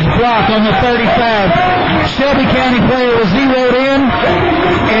huge block on the 35. Shelby County player was zeroed in,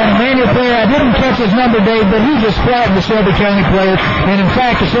 and a Manual player, I didn't catch his number, Dave, but he just flattened the Shelby County player. And in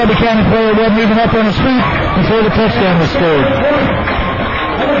fact, the Shelby County player wasn't even up on his feet before the touchdown was scored.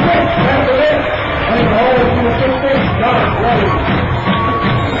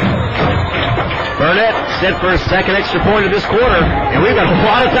 Burnett set for his second extra point of this quarter, and we've got a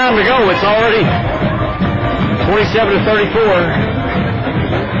lot of time to go. It's already 27-34.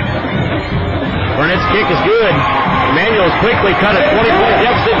 Burnett's kick is good. Emmanuel's quickly cut a 20-point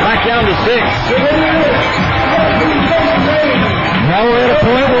deficit back down to 6. Now we're at a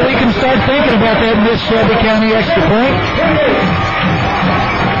point where we can start thinking about that missed Shelby County extra point.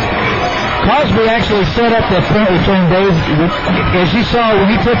 Cosby actually set up that punt return, Dave. As you saw,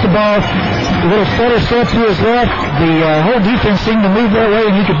 when he took the ball, a little stutter step to his left, the whole defense seemed to move that way,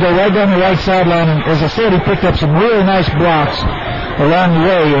 and he could go right down the right sideline. And as I said, he picked up some really nice blocks along the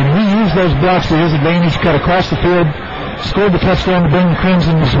way, and he used those blocks to his advantage, cut across the field, scored the touchdown to bring the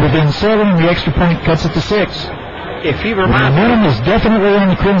Crimsons within 7, and the extra point cuts it to 6. If he The reminds momentum is definitely on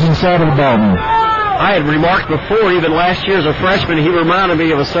the Crimson side of the ball now. I had remarked before, even last year as a freshman, he reminded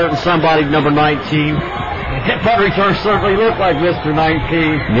me of a certain somebody, number 19. That punt return certainly looked like Mr.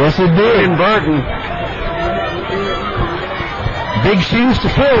 19. Yes, it did. In Burton. Big shoes to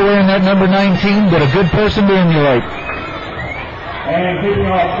fill wearing that number 19, but a good person to emulate. And kicking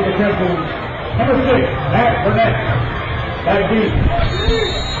off to the Crimson, number 6, Matt Burnett. Back deep.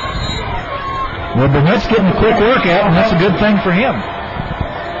 Well, Burnett's getting a quick workout, and that's a good thing for him.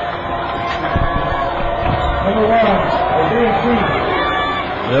 Number 1,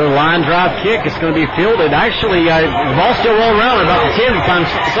 The line drive kick is going to be fielded. Actually, the ball's still rolling around about the 10 time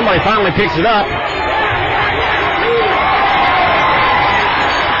somebody finally picks it up.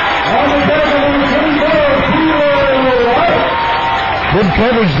 Good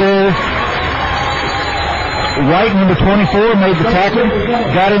coverage there. White, number 24, made the tackle.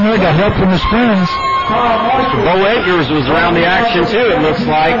 Got in there, got help from his friends. Bo Edgars was around the action, too, it looks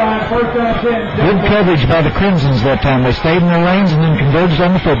like. Good coverage by the Crimsons that time. They stayed in their lanes and then converged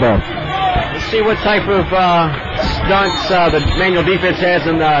on the football. Let's see what type of stunts the Manual defense has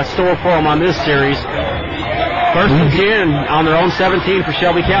in store for them on this series. First and 10 on their own 17 for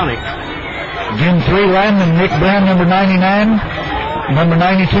Shelby County. Again, 3 linemen, Nick Brown, number 99, number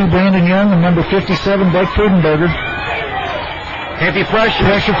 92, Brandon Young, and number 57, Blake Frudenberger. Heavy pressure.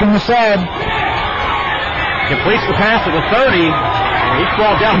 Pressure from the side. Completes the pass at the 30. He's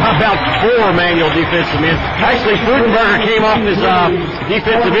brought down by about 4 Manual defensive men. Actually, Frudenberger came off his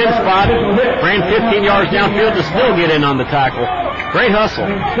defensive end spot, ran 15 yards downfield to still get in on the tackle. Great hustle.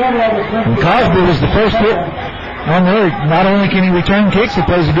 And Cosby was the first hit on there. Not only can he return kicks, he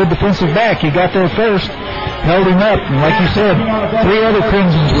plays a good defensive back. He got there first, held him up, and like you said, 3 other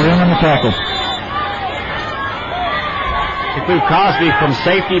Crimsons were in on the tackle. He moved Cosby from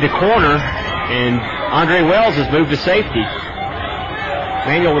safety to corner, and Andre Wells has moved to safety.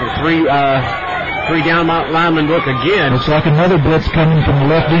 Manual with a 3 down lineman look again. Looks like another blitz coming from the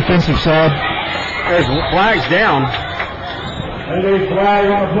left defensive side. There's flags down. And a flag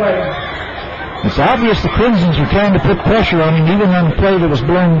on the play. It's obvious the Crimsons were trying to put pressure on him, even on the play that was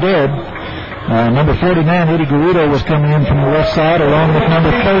blown dead. Number 49, Eddie Garrido, was coming in from the left side, along with number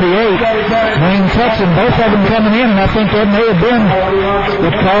 38, Wayne Texan. Both of them coming in, and I think that may have been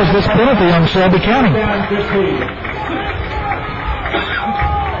what caused this penalty on Shelby County.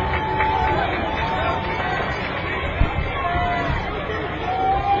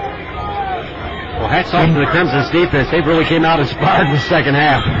 Well, hats off to the Crimson's defense. They really came out inspired in the second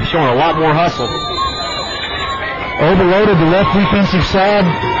half, showing a lot more hustle. Overloaded the left defensive side.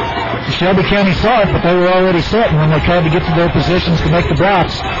 Shelby County saw it, but they were already set, and when they tried to get to their positions to make the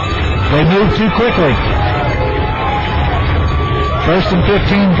blocks, they moved too quickly. First and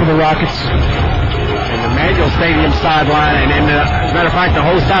 15 for the Rockets. And the Manual Stadium sideline, and as a matter of fact, the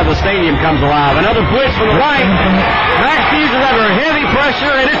whole side of the stadium comes alive. Another blitz from the right. Matthews is under heavy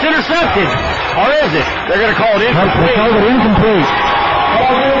pressure, and it's intercepted. Or is it? They're going to call it incomplete. They called it incomplete.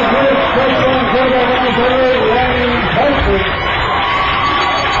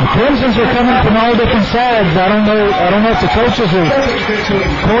 The Crimsons are coming from all different sides. I don't know if the coaches are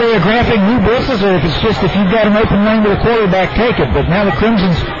choreographing new blitzes or if it's just if you've got an open lane with a quarterback, take it. But now the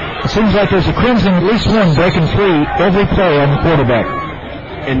Crimsons, it seems like there's a Crimson, at least one, breaking free every play on the quarterback.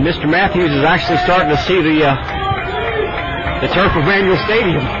 And Mr. Matthews is actually starting to see the turf of Manual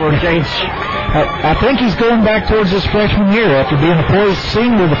Stadium for a change. I think he's going back towards his freshman year after being a poised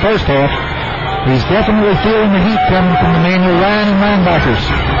senior the first half. He's definitely feeling the heat coming from the Manual line and linebackers.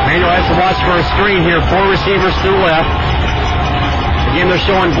 Manual has to watch for a screen here. 4 receivers to the left. Again, they're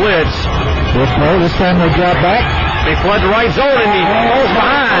showing blitz. This time they drop back. They flood the right zone, and he falls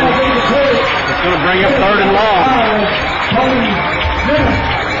behind. It's going to bring up 3rd and long.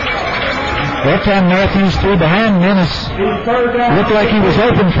 That time Matthews threw behind Menace. Looked like he was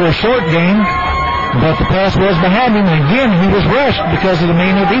open for a short gain, but the pass was behind him, and again he was rushed because of the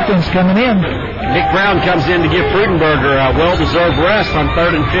Manual defense coming in. Nick Brown comes in to give Frudenberger a well-deserved rest on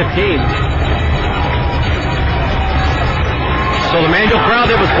 3rd and 15. So the Manual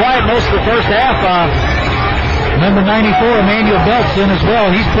crowd that was quiet most of the first half. Number 94, Emmanuel Belt's in as well.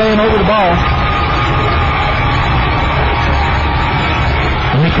 He's playing over the ball.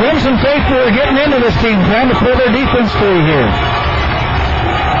 And the Crimson faithful are getting into this team, trying to pull their defense through here.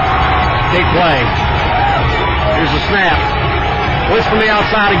 Big play. Here's a snap. Blitz from the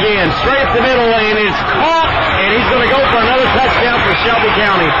outside again. Straight up the middle lane. It's caught, and he's going to go for another touchdown for Shelby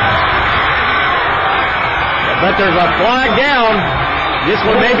County. But there's a flag down. This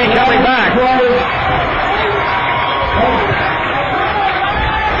one may be coming back.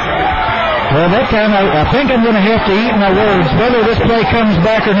 Well, that time I think I'm going to have to eat my words, whether this play comes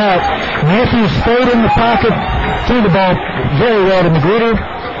back or not. Matthews stayed in the pocket, threw the ball very well to Magruder,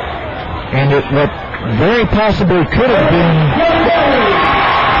 and what very possibly could have been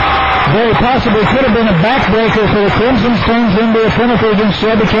a backbreaker for the Crimsons turns into a penalty against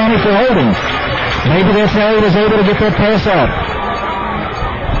Shelby County for holding. Maybe that's how he was able to get that pass out.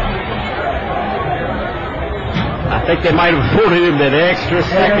 I think they might have afforded him that extra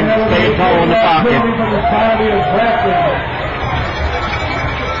second staying tall in the pocket.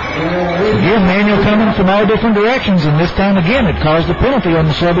 Again, Manuel coming from all different directions, and this time again it caused a penalty on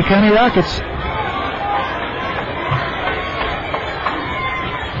the Shelby County Rockets.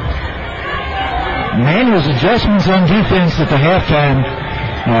 Manuel's adjustments on defense at the halftime,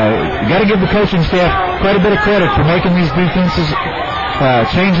 you got to give the coaching staff quite a bit of credit for making these defenses,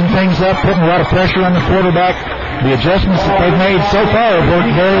 changing things up, putting a lot of pressure on the quarterback. The adjustments that they've made so far have worked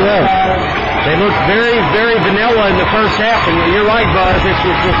very well. They looked very, very vanilla in the first half, and you're right, Buzz. This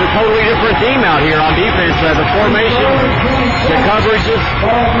was a totally different team out here on defense. The formation, the coverages,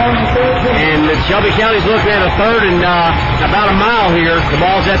 and Shelby County's looking at a third and about a mile here. The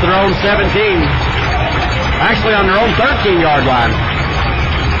ball's at their own 17. Actually, on their own 13-yard line.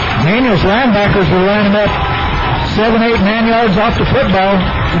 Manuel's linebackers were lining up 7, 8, 9 yards off the football,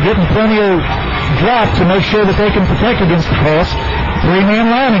 getting plenty of drop to make sure that they can protect against the pass. 3-man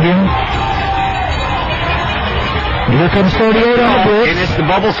line again. Here comes 38 on the blitz. And it's the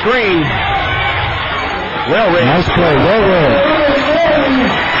bubble screen. Well read. Nice play, well read.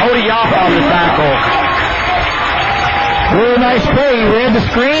 Cody off on the tackle. Really nice play. He read the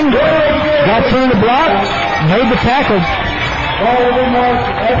screen, got through the block, made the tackle.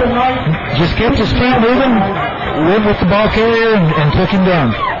 Just kept his feet moving, went with the ball carrier, and took him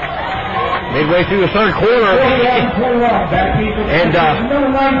down. Midway through the third quarter, and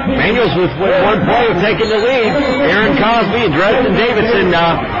Manuels with one play of taking the lead. Aaron Cosby and Dresden Davidson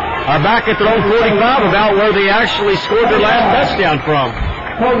are back at their own 45, about where they actually scored their last touchdown from.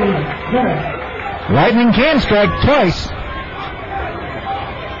 Lightning can strike twice.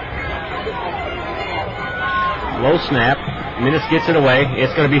 Low snap. Minnis gets it away.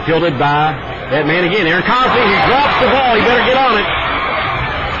 It's going to be fielded by that man again, Aaron Cosby. He drops the ball. He better get on it.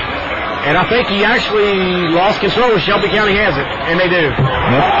 And I think he actually lost control. Shelby County has it, and they do.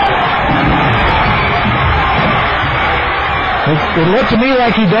 Yep. It looked to me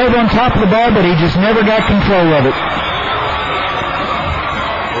like he dove on top of the ball, but he just never got control of it.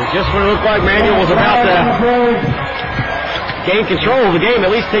 Just when it looked like Manuel was about to gain control of the game,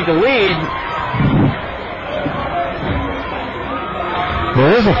 at least take the lead.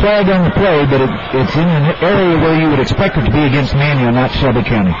 There is a flag on the play, but it's in an area where you would expect it to be against Manuel, not Shelby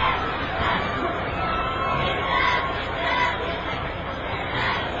County.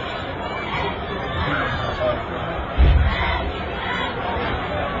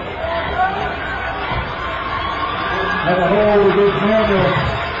 Have a hold against Manuel.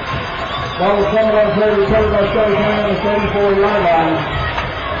 Ball was coming on play, recovered by Shelby County on the 34-yard line.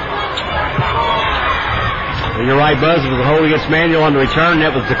 You're right, Buzz. It was a hold against Manuel on the return.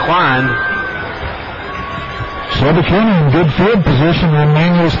 That was declined. Shelby County in good field position when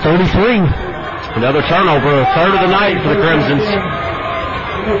Manuel's 33. Another turnover, a third of the night for the Crimsons.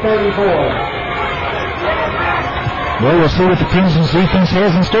 Number 34. Well, we'll see what the Crimson's defense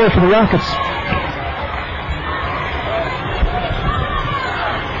has in store for the Rockets.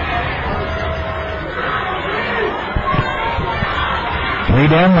 Three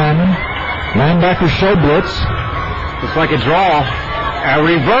down linemen. Linebackers show blitz. Looks like a draw. A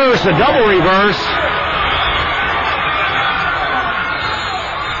reverse, a double reverse.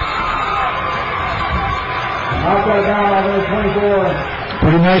 Outside down on number 24.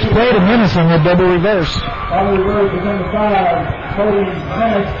 Pretty nice play to Minnis on that double reverse. Double reverse is on the side. Cody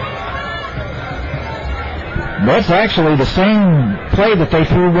Minnis. That's actually the same play that they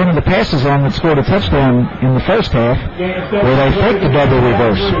threw one of the passes on that scored a touchdown in the first half, where they faked the double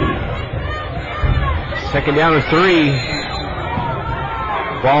reverse. Second down and 3.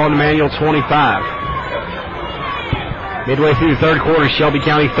 Ball on the Manuel 25. Midway through the third quarter, Shelby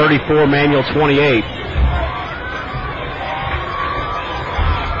County 34, Manuel 28.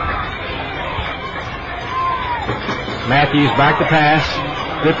 Matthews back to pass.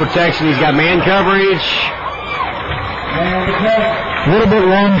 Good protection. He's got man coverage. And the catch. A little bit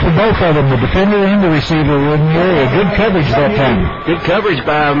long for both of them, the defender and the receiver were in the area. Good coverage that time. Good coverage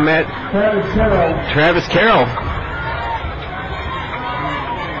by Travis Carroll.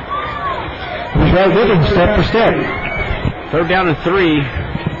 He's right with him, step for step. 3rd down and 3.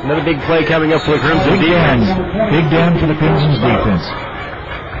 Another big play coming up for the Crimson defense. Big down for the Crimson's defense.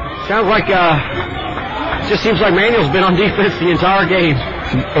 Sounds like, just seems like Manuel's been on defense the entire game.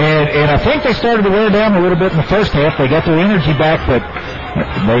 And I think they started to wear down a little bit in the first half. They got their energy back, but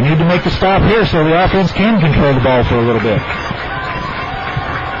they need to make the stop here so the offense can control the ball for a little bit.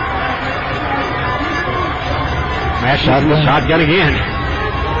 Shotgun again.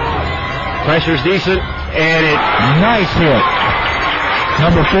 Pressure's decent, and it... Nice hit.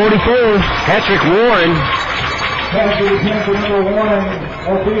 Number 44, Patrick Warren.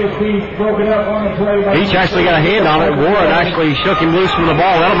 Each actually got a hand on it. Warren actually shook him loose from the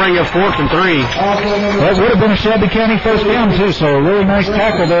ball. That'll bring up 4th and 3. That would have been a Shelby County first down, too, so a really nice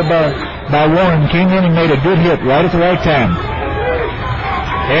tackle there by Warren. Came in and made a good hit right at the right time.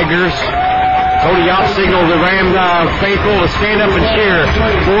 Eggers. Cody Yacht signaled the Ram faithful to stand up and cheer.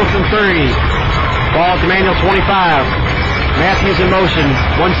 4th and 3. Ball at the Manuel 25. Matthews in motion.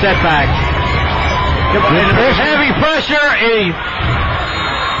 One setback. Heavy pressure, and he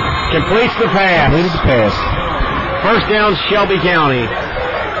completes the pass. Completed the pass. First down, Shelby County.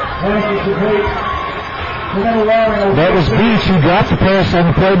 That was Beach who dropped the pass on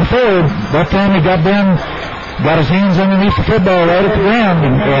the play before. That time he got down, got his hands underneath the football right at the ground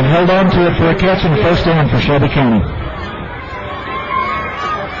and held on to it for a catch and a first down for Shelby County.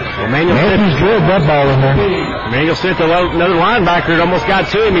 Matthews drilled that ball in there. Manuel sent another linebacker. It almost got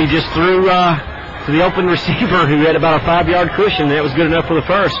to him. He just threw to the open receiver who had about a 5-yard cushion. That was good enough for the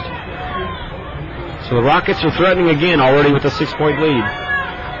first. So the Rockets are threatening again already with a 6-point lead.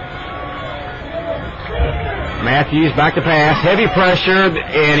 Matthews back to pass. Heavy pressure,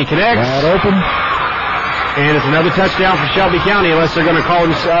 and he connects. Wide open. And it's another touchdown for Shelby County unless they're going to call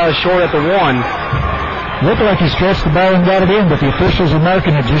him short at the 1. Looked like he stretched the ball and got it in, but the officials are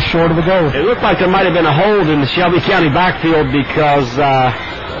marking it just short of the goal. It looked like there might have been a hold in the Shelby County backfield because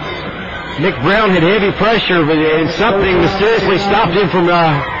Nick Brown had heavy pressure, and something mysteriously stopped him from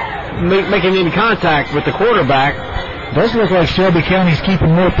making any contact with the quarterback. It does look like Shelby County's keeping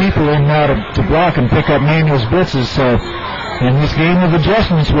more people in now to block and pick up Manuel's blitzes. So in this game of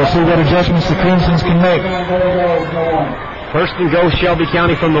adjustments, we'll see what adjustments the Crimsons can make. First and go, Shelby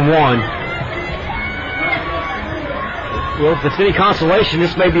County from the 1. Well, if it's any consolation,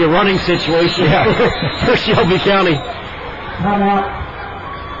 this may be a running situation for Shelby County.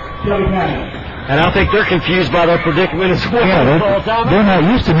 And I think they're confused by their predicament as well. Yeah, they're not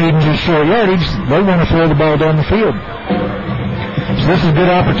used to needing just short yardage. They want to throw the ball down the field. So this is a good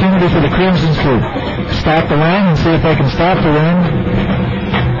opportunity for the Crimsons to stop the run and see if they can stop the run.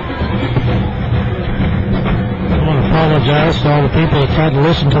 I want to apologize to all the people that tried to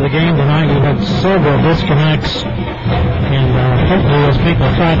listen to the game tonight. We've had several disconnects, and hopefully those people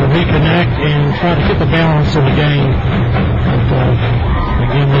tried to reconnect and try to get the balance of the game. But,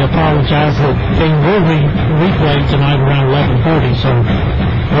 again, we apologize that the game will be replayed tonight around 11:40, so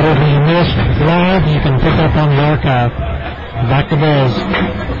whatever you missed live, you can pick up on the archive. Back to Buzz.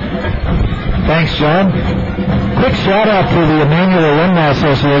 Thanks, John. Quick shout out to the Emmanuel Alumni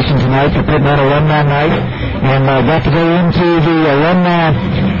Association tonight for putting on Alumni Night, and I got to go into the alumni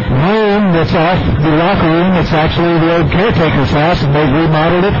room that's off the locker room. It's actually the old caretaker's house, and they've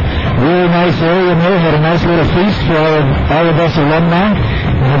remodeled it. Really nice area in there. Had a nice little feast for all of us alumni,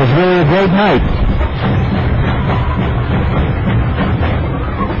 and it was really a great night.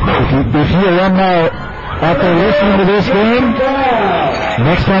 If you alumni out there listening to this game,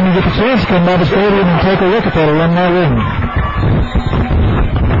 next time you get the chance, come by the stadium and take a look at that alumni room.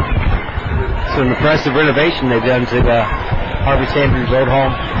 It's an impressive renovation they've done to the Harvey Sanders' old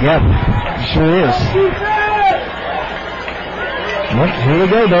home. Yep, it sure is. Well, here we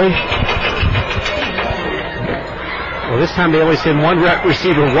go, Dave. Well, this time they only send one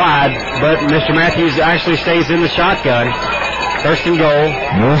receiver wide, but Mr. Matthews actually stays in the shotgun. First and goal.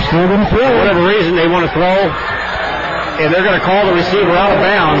 They're still going to throw. For whatever reason, they want to throw, and they're going to call the receiver out of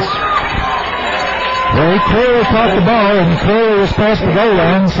bounds. Well, he clearly caught the ball, and clearly was past the goal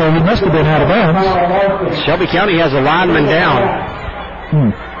line, so he must have been out of bounds. Shelby County has a lineman down.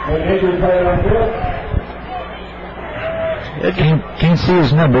 Can't see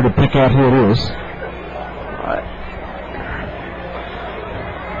his number to pick out who it is.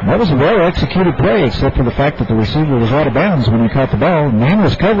 That was a well-executed play, except for the fact that the receiver was out of bounds when he caught the ball.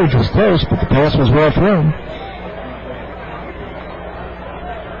 Manuel's coverage was close, but the pass was well thrown.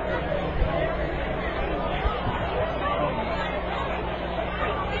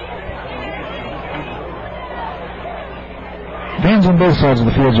 Fans on both sides of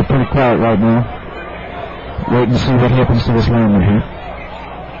the fields are pretty quiet right now, waiting to see what happens to this lineman here.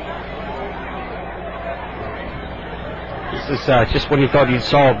 This is just when you thought you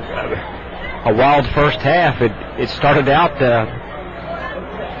saw a wild first half. It started out the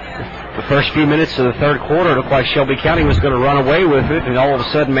first few minutes of the third quarter. It looked like Shelby County was going to run away with it, and all of a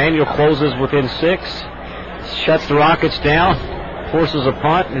sudden Manual closes within 6, shuts the Rockets down, forces a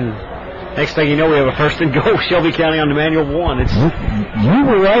punt, and next thing you know, we have a first and goal. Shelby County on the Manual 1. You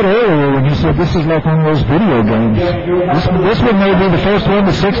were right earlier when you said this is like one of those video games. This one may be the first one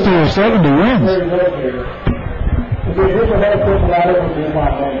to 60 or 70 wins. The official head coach allowed us to do my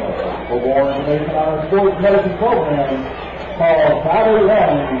manual for more information on our sports medicine program. Call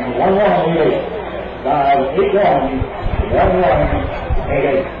 581-1188. Dial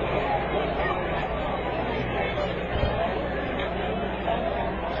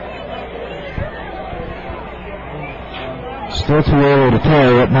Still too early to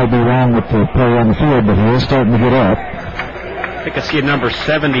tell what might be wrong with the player on the field, but he is starting to get up. I think I see a number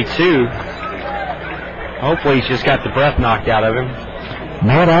 72. Hopefully he's just got the breath knocked out of him.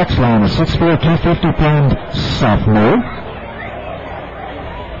 Matt Axline, a 6'4", 250-pound sophomore.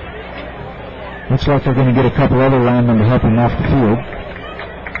 Looks like they're going to get a couple other linemen to help him off the field.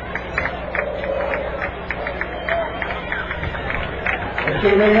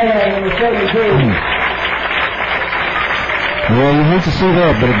 Well, you hate to see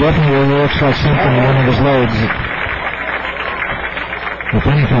that, but it definitely looks like something in one of his legs. If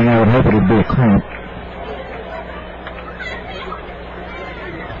anything, I would hope it would be a cramp.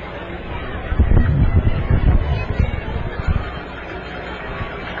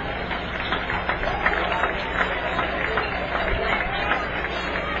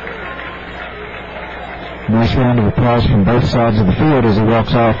 Nice round of applause from both sides of the field as he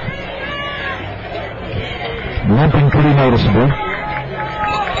walks off. Limping pretty noticeable.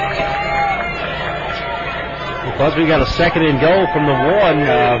 Because we got a second and goal from the 1.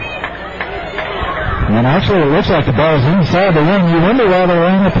 And actually, it looks like the ball's inside the ring. You wonder why they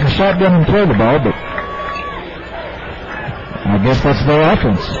ran up in the shotgun and throw the ball, but I guess that's their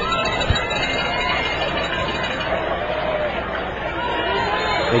offense.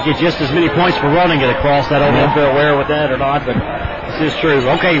 They get just as many points for running it across. I don't know if they're aware with that or not, but this is true.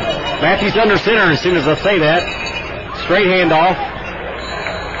 Okay, Matthews under center as soon as I say that. Straight handoff.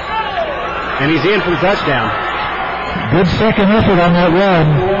 And he's in for the touchdown. Good second effort on that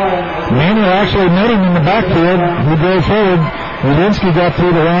run. Manuel actually met him in the backfield. He drove forward. Rudinsky got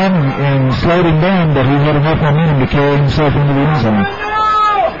through the line and slowed him down, but he had enough momentum to carry himself into the end zone.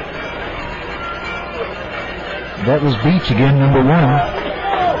 That was Beach again, number 1.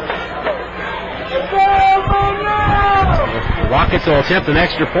 Rockets will attempt an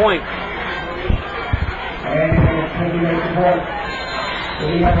extra point. And he makes the point.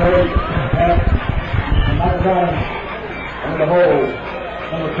 He has on the hole,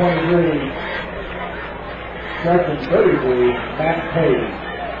 number 23, section 33, Matt Page.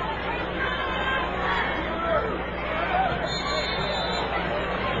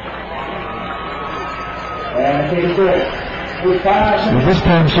 And take a break. So this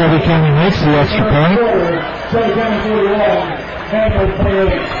time Shelby County makes the extra point.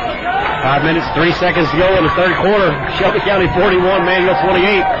 5 minutes, 3 seconds to go in the third quarter. Shelby County 41, Manual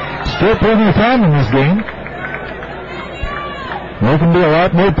 28. Still plenty of time in this game. There can be a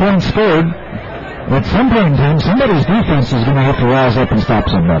lot more points scored. At some point in time, somebody's defense is going to have to rise up and stop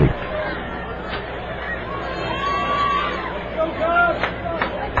somebody.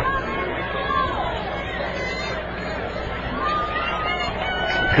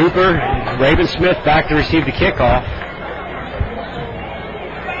 Cooper, Raven Smith back to receive the kickoff.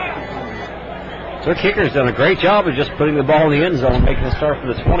 So the kicker's done a great job of just putting the ball in the end zone, making it start from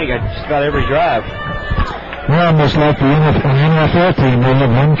the 20 just about every drive. Well, almost like the NFL team. They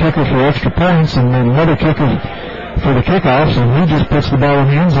have one kicker for extra points and then another kicker for the kickoffs, and he just puts the ball in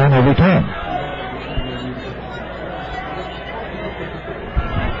the end zone every time.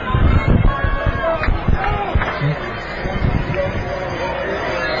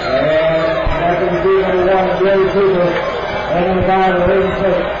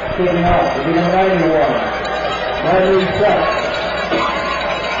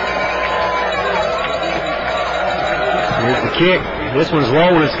 Here's the kick. This one's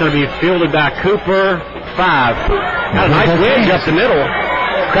low, and it's going to be fielded by Cooper. 5. Got a nice wedge up the middle.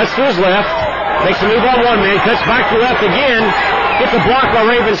 Cuts to his left. Makes a move on one man. Cuts back to left again. Gets a block by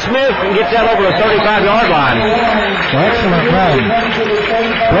Raven Smith and gets that over the 35-yard line. Excellent run.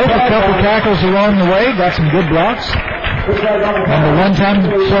 Broke a couple tackles along the way. Got some good blocks. And the one time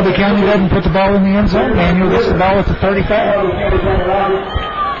Shelby County doesn't put the ball in the end zone, Manuel gets the ball at the 35.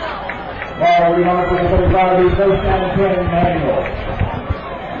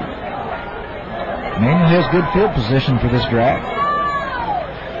 Manuel has good field position for this drive.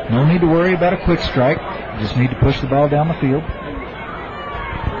 No need to worry about a quick strike. Just need to push the ball down the field.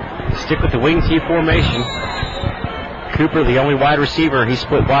 Stick with the wing T formation. Cooper, the only wide receiver, he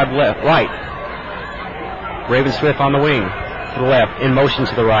split wide right. Raven Smith on the wing to the left, in motion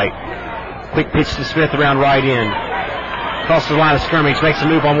to the right. Quick pitch to Smith around right in. Crosses the line of scrimmage, makes a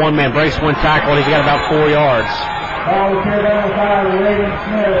move on one man, breaks one tackle, and he's got about 4 yards.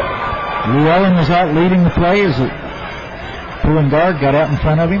 Llewellyn was out leading the play as the pulling guard got out in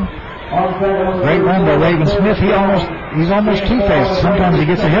front of him. Great run by Raven Smith. He's almost too fast. Sometimes he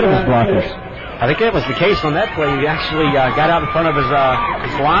gets ahead of his blockers. I think that was the case on that play. He actually got out in front of his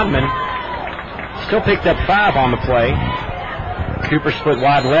lineman. Still picked up 5 on the play. Cooper split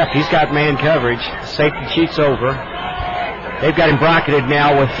wide left. He's got man coverage. Safety cheats over. They've got him bracketed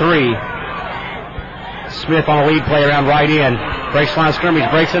now with 3. Smith on a lead play around right in. Breaks line of scrimmage.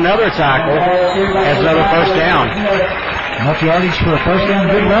 Breaks another tackle. Has another first down. Enough yardage for a first down.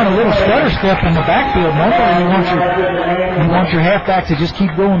 Good run. A little stutter step in the backfield. Normally you want your halfback to just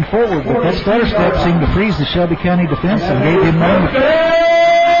keep going forward, but that stutter step seemed to freeze the Shelby County defense and gave him room to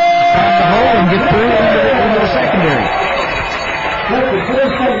find the hole and get through into the secondary.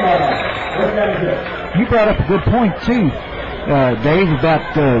 You brought up a good point too, Dave, about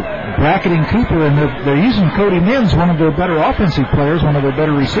bracketing Cooper, and they're using Cody Mims, one of their better offensive players, one of their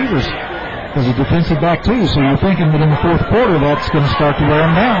better receivers, as a defensive back too. So you're thinking that in the fourth quarter that's going to start to wear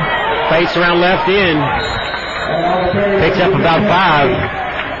him down. Fakes around left in. Picks up about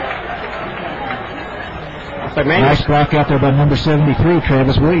 5. Nice block out there by number 73,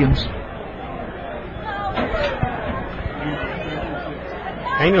 Travis Williams.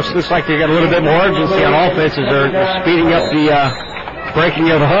 Daniels looks like they got a little bit more urgency on offense as they're speeding up the breaking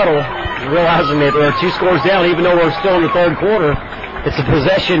of the huddle, realizing that they're 2 scores down, even though we're still in the third quarter. It's a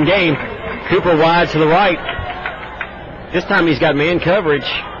possession game. Cooper wide to the right. This time he's got man coverage.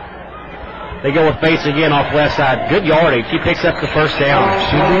 They go with Bates again off left side. Good yardage. He picks up the first down.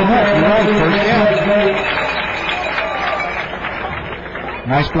 Should be enough. First down.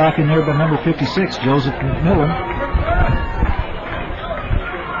 Nice block in there by number 56, Joseph McMillan.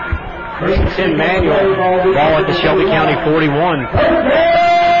 First and 10 Manuel. Ball at the Shelby County 41. I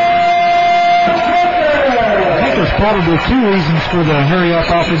think there's probably 2 reasons for the hurry-up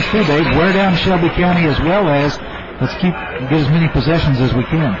offense too, Dave. Wear down Shelby County as well as let's get as many possessions as we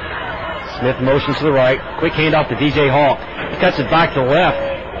can. Smith motion to the right. Quick handoff to DJ Hawk. He cuts it back to the left.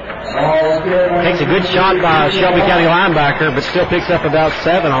 Takes a good shot by Shelby County linebacker, but still picks up about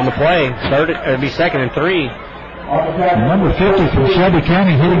 7 on the play. It'll be 2nd and 3. Number 50 from Shelby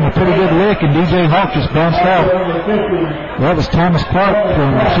County hitting a pretty good lick, and DJ Hawk just bounced out. That was Thomas Clark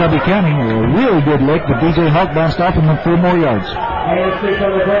from Shelby County. A really good lick, but DJ Hawk bounced off and went 4 more yards.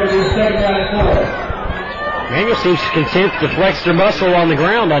 Manuel seems content to flex their muscle on the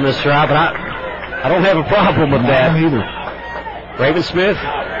ground on this drive, but I don't have a problem with that. Not either. Raven Smith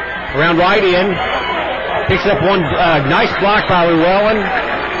around right in. Picks up one nice block by Llewellyn.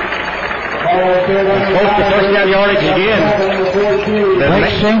 Close to first down yardage again.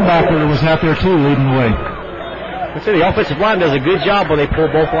 Blake Shanebacher was out there too, leading the way. Let's say the offensive line does a good job when they pull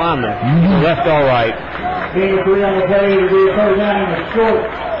both linemen. Left all right.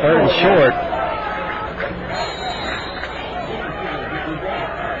 3rd and short.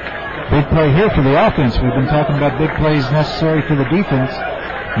 Big play here for the offense. We've been talking about big plays necessary for the defense.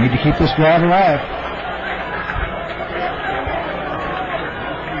 Need to keep this drive alive.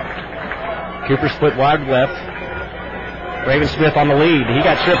 Cooper split wide left. Raven Smith on the lead. He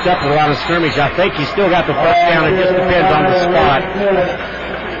got tripped up at the line of scrimmage. I think he's still got the first down. It just depends on the spot.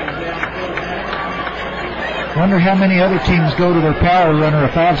 Wonder how many other teams go to their power runner, a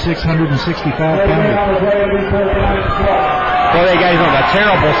 5'6", 165-pounder. Boy, they got him on a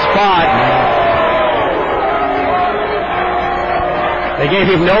terrible spot. They gave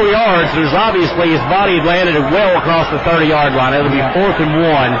him no yards. There's obviously his body had landed well across the 30-yard line. It'll be 4th and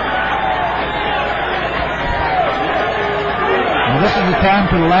 1. Well, this is the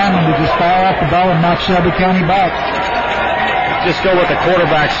time for the lineman to just fire off the ball and knock Shelby County back. Just go with the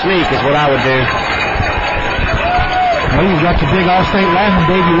quarterback sneak is what I would do. Well, you've got the big All-State lineman,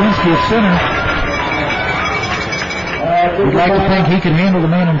 Davey Winsky, at center. We'd like to think he can handle the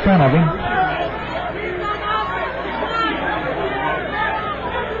man in front of him.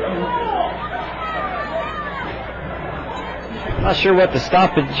 Not sure what the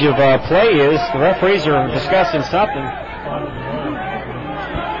stoppage of play is. The referees are discussing something.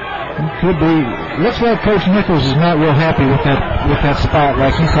 Could be. Looks like Coach Nichols is not real happy with that spot,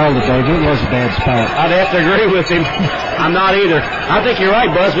 like he called it, Dave. It was a bad spot. I'd have to agree with him. I'm not either. I think you're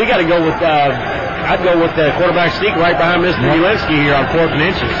right, Buzz. We got to go with. I'd go with the quarterback sneak right behind Mr. Ulinski here on 4th and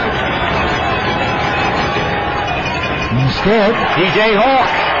inches. Instead, DJ Hawk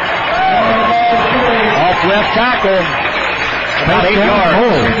off left tackle. About 8 yards.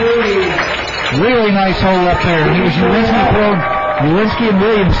 Really nice hole up there. He was Ulinski and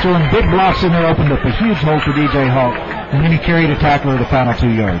Williams throwing big blocks in there, opened up a huge hole for DJ Hawk, and then he carried a tackler the final 2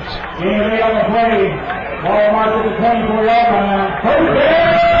 yards.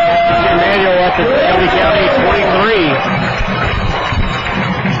 Emmanuel at the Shelby County 23.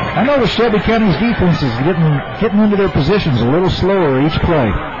 I know the Shelby County's defense is getting into their positions a little slower each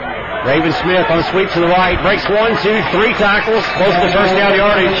play. Raven Smith on a sweep to the right, breaks 1, 2, 3 tackles, close to first down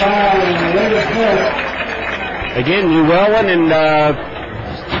yardage. Again, Llewellyn and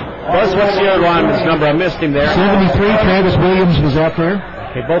Buzz, what's the other lineman's number? I missed him there. 73, Travis Williams was out there.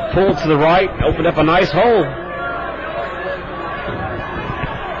 They both pulled to the right, opened up a nice hole.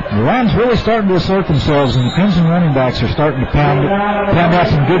 The Lions really starting to assert themselves, and the Crimson running backs are starting to pound out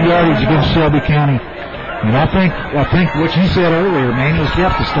some good yardage against Shelby County. And I think what you said earlier, Manuel's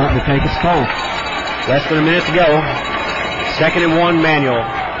depth is starting to take its toll. Less than a minute to go. 2nd and 1, Manuel.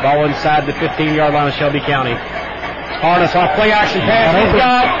 Ball inside the 15-yard line of Shelby County. Harness off play action pass. He's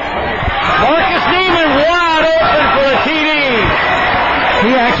got Marcus Neiman wide open for the TD.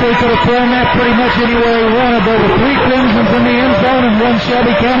 He actually could have thrown that pretty much anywhere he wanted. There were 3 Crimsons in the end zone and 1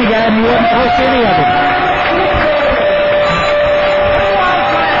 Shelby County guy, and he wasn't close to any of them.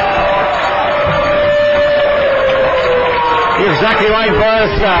 You're exactly right,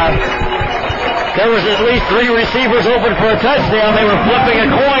 Buzz. There was at least 3 receivers open for a touchdown. They were flipping a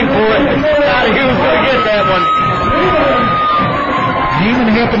coin for it. Not who was going to get that one.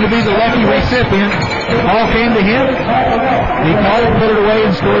 Neiman happened to be the lucky recipient. All came to him. He caught it, put it away,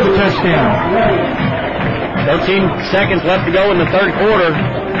 and scored the touchdown. 13 seconds left to go in the 3rd quarter.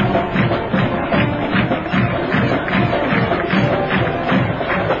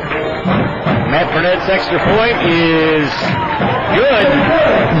 Matt Burnett's extra point is good.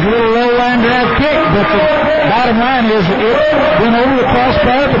 It's a little low line drive kick, but the bottom line is it went over the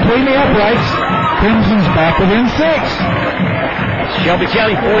crossbar between the uprights. Crimson's back within 6. Shelby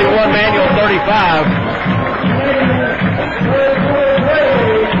County 41, Manuel 35.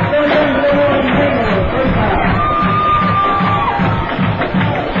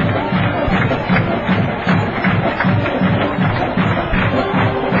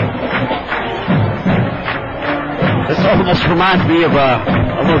 This almost reminds me of a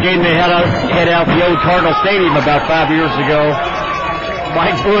little game they had out the old Cardinal Stadium about 5 years ago.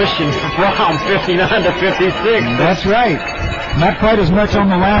 Mike Bush and Brown 59-56. That's right. Not quite as much on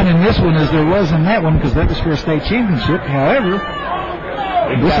the line in this one as there was in that one because that was for a state championship. However,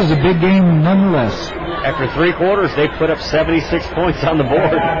 this is a big game nonetheless. After 3 quarters, they put up 76 points on the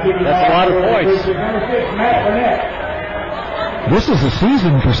board. That's a lot of points. This is a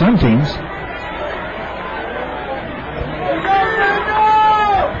season for some teams.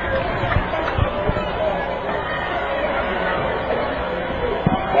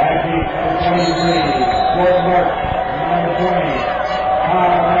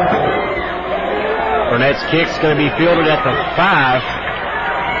 Burnett's kick's going to be fielded at the 5.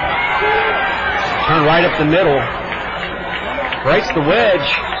 Turn right up the middle. Breaks the wedge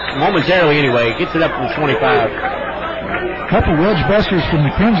momentarily anyway. Gets it up to the 25. A couple wedge busters from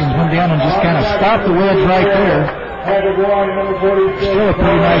the Crimsons went down and just kind of stopped the wedge right there. Still a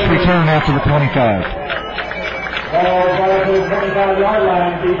pretty nice return after the 25.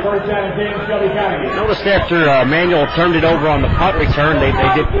 Noticed after Manuel turned it over on the punt return, they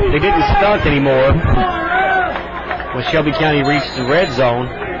didn't stunt anymore. When Shelby County reached the red zone,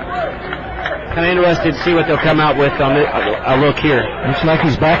 kind of interested to see what they'll come out with on a look here. Looks like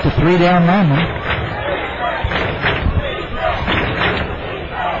he's back to 3 down linemen.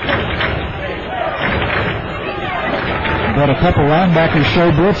 But a couple linebackers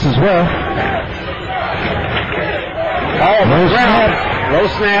show blitz as well. Oh, low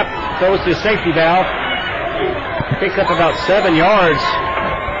snap, throws to safety valve. Picks up about 7 yards.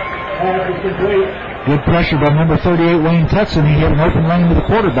 Good pressure by number 38, Wayne Tutson. He had an open lane to the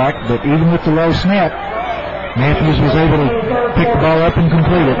quarterback, but even with the low snap, Matthews was able to pick the ball up and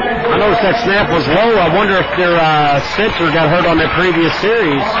complete it. I noticed that snap was low. I wonder if their center got hurt on that previous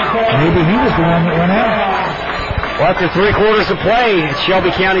series. Maybe he was the one that went out. Well, after 3 quarters of play, it's Shelby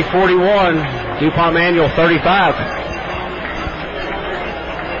County 41, DuPont Manuel 35.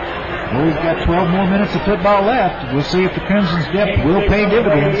 Well, we've got 12 more minutes of football left. We'll see if the Crimson's depth will pay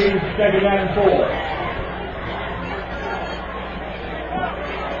dividends.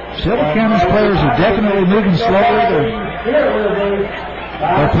 Shelby County's players are definitely moving slowly.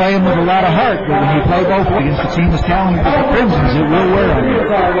 They're playing with a lot of heart, but when you play both against a team as talented as the Crimsons, it will wear on you.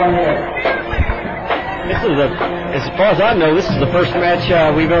 This is as far as I know, this is the first match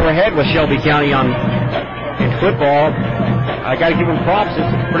we've ever had with Shelby County in football. I got to give them props.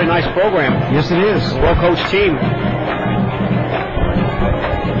 It's a pretty nice program. Yes, it is. Well-coached team.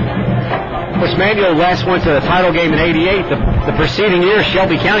 Of course, Manuel last went to the title game in '88. The preceding year,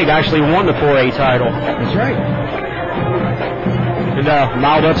 Shelby County actually won the 4A title. That's right. And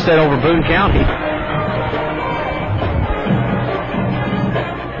mild upset over Boone County.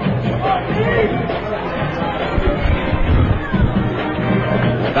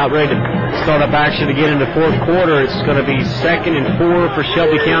 About ready to start up action to get into fourth quarter. It's going to be 2nd and 4 for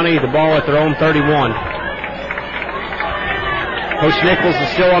Shelby County. The ball at their own 31. Coach Nichols is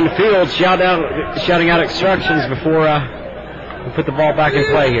still on the field shouting out instructions before we put the ball back in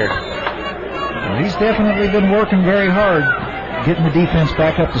play here. Well, he's definitely been working very hard, getting the defense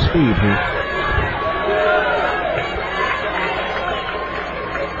back up to speed here.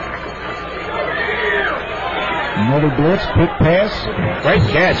 Another blitz, quick pass. Great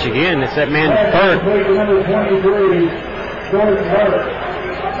catch again. It's that man Burt.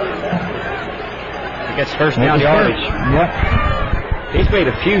 He gets first down yardage. Yep. He's made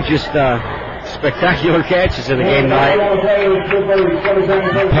a few just spectacular catches in the game tonight.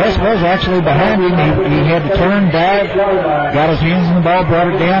 The pass was actually behind him. He had to turn, dive, got his hands on the ball, brought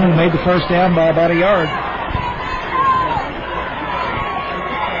it down, and made the first down by about a yard.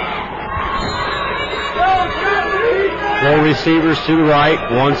 Four receivers to the right,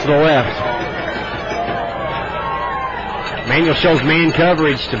 one to the left. Manuel shows man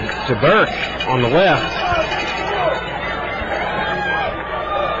coverage to Burke on the left.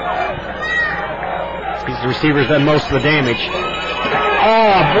 The receiver's done most of the damage.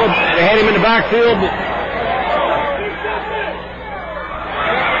 Oh, boy, they had him in the backfield.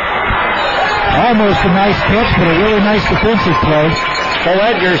 Almost a nice catch, but a really nice defensive play. Paul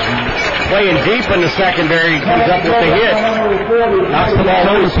Edgar's playing deep in the secondary. Comes up with the hit. Knocks the ball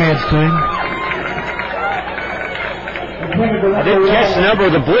loose. Pads to him. I didn't catch the number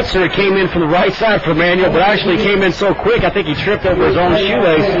of the blitzer that came in from the right side for Manuel, but actually came in so quick, I think he tripped over his own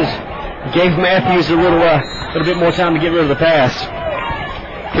shoelaces. Gave Matthews a little bit more time to get rid of the pass.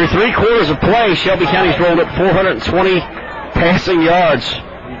 Through 3 quarters of play, Shelby County's rolled up 420 passing yards.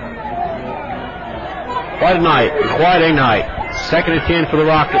 Quite a night. 2nd and 10 for the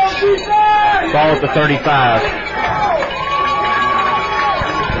Rockets. Ball at the 35.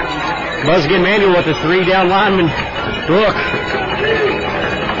 Buzzkin Manuel with the 3 down lineman. Look.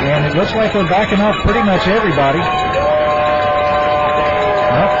 And it looks like they're backing off pretty much everybody.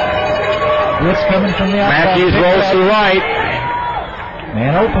 Blitz coming from the outside. Matthews rolls to the right.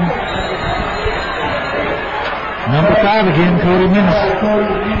 Man open. Number 5 again, Cody Minnis.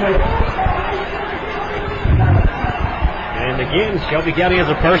 And again, Shelby County has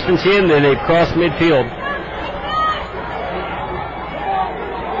a 1st and 10, then they've crossed midfield.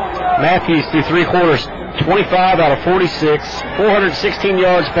 Matthews through 3 quarters, 25 out of 46, 416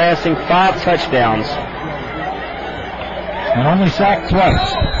 yards passing, 5 touchdowns. And only sacked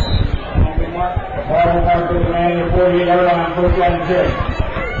twice.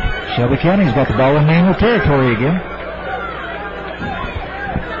 Shelby County's got the ball in Manuel territory again.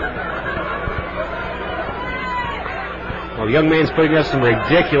 Well, the young man's putting up some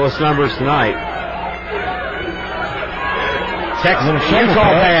ridiculous numbers tonight. Texas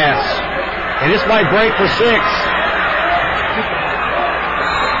Utah pass. And this might break for 6.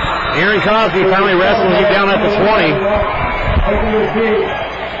 Aaron Cosby finally wrestling him down at the 20.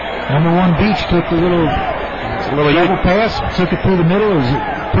 Number 1 Beach took the little pass, took it through the middle. It was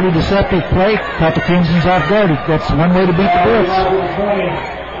a pretty deceptive play. Caught the Crimsons off guard. That's one way to beat the blitz.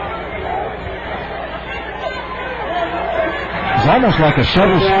 It's almost like a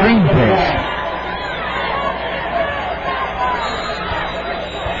shuttle screen pass.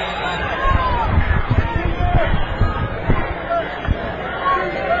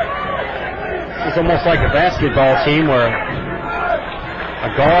 It's almost like a basketball team where a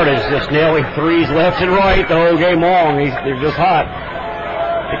guard is just nailing 3s left and right the whole game long. They're just hot.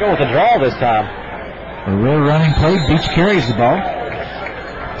 They go with the draw this time. A real running play. Beach carries the ball.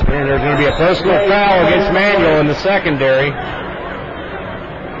 And there's going to be a personal foul against Manuel in the secondary.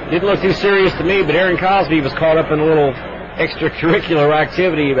 Didn't look too serious to me, but Aaron Cosby was caught up in a little extracurricular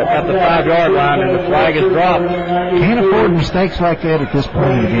activity at the 5-yard line, and the flag is dropped. Can't afford mistakes like that at this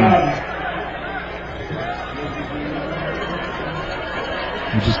point of the game.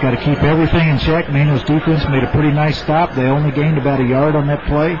 You just got to keep everything in check. Manuel's defense made a pretty nice stop. They only gained about a yard on that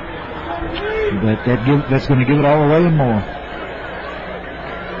play, but that's going to give it all away and more.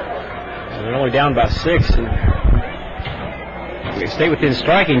 They're only down by 6, and they stay within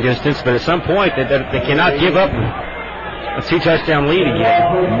striking distance, but at some point they cannot give up a 2-touchdown lead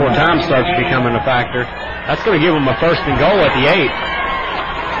again before time starts becoming a factor. That's going to give them a 1st and goal at the 8.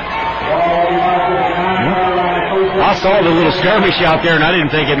 I saw the little skirmish out there, and I didn't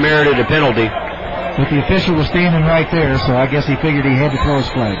think it merited a penalty. But the official was standing right there, so I guess he figured he had to throw his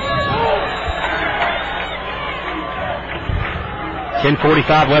flag.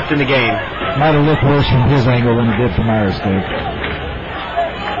 10:45 left in the game. Might have looked worse from his angle than it did from ours, Dave.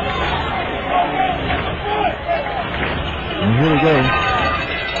 And here we go.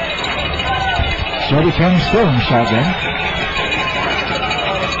 Shelby County still in the shotgun.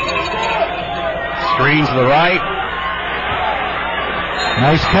 Screen to the right.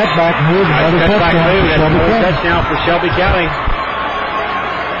 Nice cutback move. Another touchdown. That's another touchdown for Shelby County.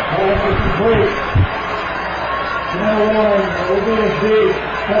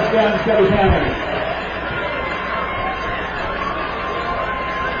 Touchdown, Shelby County.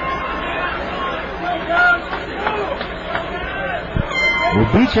 Well,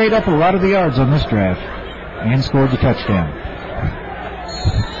 Beach ate up a lot of the yards on this drive and scored the touchdown.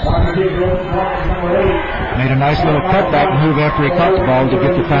 Made a nice little cutback move after he caught the ball to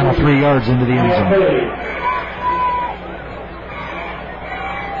get the final 3 yards into the end zone.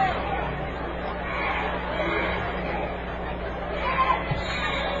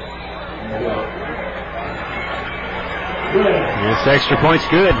 This extra point's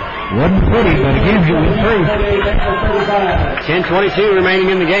good. Wasn't pretty, but again, he went through. 10:22 remaining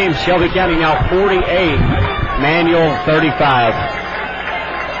in the game. Shelby County now 48, Manuel 35.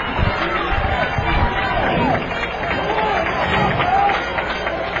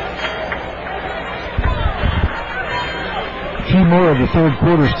 A few more of the third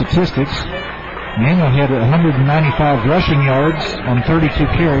quarter statistics. Manuel had 195 rushing yards on 32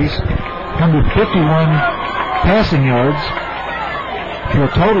 carries, 151 passing yards, for a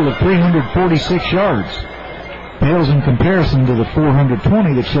total of 346 yards. Pales in comparison to the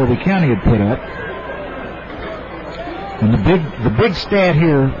 420 that Shelby County had put up. And the big stat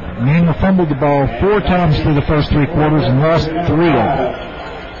here, Manuel fumbled the ball 4 times through the first 3 quarters and lost 3 of them.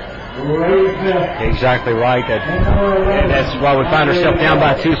 Exactly right. And that's why we find ourselves down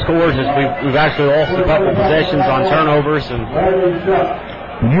by 2 scores, is we've actually lost a couple possessions on turnovers. And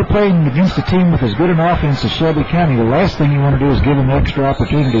when you're playing against a team with as good an offense as Shelby County, the last thing you want to do is give them extra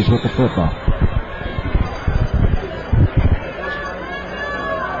opportunities with the football.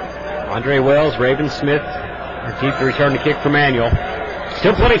 Andre Wells, Raven Smith are deep to return the kick for Manuel.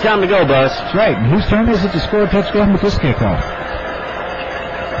 Still plenty of time to go, Buzz. That's right. And whose turn is it to score a touchdown with this kickoff?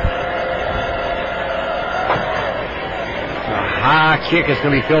 High kick is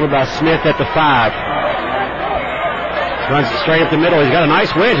going to be fielded by Smith at the 5. Runs it straight up the middle. He's got a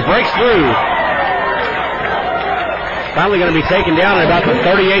nice wedge. Breaks through. Finally going to be taken down at about the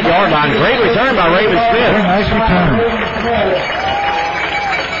 38-yard line. Great return by Raven Smith. Very nice return.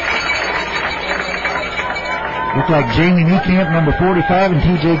 Looked like Jamie Niekamp, number 45, and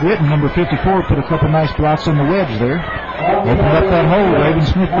T.J. Glidden, number 54, put a couple nice blocks on the wedge there. Opened up that hole. Raven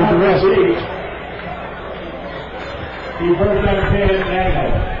Smith did the rest.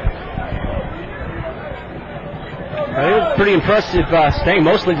 They were pretty impressive, staying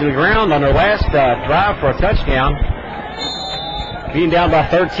mostly to the ground on their last drive for a touchdown. Being down by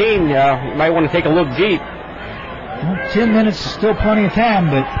 13, you might want to take a look deep. Well, 10 minutes is still plenty of time,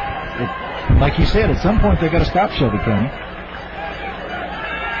 but like you said, at some point they've got to stop Shelby County.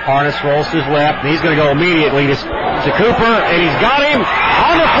 Harness rolls to his left, and he's going to go immediately to Cooper, and he's got him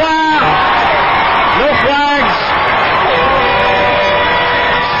on the flag. No flags.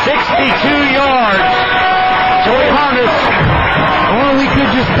 62 yards. Joey Harness. Or we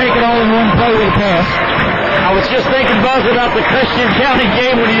could just take it all in one play with a pass. I was just thinking, Buzz, about the Christian County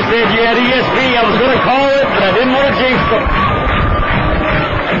game when you said you had ESP. I was going to call it, but I didn't want to jinx it.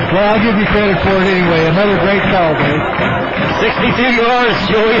 Well, I'll give you credit for it anyway. Another great call, Dave. 62 yards,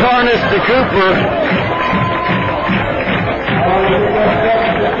 Joey Harness to Cooper.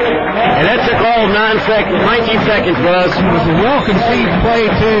 And that took all 19 seconds, Buzz. It was a well-conceived play,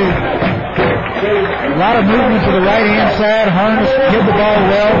 too. A lot of movement to the right-hand side. Harness hit the ball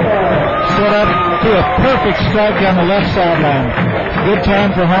well. Set up to a perfect strike down the left sideline. Good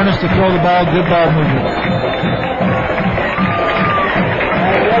time for Harness to throw the ball. Good ball movement.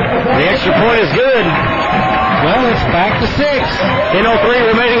 The extra point is good. Well, it's back to 6.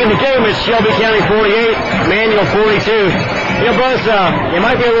 10:03 remaining in the game. It's Shelby County 48, Manual 42. You know, Buzz, it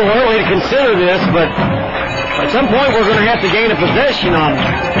might be a little early to consider this, but at some point we're going to have to gain a possession on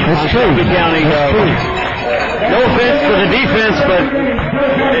Shelby County. No offense to the defense, but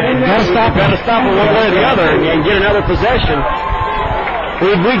got to stop it one way or the other and get another possession.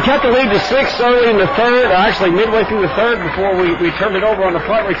 We cut the lead to 6 early in the third, actually midway through the third before we turned it over on the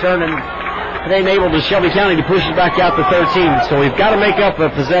punt return, and it ain't able to Shelby County to push it back out to 13. So we've got to make up a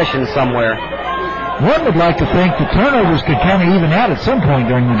possession somewhere. One would like to think the turnovers could kind of even out at some point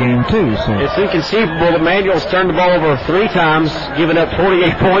during the game, too. So it's inconceivable that Manuel's turned the ball over 3 times, giving up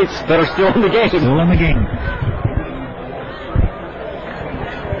 48 points that are still in the game. Still in the game.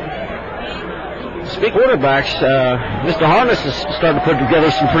 Speaking of quarterbacks, Mr. Harness is starting to put together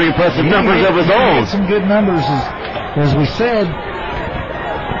some pretty impressive numbers of his own. Some good numbers, as we said.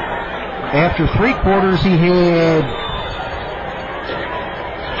 After 3 quarters, he had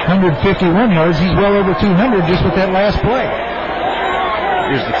 151 yards. He's well over 200 just with that last play.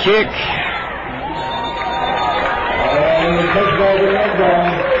 Here's the kick.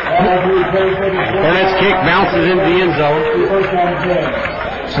 Hornets kick bounces into the end zone.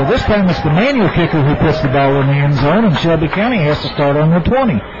 So this time it's the Manual kicker who puts the ball in the end zone, and Shelby County has to start on their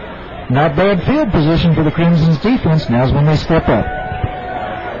 20. Not bad field position for the Crimson's defense. Now's when they step up.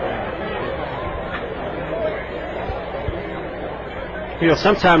 You know,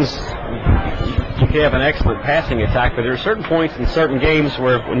 sometimes you can have an excellent passing attack, but there are certain points in certain games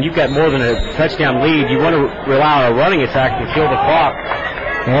where when you've got more than a touchdown lead, you want to rely on a running attack to kill the clock.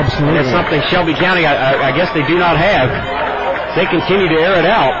 Absolutely. That's something Shelby County, I guess they do not have. They continue to air it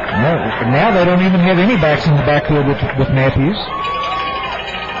out. No, now they don't even have any backs in the backfield with Matthews.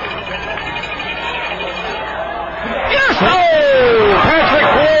 Yes! Oh! Patrick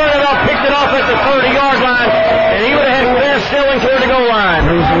Warren picked it off at the 30-yard line, and he would have had fast sailing toward the goal line.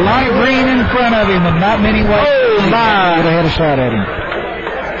 There was a lot of green in front of him and not many white. Oh, my! Would have had a shot at him.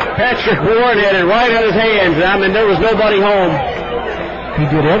 Patrick Warren had it right in his hands. I mean, there was nobody home. He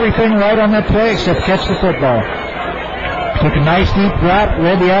did everything right on that play except catch the football. Took a nice deep drop,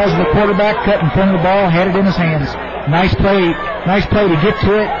 read the eyes of the quarterback, cut in front of the ball, had it in his hands. Nice play to get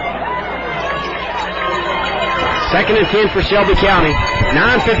to it. 2nd and 10 for Shelby County.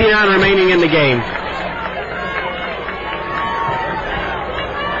 9:59 remaining in the game.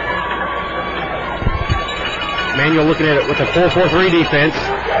 Manuel looking at it with a 4-4-3 defense.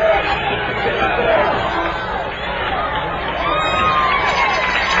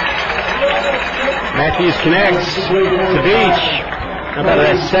 Matthews connects to Beach. About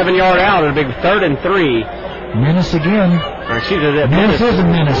a 7-yard out, a big 3rd and 3. Menace again. Menace is a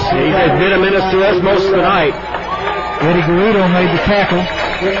menace. He's been a menace to us most of the night. Eddie Garrido made the tackle.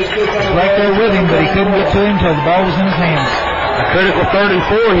 He's right there with him, but he couldn't get to him until the ball was in his hands. A critical 3rd and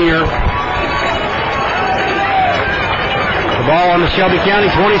 4 here. The ball on the Shelby County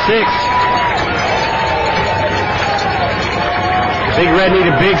 26. Big Red need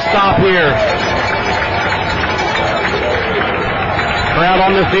a big stop here. Crowd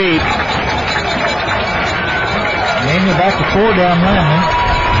on their feet. Manuel back to 4 down lineman.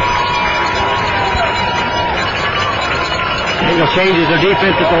 Manuel changes their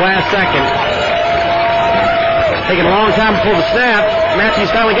defense at the last second. Taking a long time before the snap. Matthews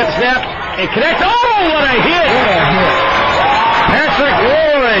finally got the snap and connects. Oh, what a hit! Patrick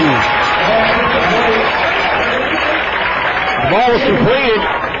Warren. The ball was completed.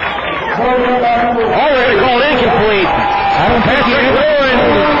 Already called incomplete. Patrick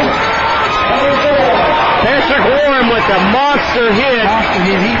Warren with a monster hit.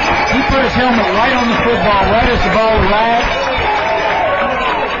 He put his helmet right on the football, right as the ball arrived.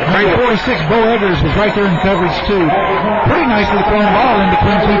 Number 46, Bo Eggers, was right there in coverage, too. Pretty nicely thrown ball in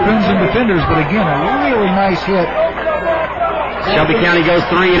between 2 Crimson defenders, but again, a really nice hit. Shelby County goes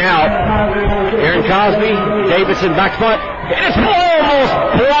 3 and out. Aaron Cosby, Davidson back front. And it's almost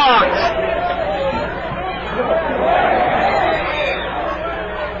blocked.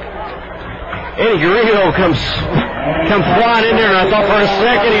 Eddie Garrido comes flying in there, and I thought for a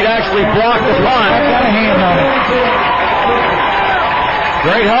second he'd actually block the punt. Got a hand on it.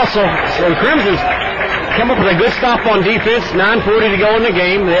 Great hustle. So the Crimsons come up with a good stop on defense. 9:40 to go in the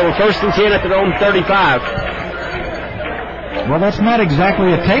game. They were 1st and 10 at their own 35. Well, that's not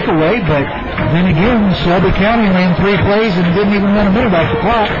exactly a takeaway, but then again, Shelby County ran 3 plays and didn't even run a minute off the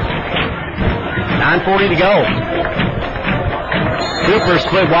clock. 9:40 to go. Cooper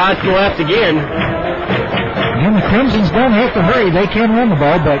split wide to the left again. And the Crimsons don't have to hurry. They can run the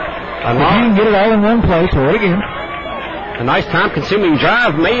ball, but if you can get it all in one play, throw it again. A nice time-consuming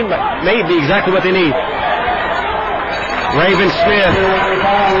drive may be exactly what they need. Raven Smith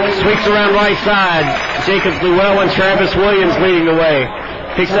sweeps around right side. Jacob Llewellyn, Travis Williams leading the way.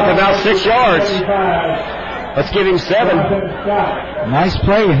 Picks up about 6 yards. Let's give him 7. Nice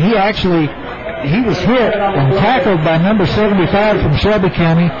play, and he was hit and tackled by number 75 from Shelby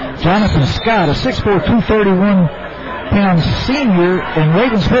County, Jonathan Scott, a 6'4", 231-pound senior, and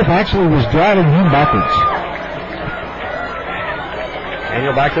Raven Smith actually was driving him backwards.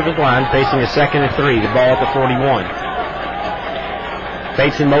 Daniel back to the line, facing a 2nd and 3. The ball at the 41.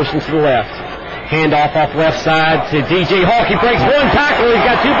 Bates in motion to the left. Handoff off left side to DJ Hawk. He breaks one tackle. He's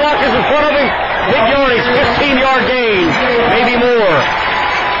got 2 blockers in front of him. Big yardage, 15-yard gain, maybe more.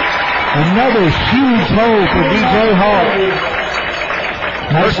 Another huge hole for DJ Hawk.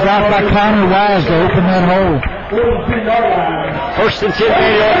 Nice stop by Connor Wise to open that hole. 1st and 10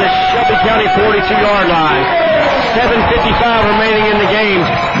 Manuel at the Shelby County 42-yard line. 7:55 remaining in the game.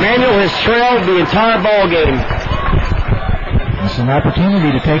 Manuel has trailed the entire ball game. It's an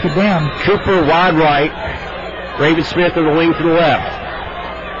opportunity to take it down. Cooper wide right. Raven Smith in the wing to the left.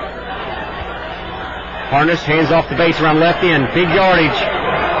 Harness hands off the base around left end. Big yardage.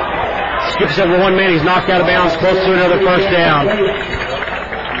 Skips over one man. He's knocked out of bounds. Close to another first down.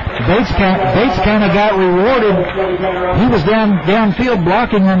 Bates kind of got rewarded. He was downfield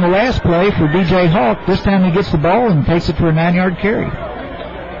blocking on the last play for DJ Hawk. This time he gets the ball and takes it for a 9-yard carry.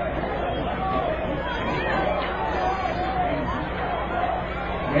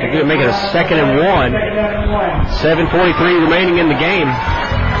 They're going to make it a 2nd and 1. 7:43 remaining in the game.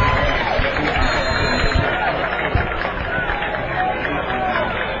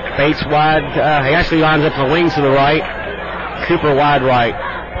 Bates wide. He actually lines up the wings to the right. Cooper wide right.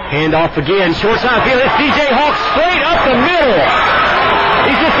 Hand off again. Short side field. It's DJ Hawk straight up the middle.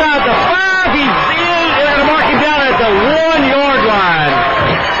 He's inside the 5. He's in. They're going to mark him down at the 1-yard line.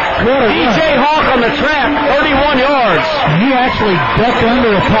 DJ Hawk on the trap, 31 yards. He actually ducked under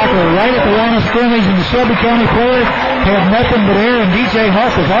a tackle right at the line of scrimmage, and the Shelby County player had nothing but air, and DJ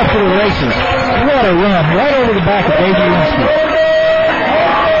Hawk was off to the races. What a run, right over the back of Davey Winston.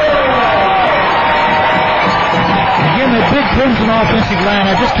 Again, that big Crimson offensive line,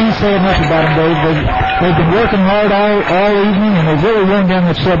 I just can't say enough about them, Dave. They've been working hard all evening, and they've really run down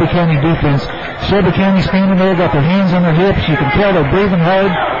that Shelby County defense. Shelby County standing there, got their hands on their hips. You can tell they're breathing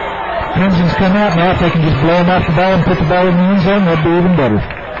hard. Crimson's come out now. If they can just blow them off the ball and put the ball in the end zone, that'd be even better.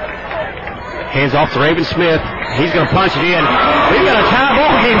 Hands off to Raven Smith. He's going to punch it in. We've got a tie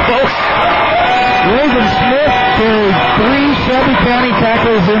ball game, folks. Raven Smith carried 3 Shelby County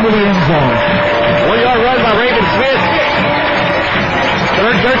tackles into the end zone. 1-yard run by Raven Smith.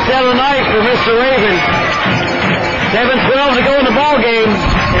 Third down of the night for Mr. Raven. 7:12 to go in the ball game,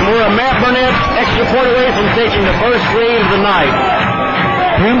 and we're a Matt Burnett extra point away from taking the first lead of the night.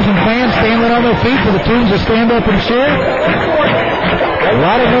 Crimson fans standing on their feet for the teams to stand up and cheer. A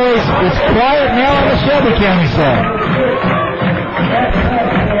lot of noise. It's quiet now on the Shelby County side.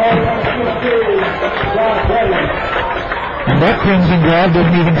 And that Crimson grab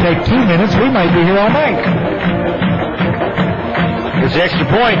didn't even take 2 minutes. We might be here all night. Here's the extra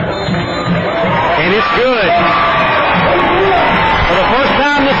point. And it's good. For the first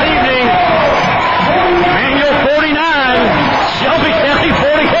time this evening, Manuel 49, Shelby County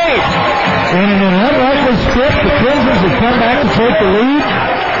 48. And in an unlikely script, the Crimsons have come back to take the lead.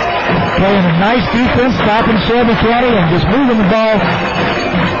 Playing a nice defense, stopping Shelby County and just moving the ball.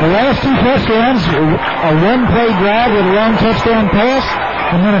 The last 2 touchdowns, a one-play drive with a long touchdown pass,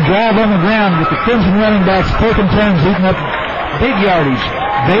 and then a drive on the ground with the Crimson running backs taking turns eating up big yardage.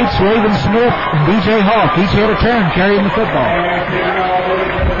 Bates, Raven Smith, and DJ Hawk each had a turn carrying the football.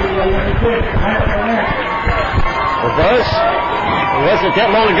 Well, Buzz, it wasn't that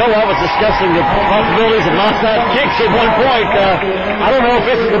long ago I was discussing the possibilities of onside kicks at one point. I don't know if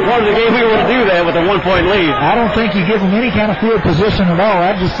this is the part of the game we were to do that with a 1-point lead. I don't think you give them any kind of field position at all.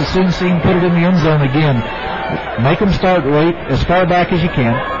 I'd just as soon see them put it in the end zone again. Make them start right as far back as you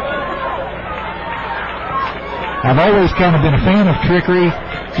can. I've always kind of been a fan of trickery,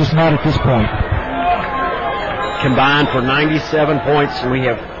 just not at this point. Combined for 97 points, and we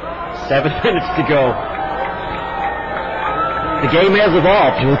have 7 minutes to go. The game has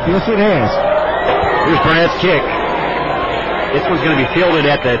evolved. Yes, it has. Here's Brad's kick. This one's going to be fielded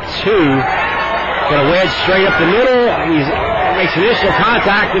at the 2. Got a wedge straight up the middle. He makes initial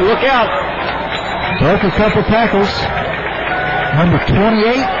contact, and look out. Broke a couple tackles. Number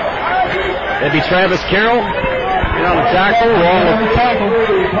 28. That'd be Travis Carroll. Get on the tackle. Wrong with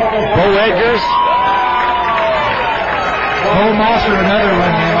Bo Edgars. Cole Mosser, another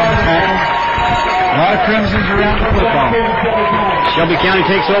one man on the tackle. lot of Crimsons around the football. Shelby County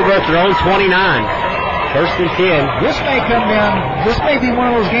takes over at their own 29. First and 10. This may come down. This may be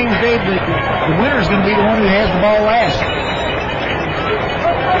one of those games, Dave, that the winner's going to be the one who has the ball last.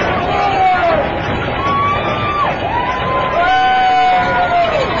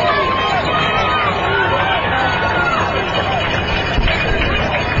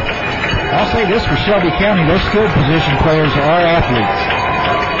 I'll say this for Shelby County, those skilled position players are athletes.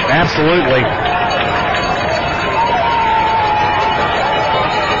 Absolutely.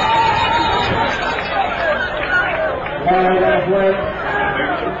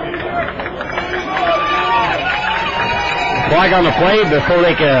 Flag on the play before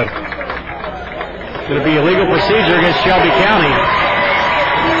they could. It's going to be a legal procedure against Shelby County.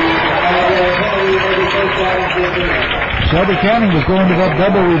 Shelby County was going to that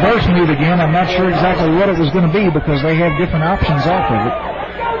double reverse move again. I'm not sure exactly what it was going to be because they have different options off of it.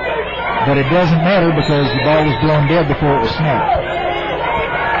 But it doesn't matter because the ball was blown dead before it was snapped.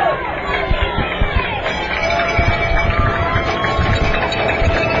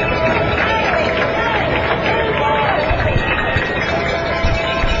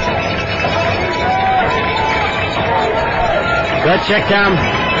 That check time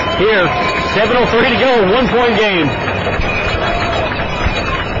here. 7:03 to go. 1-point game.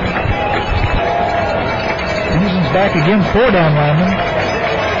 Crimson's back again, 4 down linemen.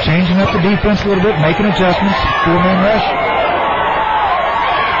 Changing up the defense a little bit, making adjustments. 4-man rush.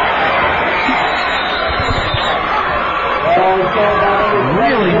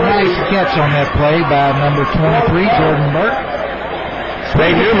 Really nice catch on that play by number 23, Jordan Burke.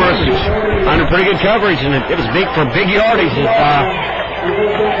 Stayed numerous under pretty good coverage, and it was big for big yardage.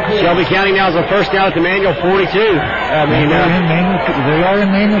 Shelby County now has a first down at the Manual 42. They are in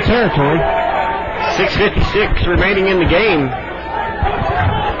Manual territory. 6:56 remaining in the game.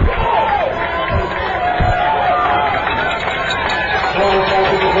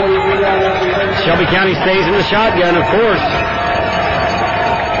 Shelby County stays in the shotgun, of course.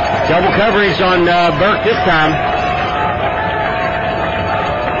 Double coverage on Burke this time.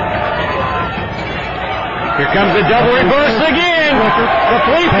 Here comes the double reverse again. The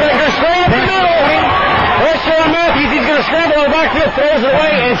flea flicker straight up the middle. Pressure on Matthews. He's going to scramble on the backfield, throws it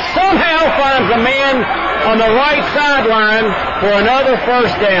away, and somehow finds a man on the right sideline for another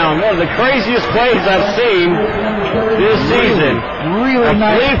first down. One of the craziest plays I've seen this season. Really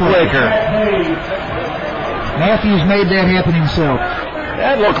nice flea flicker. Matthews made that happen himself.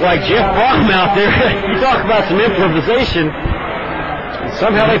 That looked like Jeff Baum out there. You talk about some improvisation.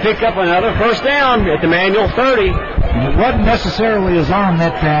 Somehow they picked up another first down at the Manual 30. And it wasn't necessarily his arm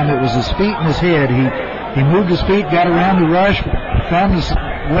that time. It was his feet and his head. He moved his feet, got around the rush, found his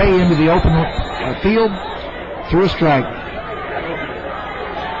way into the open field, threw a strike.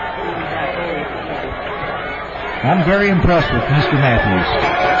 I'm very impressed with Mr. Matthews.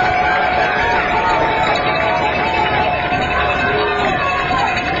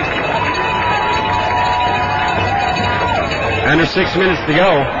 Under 6 minutes to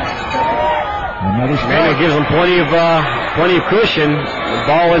go. Manual gives them plenty of cushion. The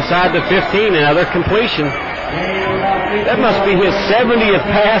ball inside the 15, another completion. That must be his 70th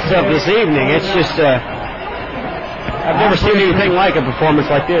pass of this evening. It's just, I've never seen anything like a performance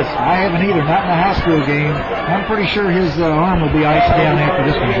like this. I haven't either, not in a high school game. I'm pretty sure his arm will be iced down after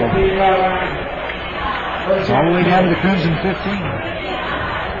this one. It's all the way down to the Crimson 15.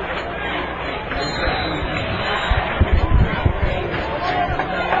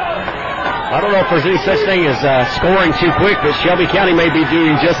 I don't know if there's any such thing as scoring too quick, but Shelby County may be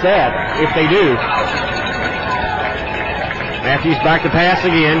doing just that, if they do. Matthews back to pass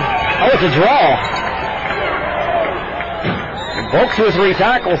again. Oh, it's a draw. He broke 2 or 3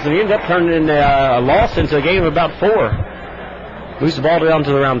 tackles, and he ended up turning a loss into a game of about 4. Moves the ball down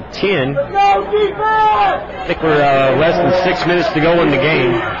to around 10. I think we're less than 6 minutes to go in the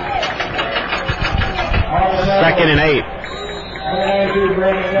game. 2nd and 8.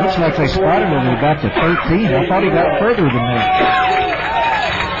 Looks like they spotted him at about the 13. I thought he got further than that.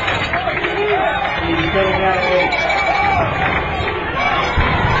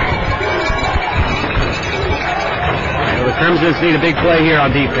 Well, the Crimsons need a big play here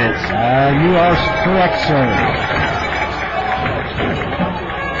on defense. You are correct, sir.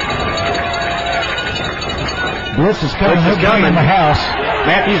 Blitz is coming in the house.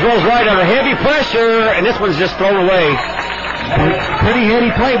 Matthews rolls right under heavy pressure, and this one's just thrown away. Pretty heady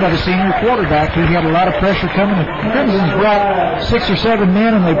play by the senior quarterback. He had a lot of pressure coming. The Crimsons brought 6 or 7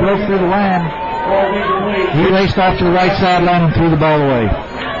 men, and they broke through the line. He raced off to the right sideline and threw the ball away.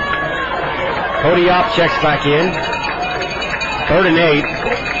 Cody Opp checks back in. 3rd and 8.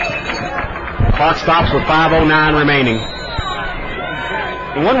 Clock stops with 5:09 remaining.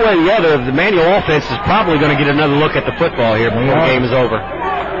 And one way or the other, the Manual offense is probably going to get another look at the football here before the game is over.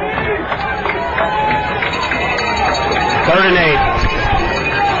 3rd and 8.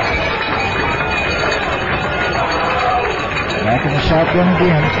 Back in the shotgun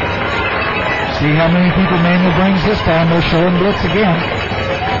again. See how many people Manual brings this time. They're showing blitz again.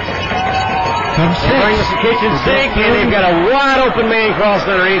 Comes 6. They bring us the kitchen sink, and they've got a wide open man crossed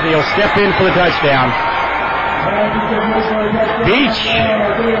underneath, and he'll step in for the touchdown. Beach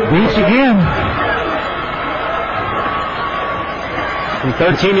again. From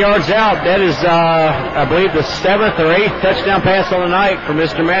 13 yards out, that is, I believe, the 7th or 8th touchdown pass on the night for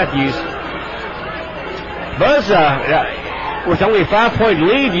Mr. Matthews. Buzz, with only a 5-point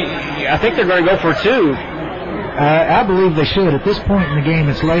lead, I think they're going to go for 2. I believe they should. At this point in the game,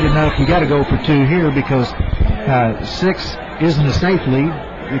 it's late enough. You got to go for 2 here because 6 isn't a safe lead.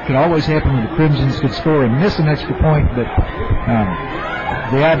 It could always happen that the Crimsons could score and miss an extra point, but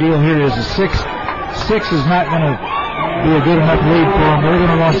the ideal here is a 6. 6 is not going to be a good enough lead for them. They're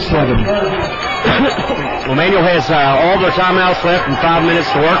going to want 7. Well, Manual has all their timeouts left and 5 minutes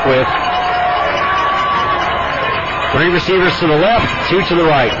to work with. 3 receivers to the left, 2 to the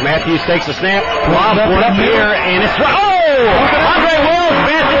right. Matthews takes a snap, lob, one up here, and it's... Andre Wells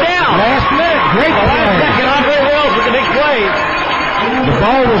bats it down! Last minute, great play. Last second, Andre Wells with the big play. The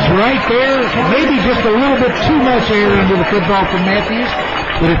ball was right there, maybe just a little bit too much air into the football from Matthews,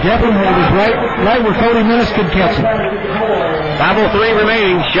 but it definitely was right where Cody Minnis could catch it. 5:03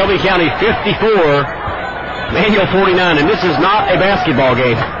 remaining, Shelby County 54, Manual 49, and this is not a basketball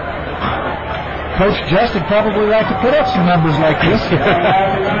game. Coach Justin probably like to put up some numbers like this.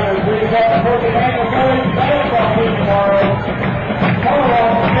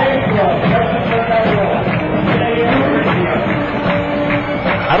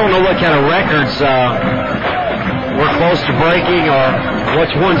 I don't know what kind of records we're close to breaking or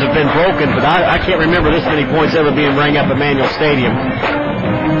which ones have been broken, but I can't remember this many points ever being rang up at Manual Stadium.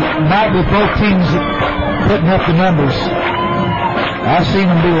 Not with both teams putting up the numbers. I've seen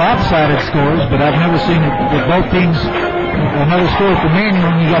them do lopsided scores, but I've never seen it with both teams. Another score for Manual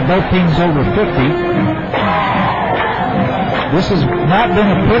when you got both teams over 50. This has not been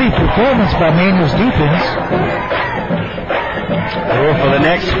a pretty performance by Manual's defense. Well, for the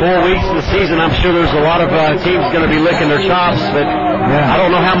next 4 weeks of the season, I'm sure there's a lot of teams going to be licking their chops, but I don't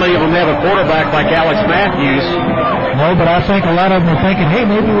know how many of them have a quarterback like Alex Matthews. No, but I think a lot of them are thinking, hey,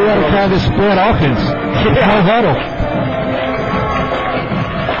 maybe we ought to try this spread offense. No huddle.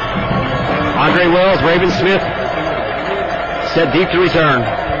 Andre Wells, Raven Smith, set deep to return. A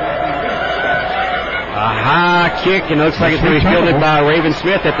high kick, and it looks like it's going to be fielded by Raven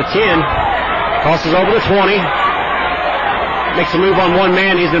Smith at the 10. Crosses over the 20. Makes a move on one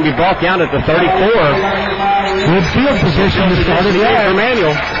man. He's going to be brought down at the 34. Good field position to start it out. For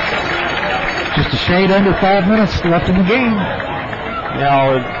Manual. Just a shade under 5 minutes left in the game.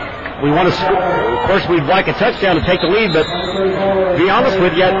 Now, we want to score. Of course, we'd like a touchdown to take the lead, but to be honest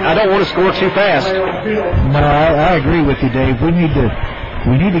with you, I don't want to score too fast. No, I agree with you, Dave. We need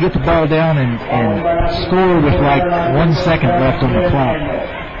to get the ball down and score with like 1 second left on the clock.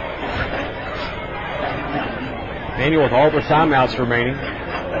 Manual with all the timeouts remaining.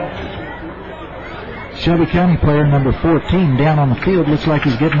 Shelby County player number 14 down on the field. Looks like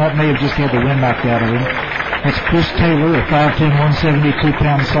he's getting up. May have just had the wind knocked out of him. That's Chris Taylor, a 5'10",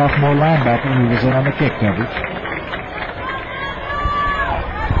 172-pound sophomore linebacker who was in on the kick coverage.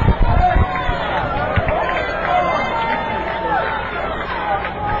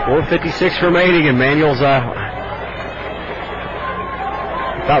 .456 remaining, and Manual's about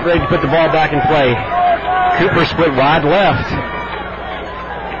ready to put the ball back in play. Cooper split wide left.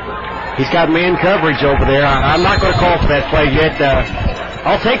 He's got man coverage over there. I'm not going to call for that play yet.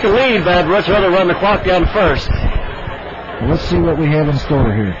 I'll take the lead, but I'd much rather run the clock down first. Let's see what we have in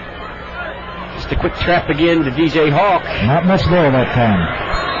store here. Just a quick trap again to DJ Hawk. Not much there that time.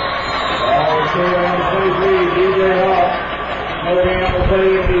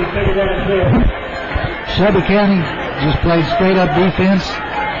 Shelby County just played straight up defense,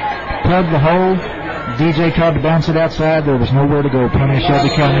 plugged the hole. DJ tried to bounce it outside. There was nowhere to go. Plenty of Shelby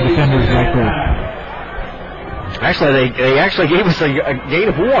County defenders right there. Actually, they actually gave us a gain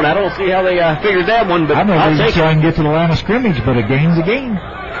of 1. I don't see how they figured that one, but I'll take it. I can get to the line of scrimmage, but a gain's a gain.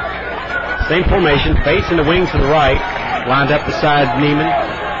 Same formation, facing the wings to the right, lined up beside Neiman.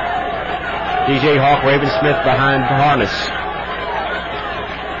 DJ Hawk, Raven Smith behind the harness.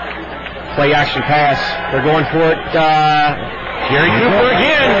 Play action pass. They're going for it. Jerry Cooper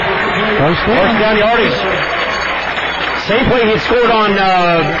again. First down yardage. Same play he had scored on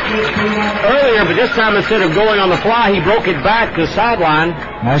earlier, but this time instead of going on the fly, he broke it back to the sideline.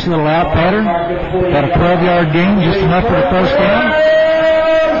 Nice little out pattern. Got a 12-yard gain, just enough for the first down.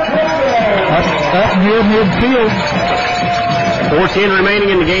 Up near midfield. 4:10 remaining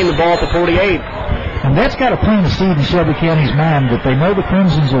in the game, the ball at the 48. And that's got to plant a seed in Shelby County's mind that they know the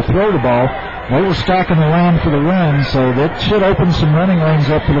Crimsons will throw the ball. They were stocking the line for the run, so that should open some running lanes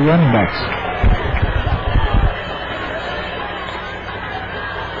up for the running backs.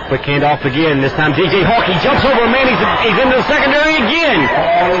 Quick handoff again. This time DJ Hawk. He jumps over a man. He's into the secondary again.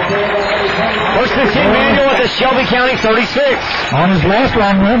 First and 10 Manuel at the Shelby County 36. On his last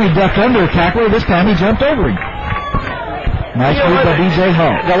long run, he ducked under a tackler. This time he jumped over him. Nice move by DJ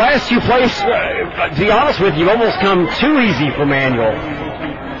Hawk. The last two plays, to be honest with you, almost come too easy for Manuel.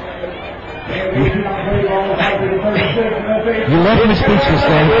 You left me speechless,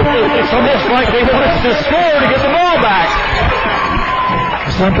 Dave. It's almost like they want us to score to get the ball back.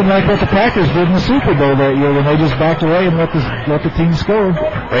 Something like what the Packers did in the Super Bowl that year when they just backed away and let the team score.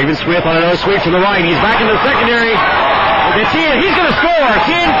 Raven Smith on another sweep to the right. He's back in the secondary. He's going to score.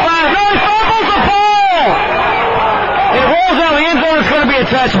 10-5. No, he fumbles the ball. It rolls out of the end zone. It's going to be a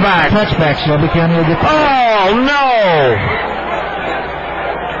touchback. Touchback, Shelby County will get the Oh, no.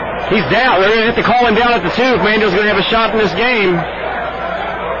 He's down. They're going to have to call him down at the 2 if Manuel's going to have a shot in this game.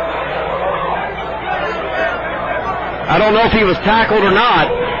 I don't know if he was tackled or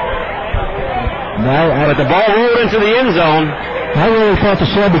not. No, but the ball rolled into the end zone. I really thought the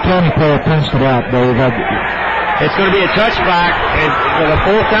Shelby County player punched it out, Dave. It's going to be a touchback. And for the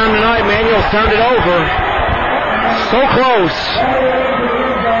 4th time tonight, Manuel's turned it over. So close.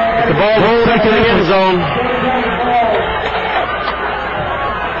 The ball rolled into the end zone.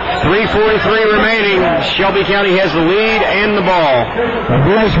 3:43 remaining. Shelby County has the lead and the ball. A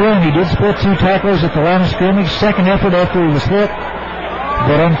nice run. He did split 2 tacklers at the line of scrimmage. Second effort after he was hit.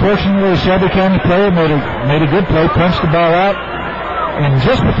 But unfortunately, the Shelby County player made a good play, punched the ball out. And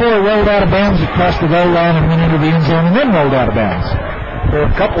just before it rolled out of bounds, it crossed the goal line and went into the end zone and then rolled out of bounds. For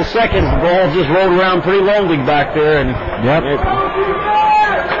a couple seconds, the ball just rolled around pretty lonely back there. And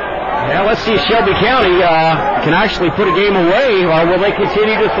now let's see if Shelby County can actually put a game away, or will they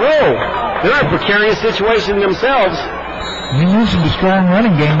continue to throw? They're in a precarious situation themselves. You mentioned a strong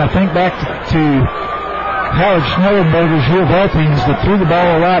running game. I think back to Howard Schnellenberger's U of L teams that threw the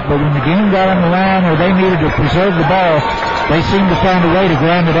ball a lot, but when the game got on the line or they needed to preserve the ball, they seemed to find a way to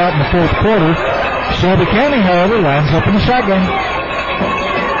grind it out in the 4th quarter. Shelby County, however, lines up in the shotgun.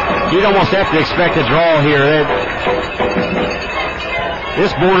 You'd almost have to expect a draw here.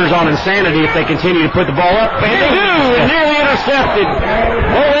 This borders on insanity if they continue to put the ball up. And they do! And nearly intercepted.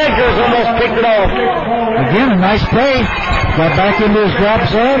 Old Edgar's almost picked it off. Again, a nice play. Got back into his drop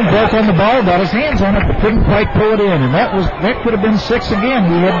zone, broke on the ball, got his hands on it, but couldn't quite pull it in. And that could have been 6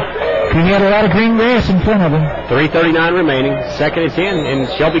 again. He had a lot of green grass in front of him. 3:39 remaining. 2nd and 10. And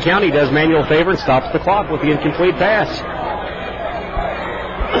Shelby County does Manuel a favor and stops the clock with the incomplete pass.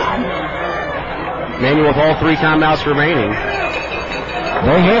 Manuel with all 3 timeouts remaining.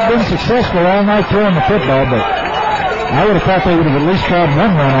 They have been successful all night throwing the football, but I would have thought they would have at least tried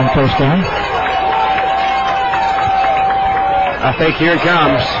one run on first down. I think here it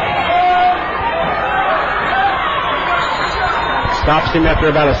comes. Stops him after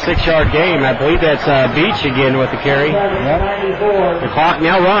about a 6-yard gain. I believe that's Beach again with the carry. The clock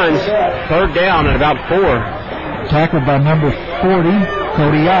now runs. 3rd down at about 4. Tackled by number 40,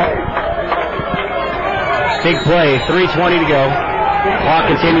 Cody Yacht. Big play. 3:20 to go. Clock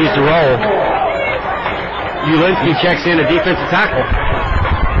continues to roll. Ulinsky checks in a defensive tackle.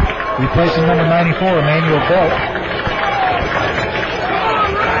 Replacing number 94, Emmanuel Belt.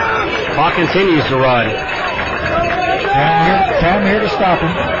 Clock continues to run. Time here to stop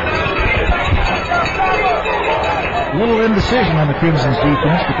him. A little indecision on the Crimson's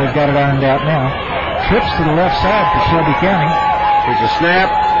defense, but they've got it ironed out now. Trips to the left side for Shelby County. Here's a snap.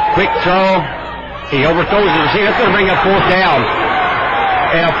 Quick throw. He overthrows the receiver. That's going to bring up 4th down.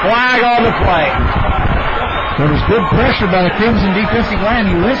 And a flag on the play. There was good pressure by the Crimson defensive line.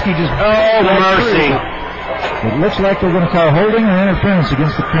 Ulinsky just... Oh, mercy. It looks like they're going to call holding or interference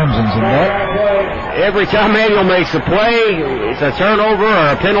against the Crimsons. And that... Every time Manuel makes a play, it's a turnover or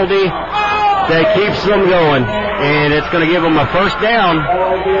a penalty that keeps them going. And it's going to give them a 1st down.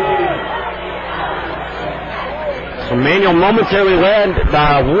 So Manuel momentarily led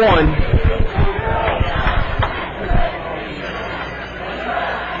by 1.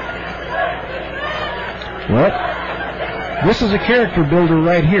 Well, this is a character builder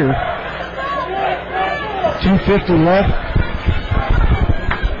right here. 2:50 left.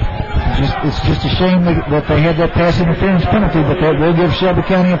 It's just a shame that they had that pass interference penalty, but that will give Shelby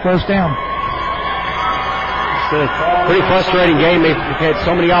County a first down. It's a pretty frustrating game. They've had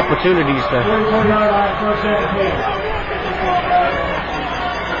so many opportunities to.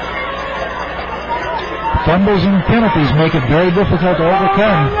 Fumbles and penalties make it very difficult to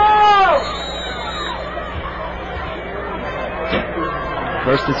overcome.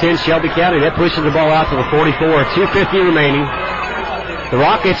 First and 10, Shelby County. That pushes the ball out to the 44. 2:50 remaining. The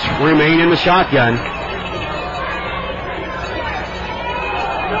Rockets remain in the shotgun.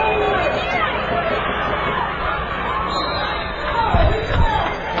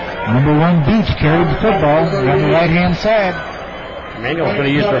 Number 1 Beach carried the football on the right-hand side. Manuel's going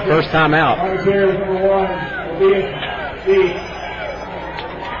to use their first timeout. Number 1, Beach.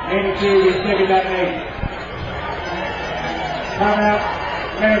 82 is taking that 8. Timeout,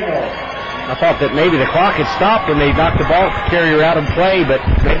 Manuel. I thought that maybe the clock had stopped when they knocked the ball carrier out of play, but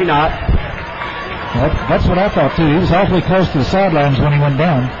maybe not. Well, that's what I thought, too. He was awfully close to the sidelines when he went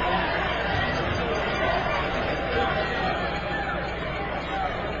down.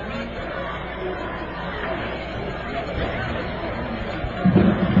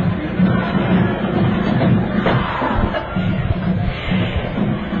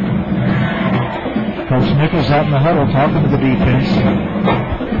 Coach Nichols out in the huddle talking to the defense.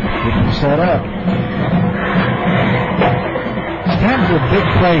 Getting them set up. It's time for a big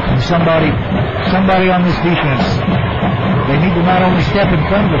play from somebody on this defense. They need to not only step in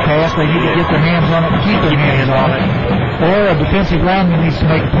front of the pass, they need to get their hands on it and keep their hands on it. Or a defensive lineman needs to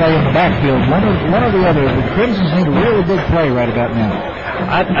make a play in the backfield. One or the other. The Crimsons need a really big play right about now.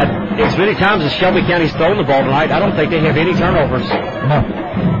 As many times as Shelby County's thrown the ball tonight, I don't think they have any turnovers. No.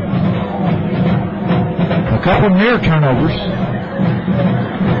 A couple near turnovers.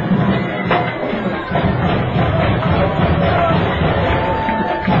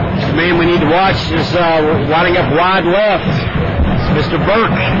 The man we need to watch is winding up wide left. It's Mr.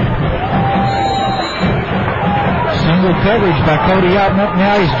 Burke. Single coverage by Cody out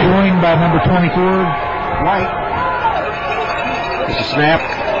now. He's joined by number 24, White. There's a snap.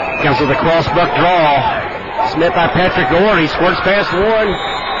 Comes with a cross-buck draw. Smith by Patrick Orr. He squirts past one.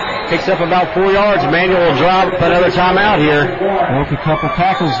 Picks up about 4 yards. Emmanuel will drop another timeout here. Broke a couple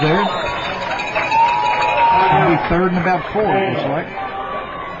tackles there. It'll be 3rd and about 4, it looks like.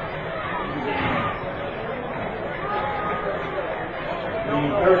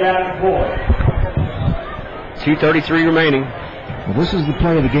 Third down and 4. 2:33 remaining. Well, this is the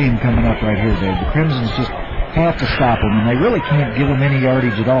play of the game coming up right here, Dave. The Crimsons just have to stop them, and they really can't give them any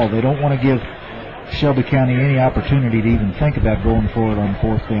yardage at all. They don't want to give Shelby County any opportunity to even think about going forward on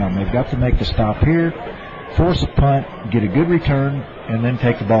 4th down. They've got to make the stop here, force a punt, get a good return, and then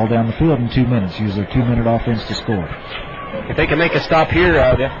take the ball down the field in 2 minutes. Use their 2-minute offense to score. If they can make a stop here,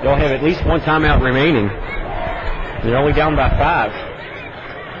 they'll have at least one timeout remaining. They're only down by 5.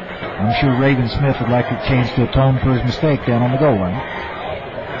 I'm sure Raven Smith would like a chance to atone for his mistake down on the goal line.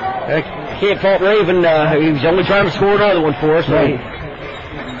 I can't fault Raven. He was only trying to score another one for us. Right.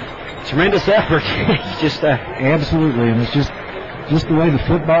 Tremendous effort. It's just absolutely, and it's just the way the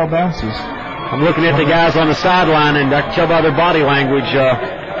football bounces. I'm looking at the guys on the sideline, and I can tell by their body language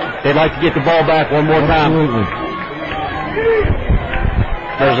they'd like to get the ball back one more time. Absolutely.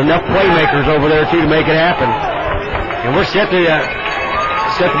 There's enough playmakers over there too to make it happen, and we're set to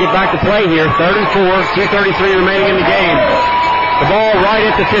get back to play here. 3rd and 4, 2:33 remaining in the game. The ball right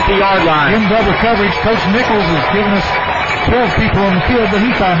at the 50-yard line. In double coverage, Coach Nichols has given us 12 people on the field, but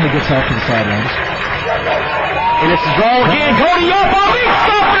he finally gets off to the sidelines. And it's a draw again. Cody up on big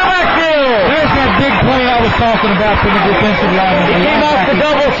stop in the backfield. There's that big play I was talking about from the defensive line. He came off the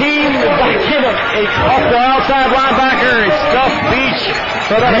double team, off the outside linebacker, and stuffed Beach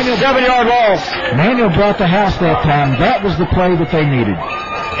for that 7-yard loss. Manuel brought the house that time. That was the play that they needed.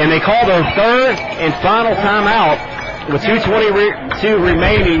 And they called their 3rd and final timeout with 2:22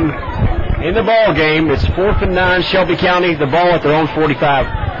 remaining in the ball game. It's 4th and 9, Shelby County, the ball at their own 45.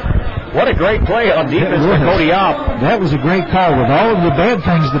 What a great play on defense by Cody Opp. That was a great call. With all of the bad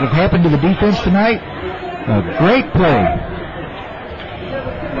things that have happened to the defense tonight, a great play.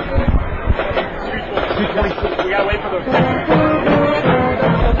 2:26. We gotta wait for the.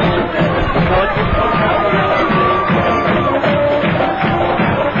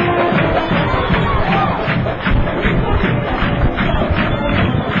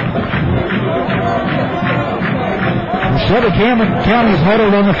 Shelby County's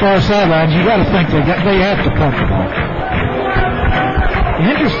huddled on the far sidelines. You got to think they have to punt the ball.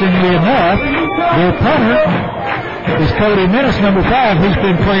 Interestingly enough, their punter is Cody Menace, number 5, who's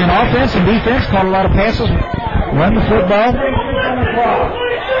been playing offense and defense, caught a lot of passes, run the football.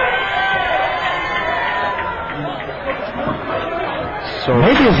 So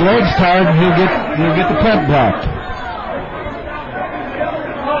maybe his leg's tired and he'll get the punt blocked.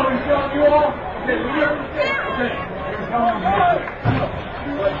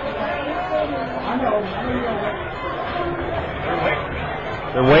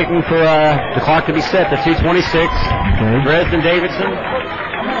 They're waiting for the clock to be set. The 2:26. Okay. Dresden Davidson.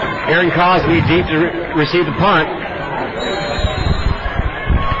 Aaron Cosby deep to receive the punt.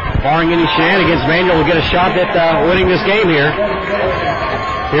 Barring any shenanigans, Manuel will get a shot at winning this game here.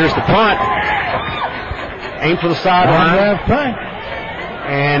 Here's the punt. Aim for the sideline.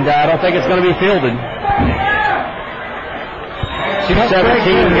 And I don't think it's going to be fielded.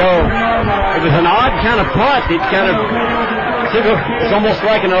 2:17 to go. It was an odd kind of punt. It kind of it's almost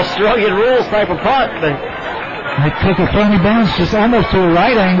like an Australian rules type of punt. But it took a funny bounce just almost to a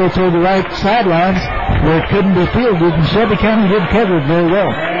right angle toward the right sidelines where it couldn't be fielded, and Shelby County did cover it very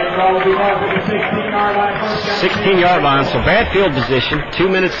well. 16-yard line, so bad field position. 2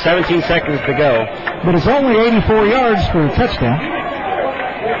 minutes, 17 seconds to go. But it's only 84 yards for a touchdown.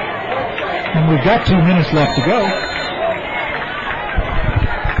 And we've got 2 minutes left to go.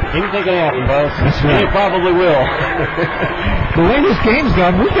 Anything can happen, Buzz. That's right. It probably will. The way this game's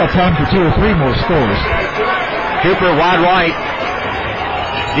gone, we've got time for 2 or 3 more scores. Cooper wide right.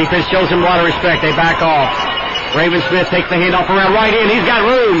 Defense shows him a lot of respect. They back off. Raven Smith takes the handoff around right in. He's got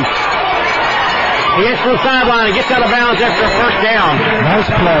room. He hits from the sideline and gets out of bounds after a first down.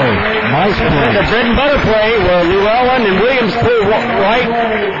 Nice play. Nice play. The bread and butter play where Llewellyn and Williams flew right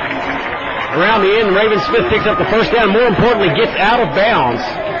around the end. Raven Smith picks up the first down. More importantly, gets out of bounds.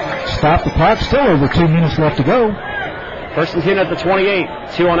 Stop the clock. Still over 2 minutes left to go. First and 10 at the 28.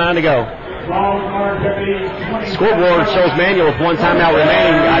 2:09 to go. Scoreboard shows Manuel with 1 timeout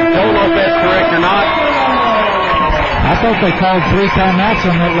remaining. I don't know if that's correct or not. I thought they called 3 timeouts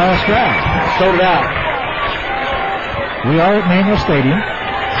on that last drive. So did I. We are at Manuel Stadium.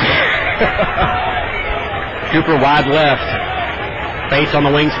 Cooper wide left. Bates on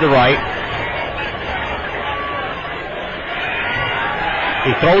the wings to the right.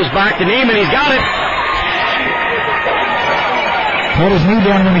 He throws back to Neiman. He's got it. Had his knee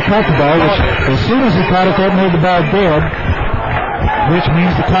down when he caught the ball, which as soon as he caught it, that made the ball dead, which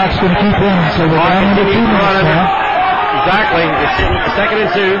means the clock's going to keep running, so we're down into 2 minutes now. Exactly. It's 2nd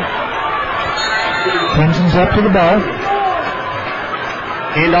and 2. Clemson's up to the ball.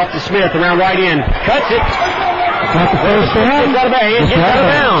 Hand off to Smith around right in. Cuts it. Got the first down. Gets out of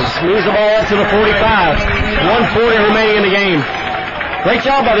bounds. Moves the ball up to the 45. 1:40 remaining in the game. Great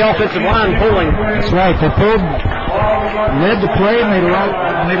job by the offensive line pulling. That's right. They pulled, led the play, made a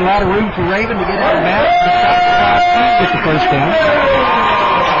lot of room for Raven to get out of bounds. Get the first down.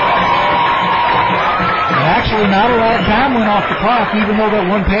 And actually, not a lot of time went off the clock, even though that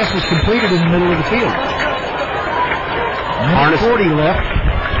one pass was completed in the middle of the field. Minute 40 left.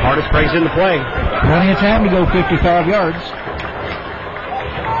 Hardest breaks into play. Plenty of time to go 55 yards.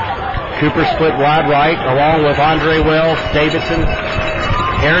 Cooper split wide right, along with Andre Wells, Davidson,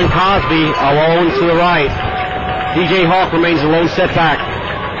 Aaron Cosby alone to the right. DJ Hawk remains a lone setback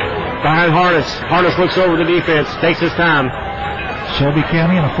behind Harness. Harness looks over the defense, takes his time. Shelby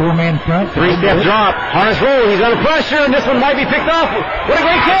County in a 4-man front. 3-step drop. Harness rolls. He's under pressure, and this one might be picked off. What a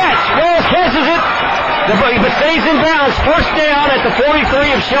great catch! Wells catches it, but stays in bounds. First down at the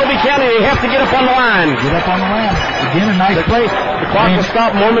 43 of Shelby County. They have to get up on the line. Get up on the line. Again, a nice play. The clock will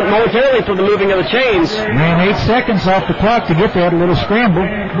stop momentarily for the moving of the chains. Ran 8 seconds off the clock to get that little scramble.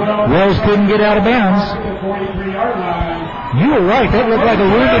 Wells couldn't get out of bounds. You were right. That looked like a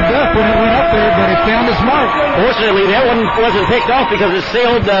wounded duck when it went up there, but it found its mark. Fortunately, that one wasn't picked off because it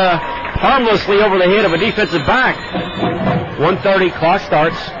sailed harmlessly over the head of a defensive back. 1:30 clock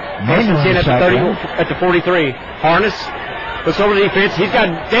starts. First and 10 at the 43. Harness looks over the defense. He's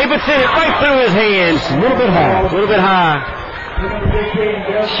got Davidson right through his hands. A little bit high.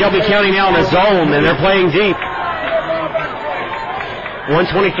 Shelby County now in a zone, and they're playing deep.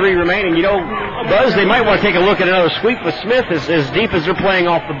 1:23 remaining. You know, Buzz, they might want to take a look at another sweep with Smith as deep as they're playing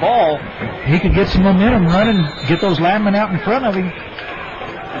off the ball. He could get some momentum running, get those linemen out in front of him.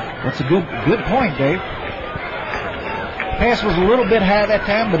 That's a good point, Dave. Pass was a little bit high that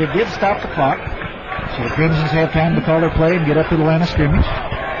time, but it did stop the clock. So the Crimsons have time to call their play and get up to the line of scrimmage.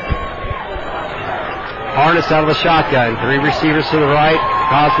 Harness out of the shotgun. 3 receivers to the right.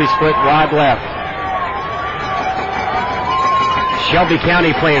 Cosby split wide left. Shelby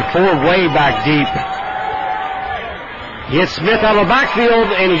County playing 4 way back deep. He hits Smith out of the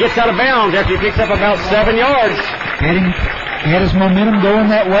backfield, and he gets out of bounds after he picks up about 7 yards. Had his momentum going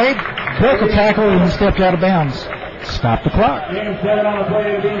that way, broke a tackle, and stepped out of bounds. Stop the clock.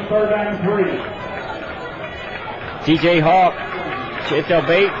 DJ Hawk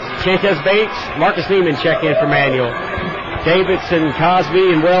Chantez Bates, Marcus Neiman check in for Manuel. Davidson,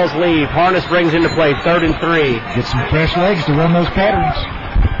 Cosby, and Wells leave. Harness brings into play 3rd and 3. Get some fresh legs to run those patterns.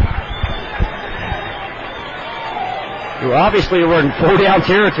 Obviously, we're in 4-down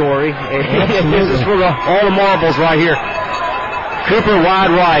territory. This is for all the marbles right here. Cooper wide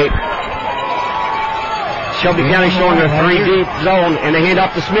right. Shelby County showing a 3-deep zone, and they hand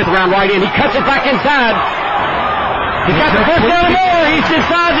off to Smith around right in. He cuts it back inside. He got the first down there. He's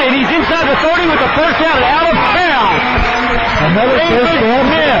inside it. He's inside the 30 with the first down and out of bounds. Another first down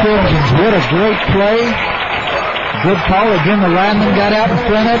for the Trojans. What a great play. Good call. Again, the lineman got out in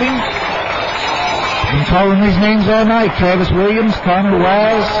front of him. Been calling these names all night. Travis Williams, Connor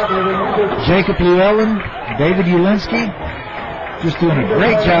Wise, Jacob Llewellyn, David Ulinski. Just doing a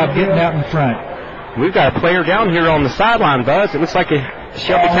great job getting out in front. We've got a player down here on the sideline, Buzz. It looks like a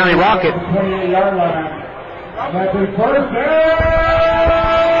Shelby County Rocket. 28-yard line. That's his first down.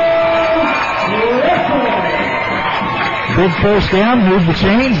 Big first down, moved the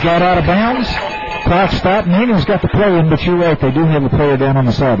chains, got out of bounds. Clock stopped. Manuel's got the play in, but you're right, they do have a player down on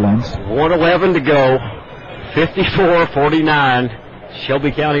the sidelines. 1:11 to go. 54-49.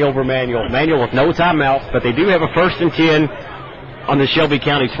 Shelby County over Manuel. Manuel with no timeouts, but they do have a 1st and 10 on the Shelby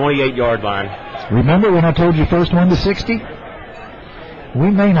County 28-yard line. Remember when I told you first one to 60? We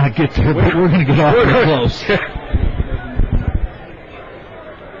may not get there, but we're going to get off pretty close.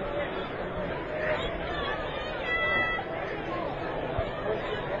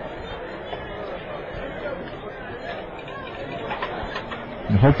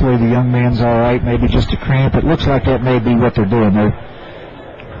 And hopefully the young man's all right, maybe just a cramp. It looks like that may be what they're doing there.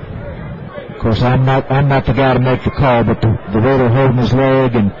 Of course, I'm not the guy to make the call, but the way they're holding his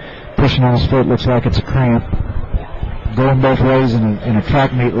leg and pushing on his foot looks like it's a cramp. Going both ways in a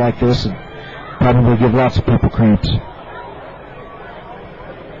track meet like this would probably give lots of people cramps.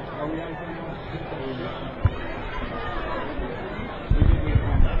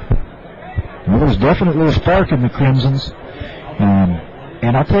 Well, there's definitely a spark in the Crimsons.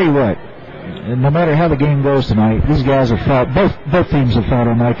 And I'll tell you what, no matter how the game goes tonight, these guys have fought, both teams have fought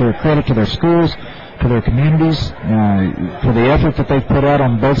all night. They're a credit to their schools, to their communities, for the effort that they've put out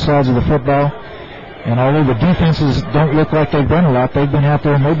on both sides of the football. And although the defenses don't look like they've done a lot, they've been out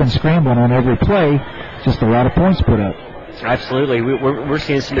there and they've been scrambling on every play. Just a lot of points put up. Absolutely. We're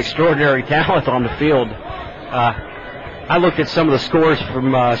seeing some extraordinary talent on the field. I looked at some of the scores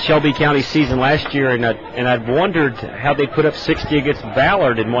from Shelby County's season last year, and I'd wondered how they put up 60 against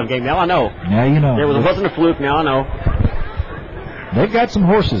Ballard in one game. Now I know. Now you know. It wasn't a fluke. Now I know. They've got some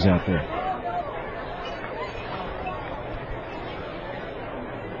horses out there.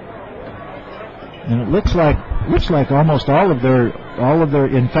 And it looks like almost all of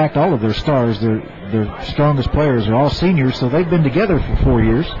their stars, their strongest players are all seniors, so they've been together for 4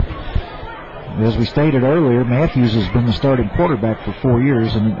 years. As we stated earlier, Matthews has been the starting quarterback for 4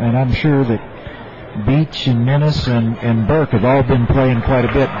 years, and I'm sure that Beach and Menace and Burke have all been playing quite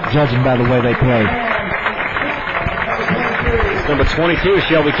a bit, judging by the way they play. Number 22,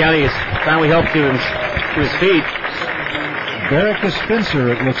 Shelby County has finally helped to his feet. Berica Spencer,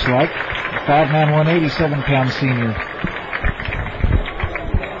 it looks like. 5'9", 187-pound senior.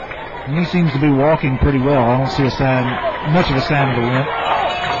 And he seems to be walking pretty well. I don't see much of a sign of a limp.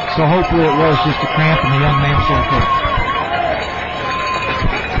 So hopefully it was just a cramp and the young man's okay.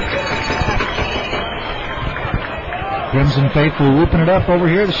 Crimson faithful whooping it up over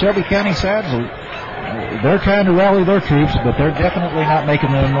here. The Shelby County side, they're trying to rally their troops, but they're definitely not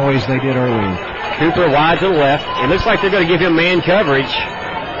making the noise they did earlier. Cooper wide to the left. It looks like they're going to give him man coverage.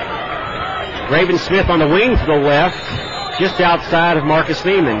 Raven Smith on the wing to the left, just outside of Marcus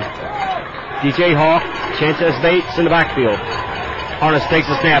Neiman. DJ Hawk, Chantez Bates in the backfield. Harness takes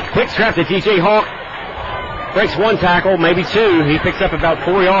a snap. Quick trap to DJ Hawk. Breaks one tackle, maybe two. He picks up about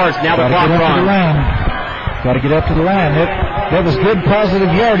 4 yards. Now the clock runs. Got to get up to the line. That was good positive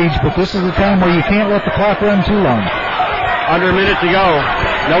yardage, but this is the time where you can't let the clock run too long. Under a minute to go.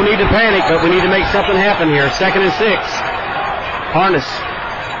 No need to panic, but we need to make something happen here. 2nd and 6. Harness.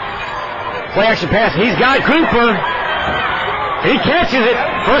 Play action pass. He's got Cooper. He catches it.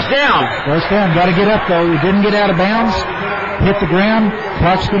 First down. First down. Got to get up, though. He didn't get out of bounds. Hit the ground.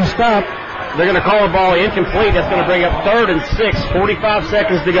 Clock's going to stop. They're going to call a ball incomplete. That's going to bring up 3rd and 6. 45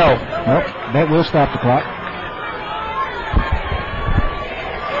 seconds to go. Nope. That will stop the clock.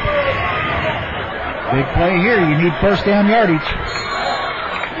 Big play here. You need first down yardage.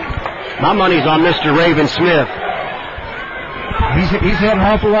 My money's on Mr. Raven Smith. He's had an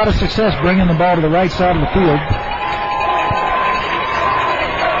awful lot of success bringing the ball to the right side of the field.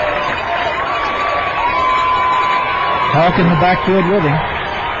 Hawk in the backfield with him.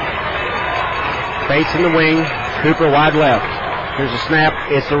 Bates in the wing. Cooper wide left. Here's a snap.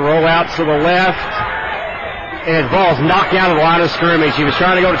 It's a rollout to the left. And his ball's knocked out of the line of scrimmage. He was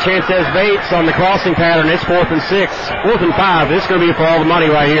trying to go to Chantez Bates on the crossing pattern. It's 4th and 6. 4th and 5. This is going to be for all the money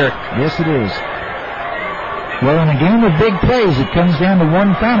right here. Yes, it is. Well, in a game of big plays, it comes down to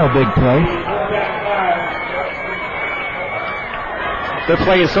one final big play. They're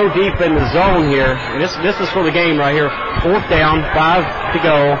playing so deep in the zone here. And this is for the game right here. 4th down, 5 to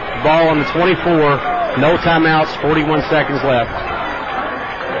go. Ball on the 24. No timeouts, 41 seconds left.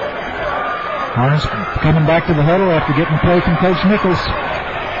 Harness coming back to the huddle after getting the play from Coach Nichols.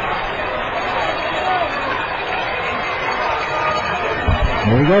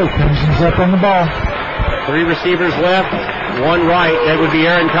 There we go. Crimson's up on the ball. 3 receivers left, 1 right. That would be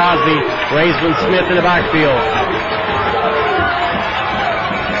Aaron Cosby. Raisman Smith in the backfield.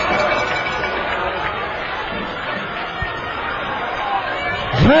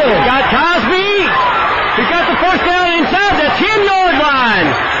 He's got Cosby. He's got the first down inside the 10-yard line.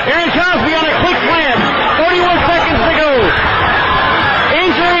 Aaron Cosby on a quick slant. 31 seconds to go.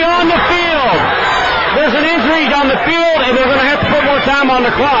 Injury on the field. There's an injury on the field, and they're going to have to put more time on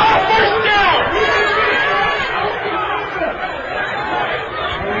the clock.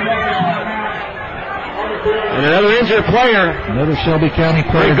 And another injured player. Another Shelby County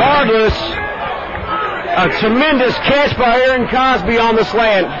player. Regardless, a tremendous catch by Aaron Cosby on the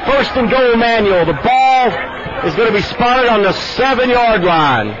slant. 1st and goal, Manual. The ball is going to be spotted on the 7-yard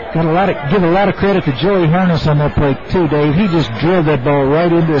line. Give a lot of credit to Joey Harness on that play too, Dave. He just drilled that ball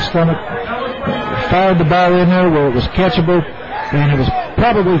right into his stomach, fired the ball in there where it was catchable, and it was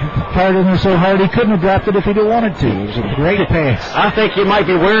probably fired in there so hard he couldn't have dropped it if he'd have wanted to. It was a great pass. I think he might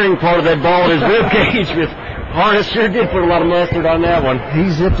be wearing part of that ball in his rib cage. With Harness sure did put a lot of mustard on that one.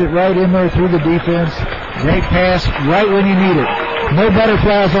 He zipped it right in there through the defense. Great pass right when you need it. No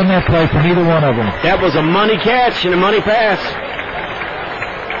butterflies on that play for neither one of them. That was a money catch and a money pass.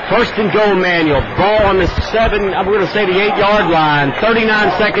 1st and goal, Manual. Ball on the 7, I'm going to say the 8-yard line.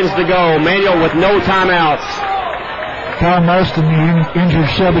 39 seconds to go. Manual with no timeouts. Kyle Marston, the injured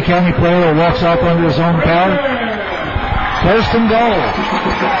Shelby County player, walks off under his own power. 1st and goal.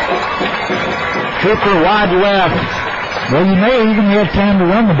 Cooper wide left. Well, you may even have time to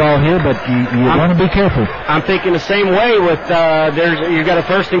run the ball here, but you want to be careful. I'm thinking the same way with you've got a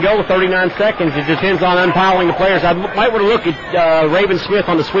 1st and goal with 39 seconds. It depends on unpiling the players. I might want to look at Raven Smith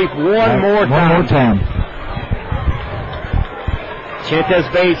on the sweep one more time. Chantez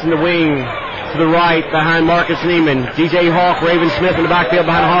Bates in the wing to the right behind Marcus Neiman. DJ Hawk, Raven Smith in the backfield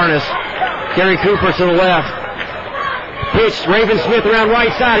behind Harness. Kerry Cooper to the left. Pitched Raven Smith around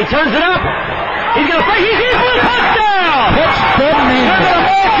right side. He turns it up. He's going to play. He's in for the touchdown. They're going to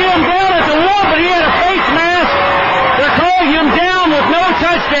mark him down at the 1, but he had a face mask. They're calling him down with no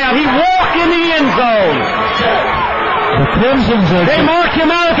touchdown. He walked in the end zone. The Crimsons are... They marked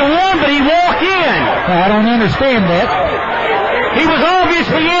him out at the 1, but he walked in. I don't understand that. He was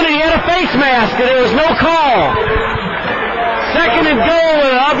obviously in and he had a face mask, and there was no call. 2nd and goal,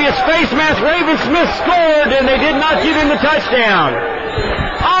 an obvious face mask. Raven Smith scored, and they did not give him the touchdown.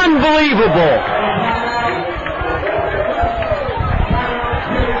 Unbelievable.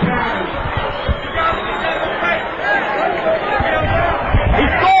 He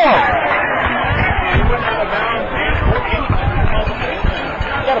scored.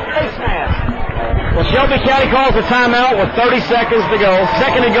 Got a face mask. Well, Shelby County calls a timeout with 30 seconds to go.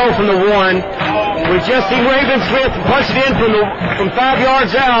 2nd and goal from the 1. We just seen Raven Smith punch it in from 5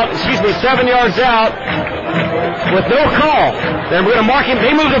 yards out, 7 yards out, with no call. Then we're going to mark him.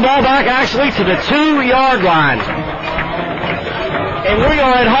 They move the ball back actually to the 2-yard line. And we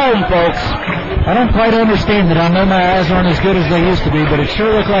are at home, folks. I don't quite understand it. I know my eyes aren't as good as they used to be, but it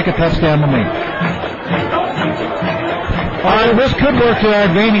sure looked like a touchdown to me. This could work to our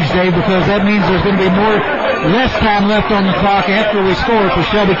advantage, Dave, because that means there's going to be less time left on the clock after we score for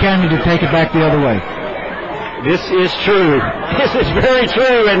Shelby County to take it back the other way. This is true. This is very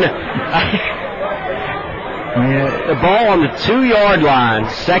true. And the ball on the 2-yard line.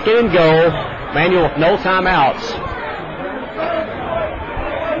 2nd and goal. Manual with no timeouts.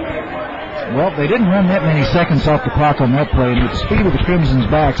 Well, they didn't run that many seconds off the clock on that play, and with the speed of the Crimson's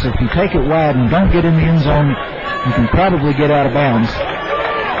back, so if you take it wide and don't get in the end zone, you can probably get out of bounds.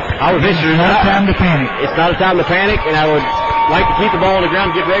 I would venture not a time to panic. It's not a time to panic, and I would like to keep the ball on the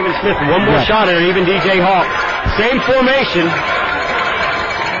ground and give Raven Smith one more shot at it, even DJ Hawk. Same formation.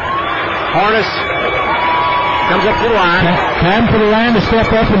 Harness comes up to the line. Time for the line to step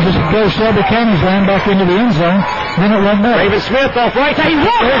up and just go Shelby County's line back into the end zone. Then it went back. Raven Smith off right side. He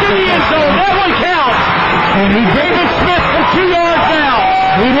walks in the end zone. That one counts. And David Smith from 2 yards out.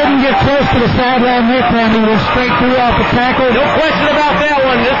 he didn't get close to the sideline this time. He went straight through off the tackle. No question about that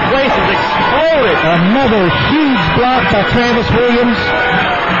one. This place is exploded. Another huge block by Travis Williams.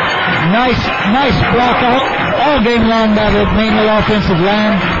 Nice block all game long by the Manual offensive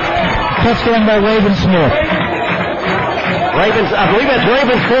line. Touchdown by Raven Smith. I believe that's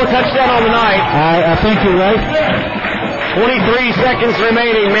Ravens' 4th touchdown on the night. I think you're right. 23 seconds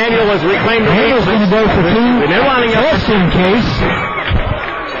remaining. Manual has reclaimed the lead. Manual's going to go for 2. They're lining up. Just in case.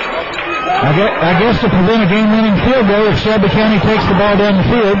 I guess to prevent a game-winning field goal if Shelby County takes the ball down the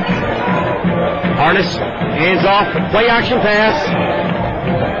field. Harness, hands off, play-action pass.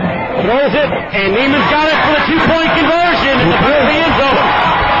 Throws it, and Neiman's got it for the 2-point conversion in the end zone.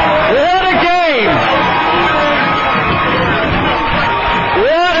 What a game!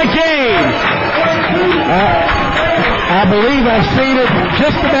 What a game! I believe I've seen it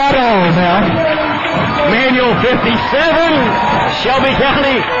just about all now. Manual 57, Shelby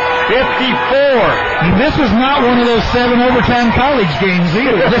County 54. And this is not one of those 7 overtime college games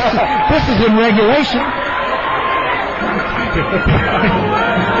either. This is in regulation.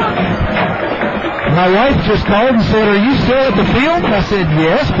 My wife just called and said, "Are you still at the field?" I said,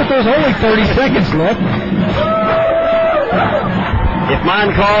 "Yes, but there's only 30 seconds left." If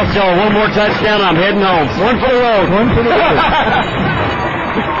mine calls, tell her one more touchdown, I'm heading home. One for the road.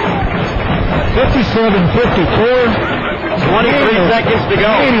 57-54. 23 seconds to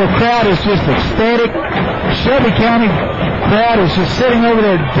go. The Manual crowd is just ecstatic. Shelby County crowd is just sitting over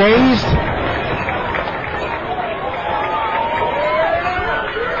there dazed.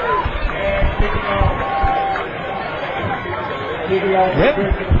 Yep.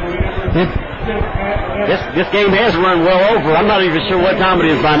 This game has run well over. I'm not even sure what time it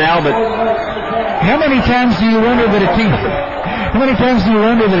is by now, but How many times do you wonder that a team's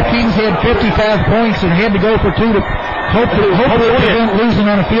had 55 points and had to go for 2 to hopefully prevent losing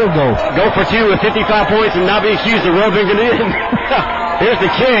on a field goal? Go for 2 with 55 points and not be accused of rubbing it in. Here's the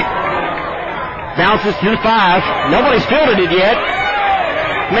kick. Bounces to the 5. Nobody's fielded it yet.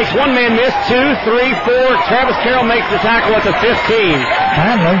 Makes one man miss. 2, 3, 4. Travis Carroll makes the tackle at the 15.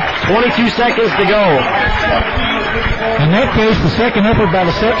 Finally. 22 seconds to go. In that case, the second effort by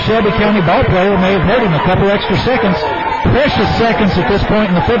the Shelby County ball player may have hurt him a couple extra seconds. Precious seconds at this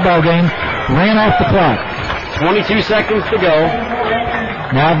point in the football game. Ran off the clock. 22 seconds to go.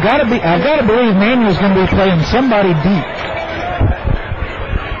 Now I've got to believe Manuel's going to be playing somebody deep.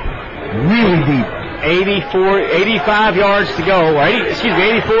 Really deep. 85 yards to go. 84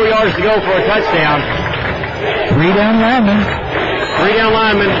 yards to go for a touchdown. 3 down linemen.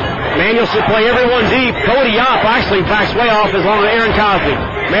 Manuel should play everyone deep. Cody Yop actually backs way off as long as Aaron Cosby.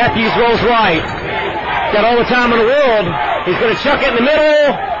 Matthews rolls right. Got all the time in the world. He's going to chuck it in the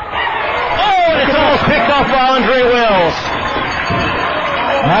middle. Oh, and it's almost picked off by Andre Wells.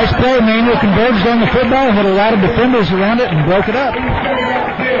 Nice play. Manuel converged on the football, had a lot of defenders around it, and broke it up.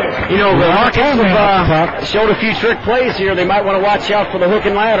 You know, the Hawkins have showed a few trick plays here. They might want to watch out for the hook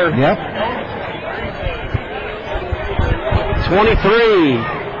and ladder. Yep. 23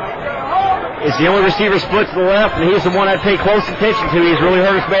 is the only receiver split to the left, and he's the one I'd pay close attention to. He's really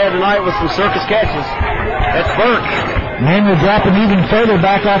hurt us bad tonight with some circus catches. That's Burke. Manuel dropping even further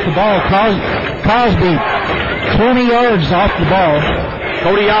back off the ball. Cosby, 20 yards off the ball.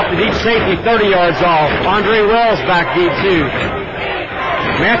 Cody off the deep safety, 30 yards off. Andre Wells back deep, too.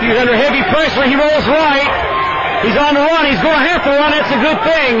 Matthews under heavy pressure. He rolls right. He's on the run. He's going to have to run. That's a good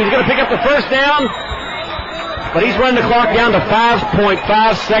thing. He's going to pick up the first down. But he's running the clock down to 5.5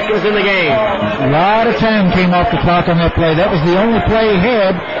 seconds in the game. A lot of time came off the clock on that play. That was the only play he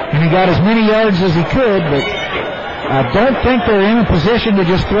had, and he got as many yards as he could, but I don't think they're in a position to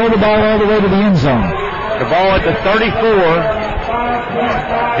just throw the ball all the way to the end zone. The ball at the 34.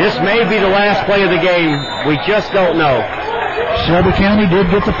 This may be the last play of the game. We just don't know. Shelby County did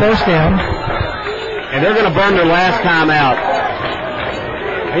get the first down. And they're going to burn their last time out.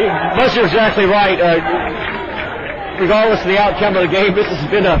 Buster's exactly right. Regardless of the outcome of the game, this has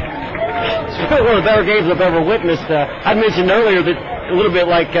been one of the better games I've ever witnessed. I mentioned earlier that a little bit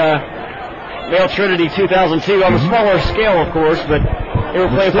like Male Trinity 2002 on a smaller scale, of course, but they were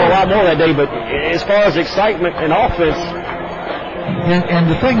playing for a lot more that day. But as far as excitement and offense, and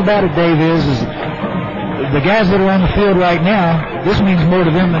the thing about it, Dave, is the guys that are on the field right now, this means more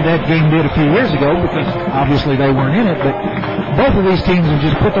to them than that game did a few years ago, because obviously they weren't in it, but both of these teams have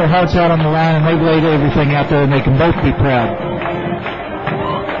just put their hearts out on the line, and they've laid everything out there, and they can both be proud.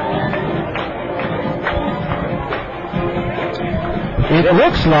 It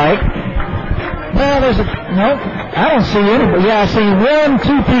looks like, well, I don't see anybody. Yeah, I see 1,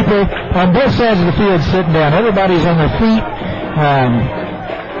 2 people on both sides of the field sitting down. Everybody's on their feet.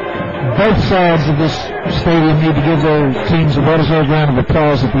 Both sides of this stadium need to give their teams a well-deserved round of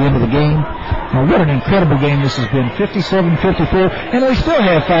applause at the end of the game. What an incredible game this has been. 57-54, and they still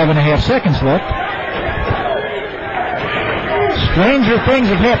have 5.5 seconds left. Stranger things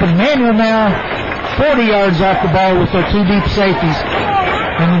have happened. Manual now 40 yards off the ball with their 2 deep safeties,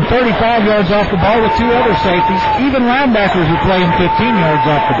 and then 35 yards off the ball with 2 other safeties. Even linebackers are playing 15 yards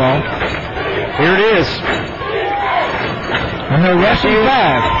off the ball. Here it is. And they're rushing 5.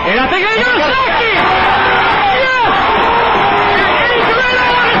 And I think they're going to sack him! Yes! And he's right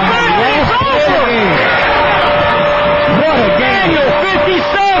on his back! It's over! What a game! Daniel 57,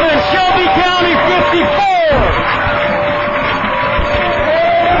 Shelby County 54!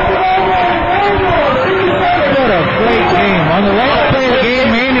 What a great game. On the last play of the game,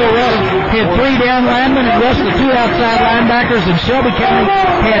 Manuel hit 3 down linemen and rushed the 2 outside linebackers, and Shelby County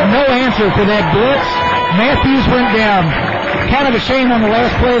had no answer for that blitz. Matthews went down. Kind of a shame on the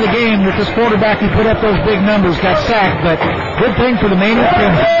last play of the game that this quarterback who put up those big numbers got sacked, but good thing for the Manual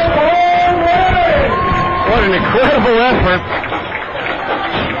Crimson. What an incredible effort.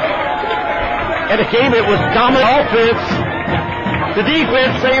 And a game it was dominant offense. The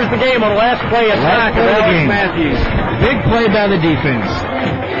defense saves the game on the last play of sack of Alex Matthews. Big play by the defense.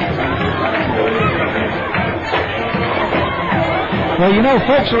 Well, you know,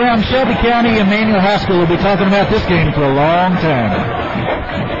 folks around Shelby County and Manual High School will be talking about this game for a long time.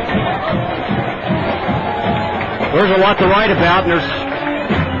 There's a lot to write about, and there's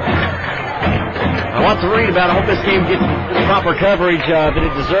a lot to read about. I hope this game gets the proper coverage that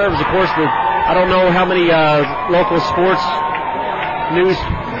it deserves. Of course, I don't know how many local sports news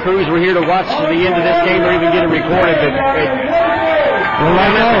crews were here to watch the end of this game or even get it recorded, but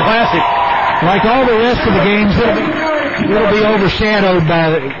that's a classic. Like all the rest of the games, it'll be overshadowed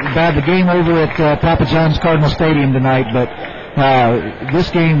by the game over at Papa John's Cardinal Stadium tonight, but this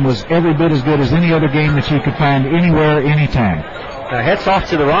game was every bit as good as any other game that you could find anywhere, anytime. Hats off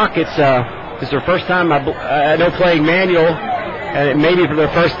to the Rockets. It's their first time, I know, playing Manual, and maybe for their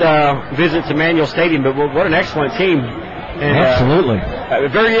first visit to Manual Stadium, but what an excellent team. And, absolutely.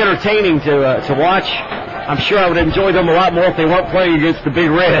 Very entertaining to watch. I'm sure I would enjoy them a lot more if they weren't playing against the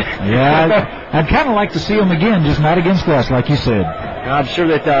Big Red. Yeah, I'd kind of like to see them again, just not against us, like you said. I'm sure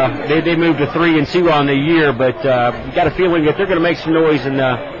that they moved to 3-2 on the year, but you got a feeling that they're going to make some noise in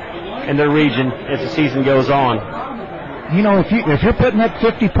their region as the season goes on. You know, if you're putting up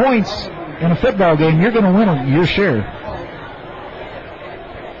 50 points in a football game, you're going to win your share.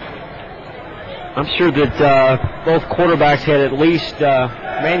 I'm sure that both quarterbacks had at least.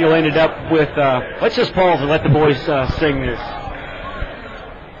 Manuel ended up with. Let's just pause and let the boys sing this.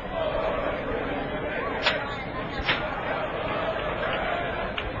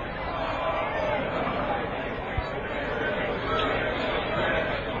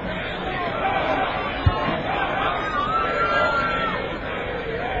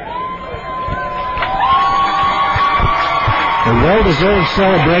 A well-deserved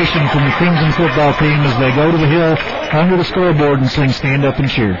celebration from the Crimson football team as they go to the hill under the scoreboard and sing "Stand Up and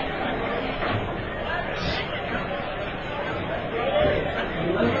Cheer."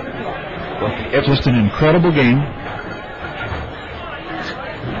 It's just an incredible game.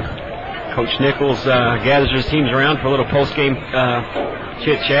 Coach Nichols gathers his teams around for a little post-game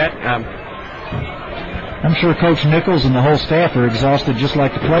chit-chat. I'm sure Coach Nichols and the whole staff are exhausted just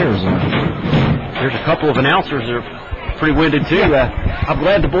like the players are. There's a couple of announcers that are pretty winded too. I'm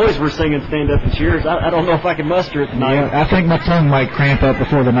glad the boys were singing "Stand Up and Cheers." I don't know if I can muster it tonight. Yeah, I think my tongue might cramp up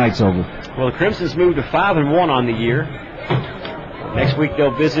before the night's over. Well, the Crimsons moved to 5-1 on the year. Next week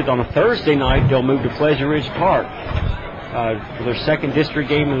they'll visit on a Thursday night. They'll move to Pleasure Ridge Park for their second district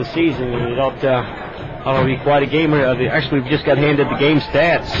game of the season, and it ought to be quite a game. Actually, we've just got handed the game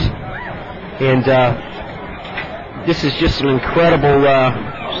stats, and this is just some incredible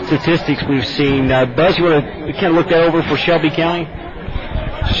statistics we've seen. Buzz, you want to kind of look that over for Shelby County?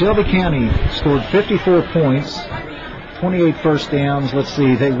 Shelby County scored 54 points, 28 first downs. Let's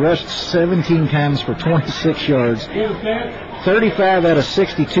see, they rushed 17 times for 26 yards, 35 out of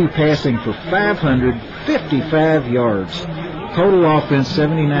 62 passing for 555 yards. Total offense,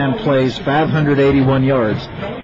 79 plays, 581 yards.